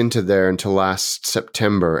flown into there until last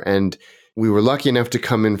September, and we were lucky enough to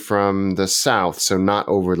come in from the south, so not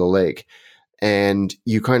over the lake. And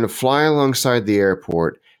you kind of fly alongside the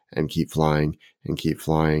airport and keep flying and keep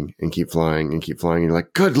flying and keep flying and keep flying. And you're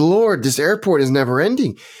like, good Lord, this airport is never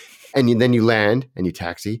ending. And then you land and you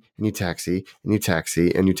taxi and you taxi and you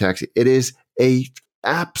taxi and you taxi. It is a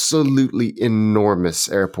absolutely enormous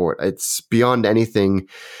airport. It's beyond anything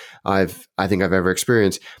I think I've ever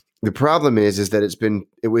experienced. The problem is that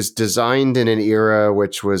it was designed in an era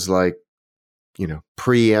which was like,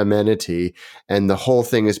 pre-amenity, and the whole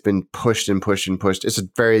thing has been pushed and pushed and pushed. It's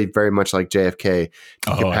very, very much like JFK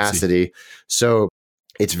capacity. So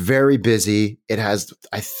it's very busy. It has,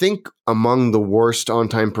 I think, among the worst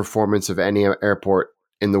on-time performance of any airport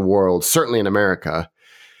in the world, certainly in America.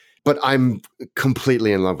 But I'm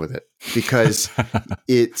completely in love with it because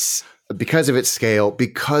because of its scale,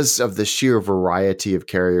 because of the sheer variety of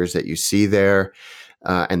carriers that you see there,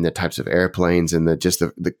 and the types of airplanes and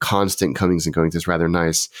the constant comings and goings is rather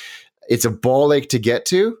nice. It's a ball ache to get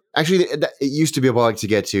to. Actually, it used to be a ball ache to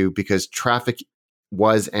get to because traffic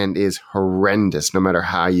was and is horrendous, no matter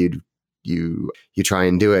how you try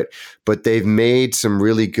and do it. But they've made some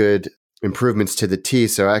really good improvements to the T.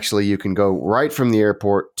 So actually you can go right from the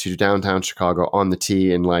airport to downtown Chicago on the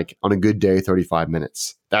T in on a good day, 35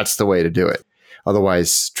 minutes. That's the way to do it.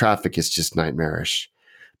 Otherwise, traffic is just nightmarish.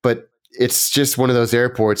 But it's just one of those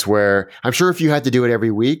airports where I'm sure if you had to do it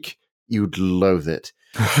every week, you'd loathe it.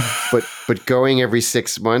 but going every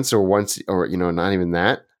 6 months or once, or not even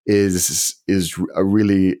that, is a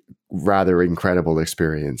really rather incredible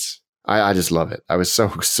experience. I just love it. I was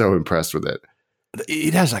so impressed with it.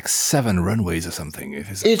 It has 7 runways or something.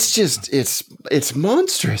 It's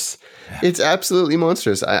monstrous. Yeah. It's absolutely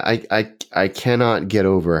monstrous. I cannot get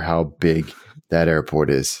over how big that airport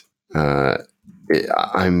is.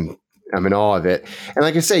 I'm in awe of it. And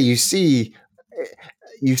like I say, you see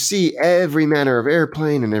every manner of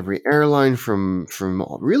airplane and every airline from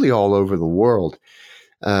really all over the world.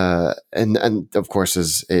 And of course,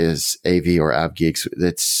 as AV or Av geeks,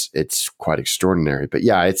 it's quite extraordinary. But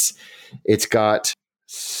yeah, it's got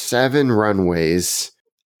 7 runways,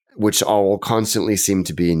 which all constantly seem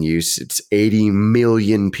to be in use. It's 80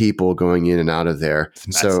 million people going in and out of there.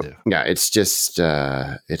 So yeah, it's just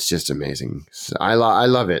amazing. So I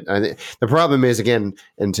love it. The problem is, again,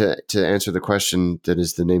 and to answer the question that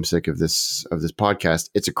is the namesake of this podcast,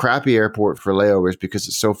 it's a crappy airport for layovers because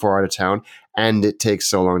it's so far out of town and it takes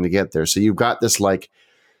so long to get there. So you've got this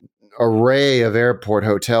array of airport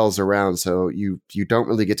hotels around. So you don't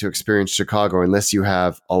really get to experience Chicago unless you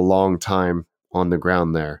have a long time on the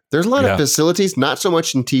ground there. There's a lot of facilities, not so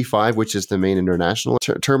much in T5, which is the main international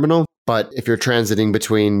terminal. But if you're transiting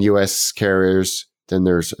between U.S. carriers, then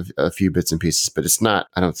there's a few bits and pieces. But it's not,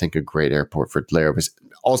 I don't think, a great airport for layovers.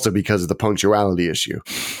 Also because of the punctuality issue.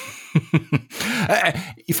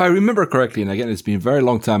 If I remember correctly, and again, it's been a very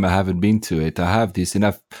long time I haven't been to it. I have this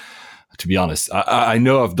enough. To be honest, I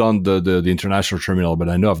know I've done the international terminal, but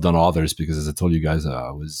I know I've done others because, as I told you guys,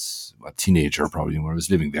 I was a teenager probably when I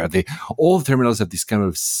was living there. All the terminals have this kind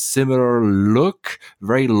of similar look,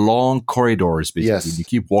 very long corridors. Basically, yes. You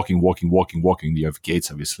keep walking. You have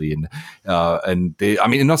gates, obviously, and they. I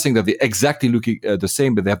mean, I'm not saying that they exactly look the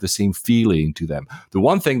same, but they have the same feeling to them. The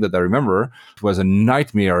one thing that I remember was a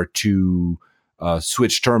nightmare to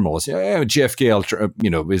switch terminals.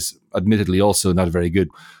 JFK, is admittedly also not very good.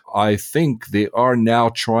 I think they are now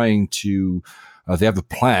trying to, they have a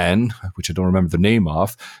plan, which I don't remember the name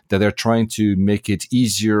of, that they're trying to make it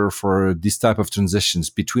easier for this type of transitions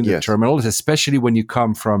between the terminals, especially when you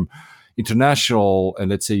come from international,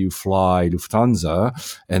 and let's say you fly Lufthansa,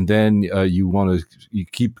 and then you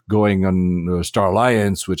keep going on Star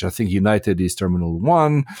Alliance, which I think United is Terminal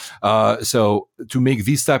 1. So to make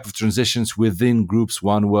these type of transitions within groups,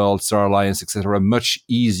 One World, Star Alliance, etc., much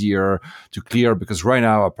easier to clear, because right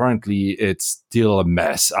now apparently it's still a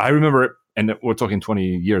mess. I remember And we're talking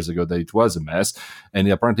 20 years ago that it was a mess, and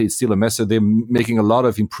apparently it's still a mess. So they're making a lot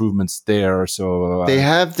of improvements there. So they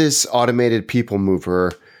have this automated people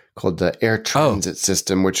mover called the air transit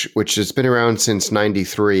system, which has been around since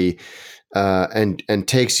 '93, and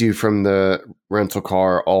takes you from the rental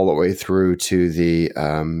car all the way through to the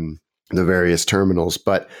various terminals.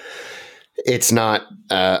 But it's not,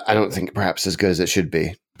 I don't think, perhaps as good as it should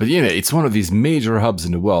be. But it's one of these major hubs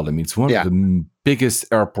in the world. I mean, it's one of the biggest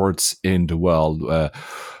airports in the world.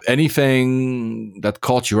 Anything that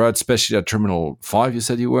caught you out, especially at Terminal 5, you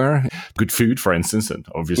said you were? Good food, for instance, and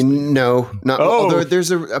obviously. No, not. Although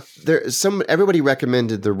there's everybody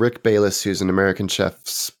recommended the Rick Bayless, who's an American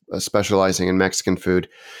chef specializing in Mexican food.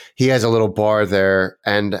 He has a little bar there,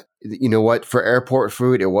 and you know what? For airport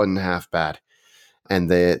food, it wasn't half bad. And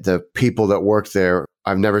the people that worked there,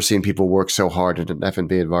 I've never seen people work so hard in an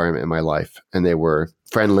F&B environment in my life. And they were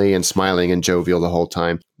friendly and smiling and jovial the whole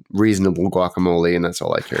time. Reasonable guacamole, and that's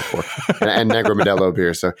all I care for. and Negro Modelo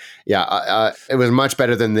beer. So, it was much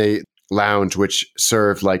better than the lounge, which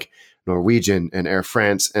served like Norwegian and Air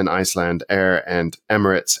France and Iceland Air and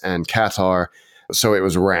Emirates and Qatar. So it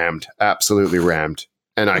was rammed, absolutely rammed.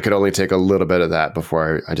 And I could only take a little bit of that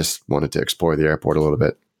before I just wanted to explore the airport a little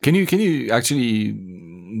bit. Can you actually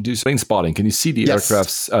do plane spotting? Can you see the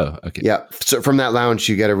aircrafts? Oh, okay. Yeah. So from that lounge,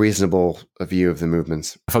 you get a reasonable view of the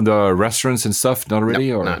movements. From the restaurants and stuff, not really?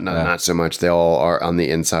 No, or not so much. They all are on the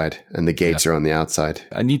inside, and the gates are on the outside.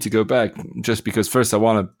 I need to go back just because first I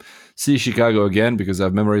want to see Chicago again because I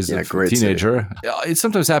have memories of a teenager. It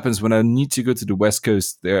sometimes happens when I need to go to the West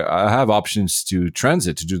Coast. There, I have options to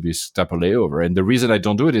transit to do this type of layover. And the reason I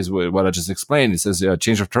don't do it is what I just explained. It says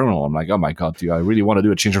change of terminal. I'm like, oh my God, do I really want to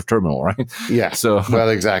do a change of terminal, right? Yeah. So, well,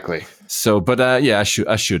 exactly. So, but I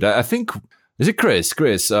should. I think, is it Chris,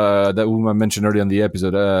 that whom I mentioned earlier in the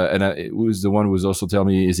episode, and it was the one who was also telling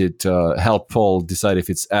me, is it help Paul decide if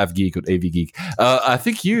it's AV Geek or AV Geek? I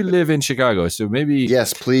think you live in Chicago, so maybe...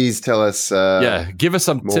 Yes, please tell us give us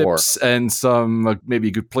some more tips and some maybe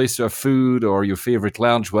a good place to have food or your favorite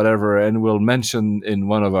lounge, whatever, and we'll mention in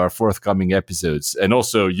one of our forthcoming episodes, and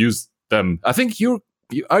also use them. I think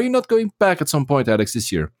are you not going back at some point, Alex,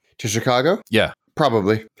 this year? To Chicago? Yeah.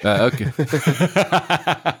 Probably. Okay.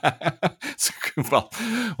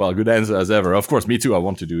 Well, good answer as ever. Of course, me too. I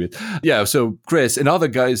want to do it. Yeah. So, Chris and other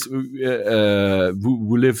guys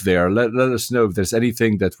who live there, let us know if there's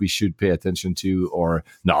anything that we should pay attention to or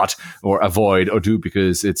not, or avoid or do,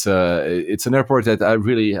 because it's an airport that I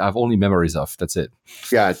really have only memories of. That's it.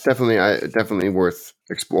 Yeah, it's definitely worth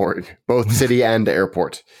exploring, both city and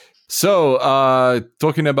airport. So,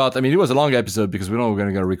 talking about, it was a long episode because we know we're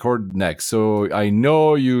going to record next. So, I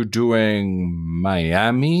know you're doing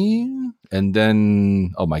Miami and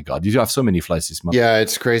then, oh my God, you have so many flights this month. Yeah,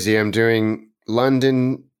 it's crazy. I'm doing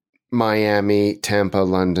London, Miami, Tampa,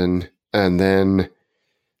 London, and then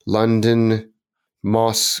London,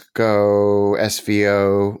 Moscow,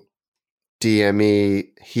 SVO, DME,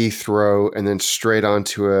 Heathrow, and then straight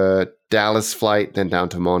onto a Dallas flight, then down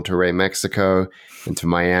to Monterrey, Mexico, and to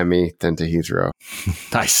Miami, then to Heathrow.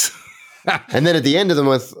 Nice. And then at the end of the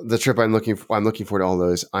month, the trip I'm looking forward to all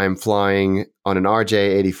those. I'm flying on an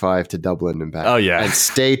RJ85 to Dublin and back. Oh yeah, and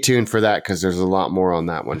stay tuned for that because there's a lot more on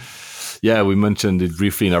that one. Yeah, we mentioned it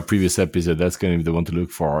briefly in our previous episode. That's going to be the one to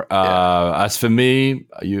look for. As for me,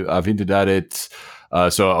 I've hinted at it.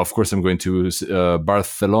 So, of course, I'm going to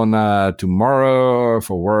Barcelona tomorrow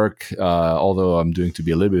for work, although I'm doing to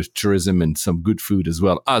be a little bit of tourism and some good food as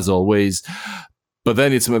well, as always. But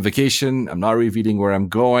then it's my vacation. I'm not revealing where I'm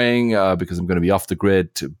going because I'm going to be off the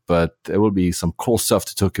grid, but there will be some cool stuff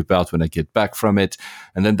to talk about when I get back from it.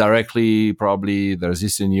 And then directly, probably there's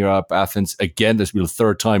Eastern Europe, Athens. Again, this will be the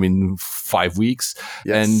third time in 5 weeks.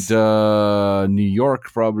 Yes. And New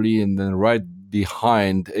York probably, and then right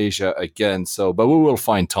behind Asia again. So, but we will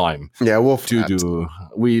find time. Yeah, we'll do.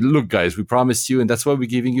 Look, guys, we promised you, and that's why we're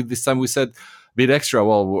giving you this time. We said a bit extra.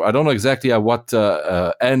 Well, I don't know exactly at what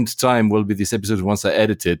end time will be this episode once I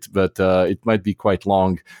edit it, but it might be quite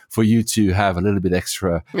long for you to have a little bit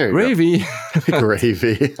extra gravy.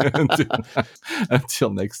 Gravy.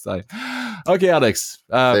 Until next time. Okay, Alex.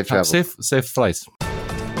 Safe flights.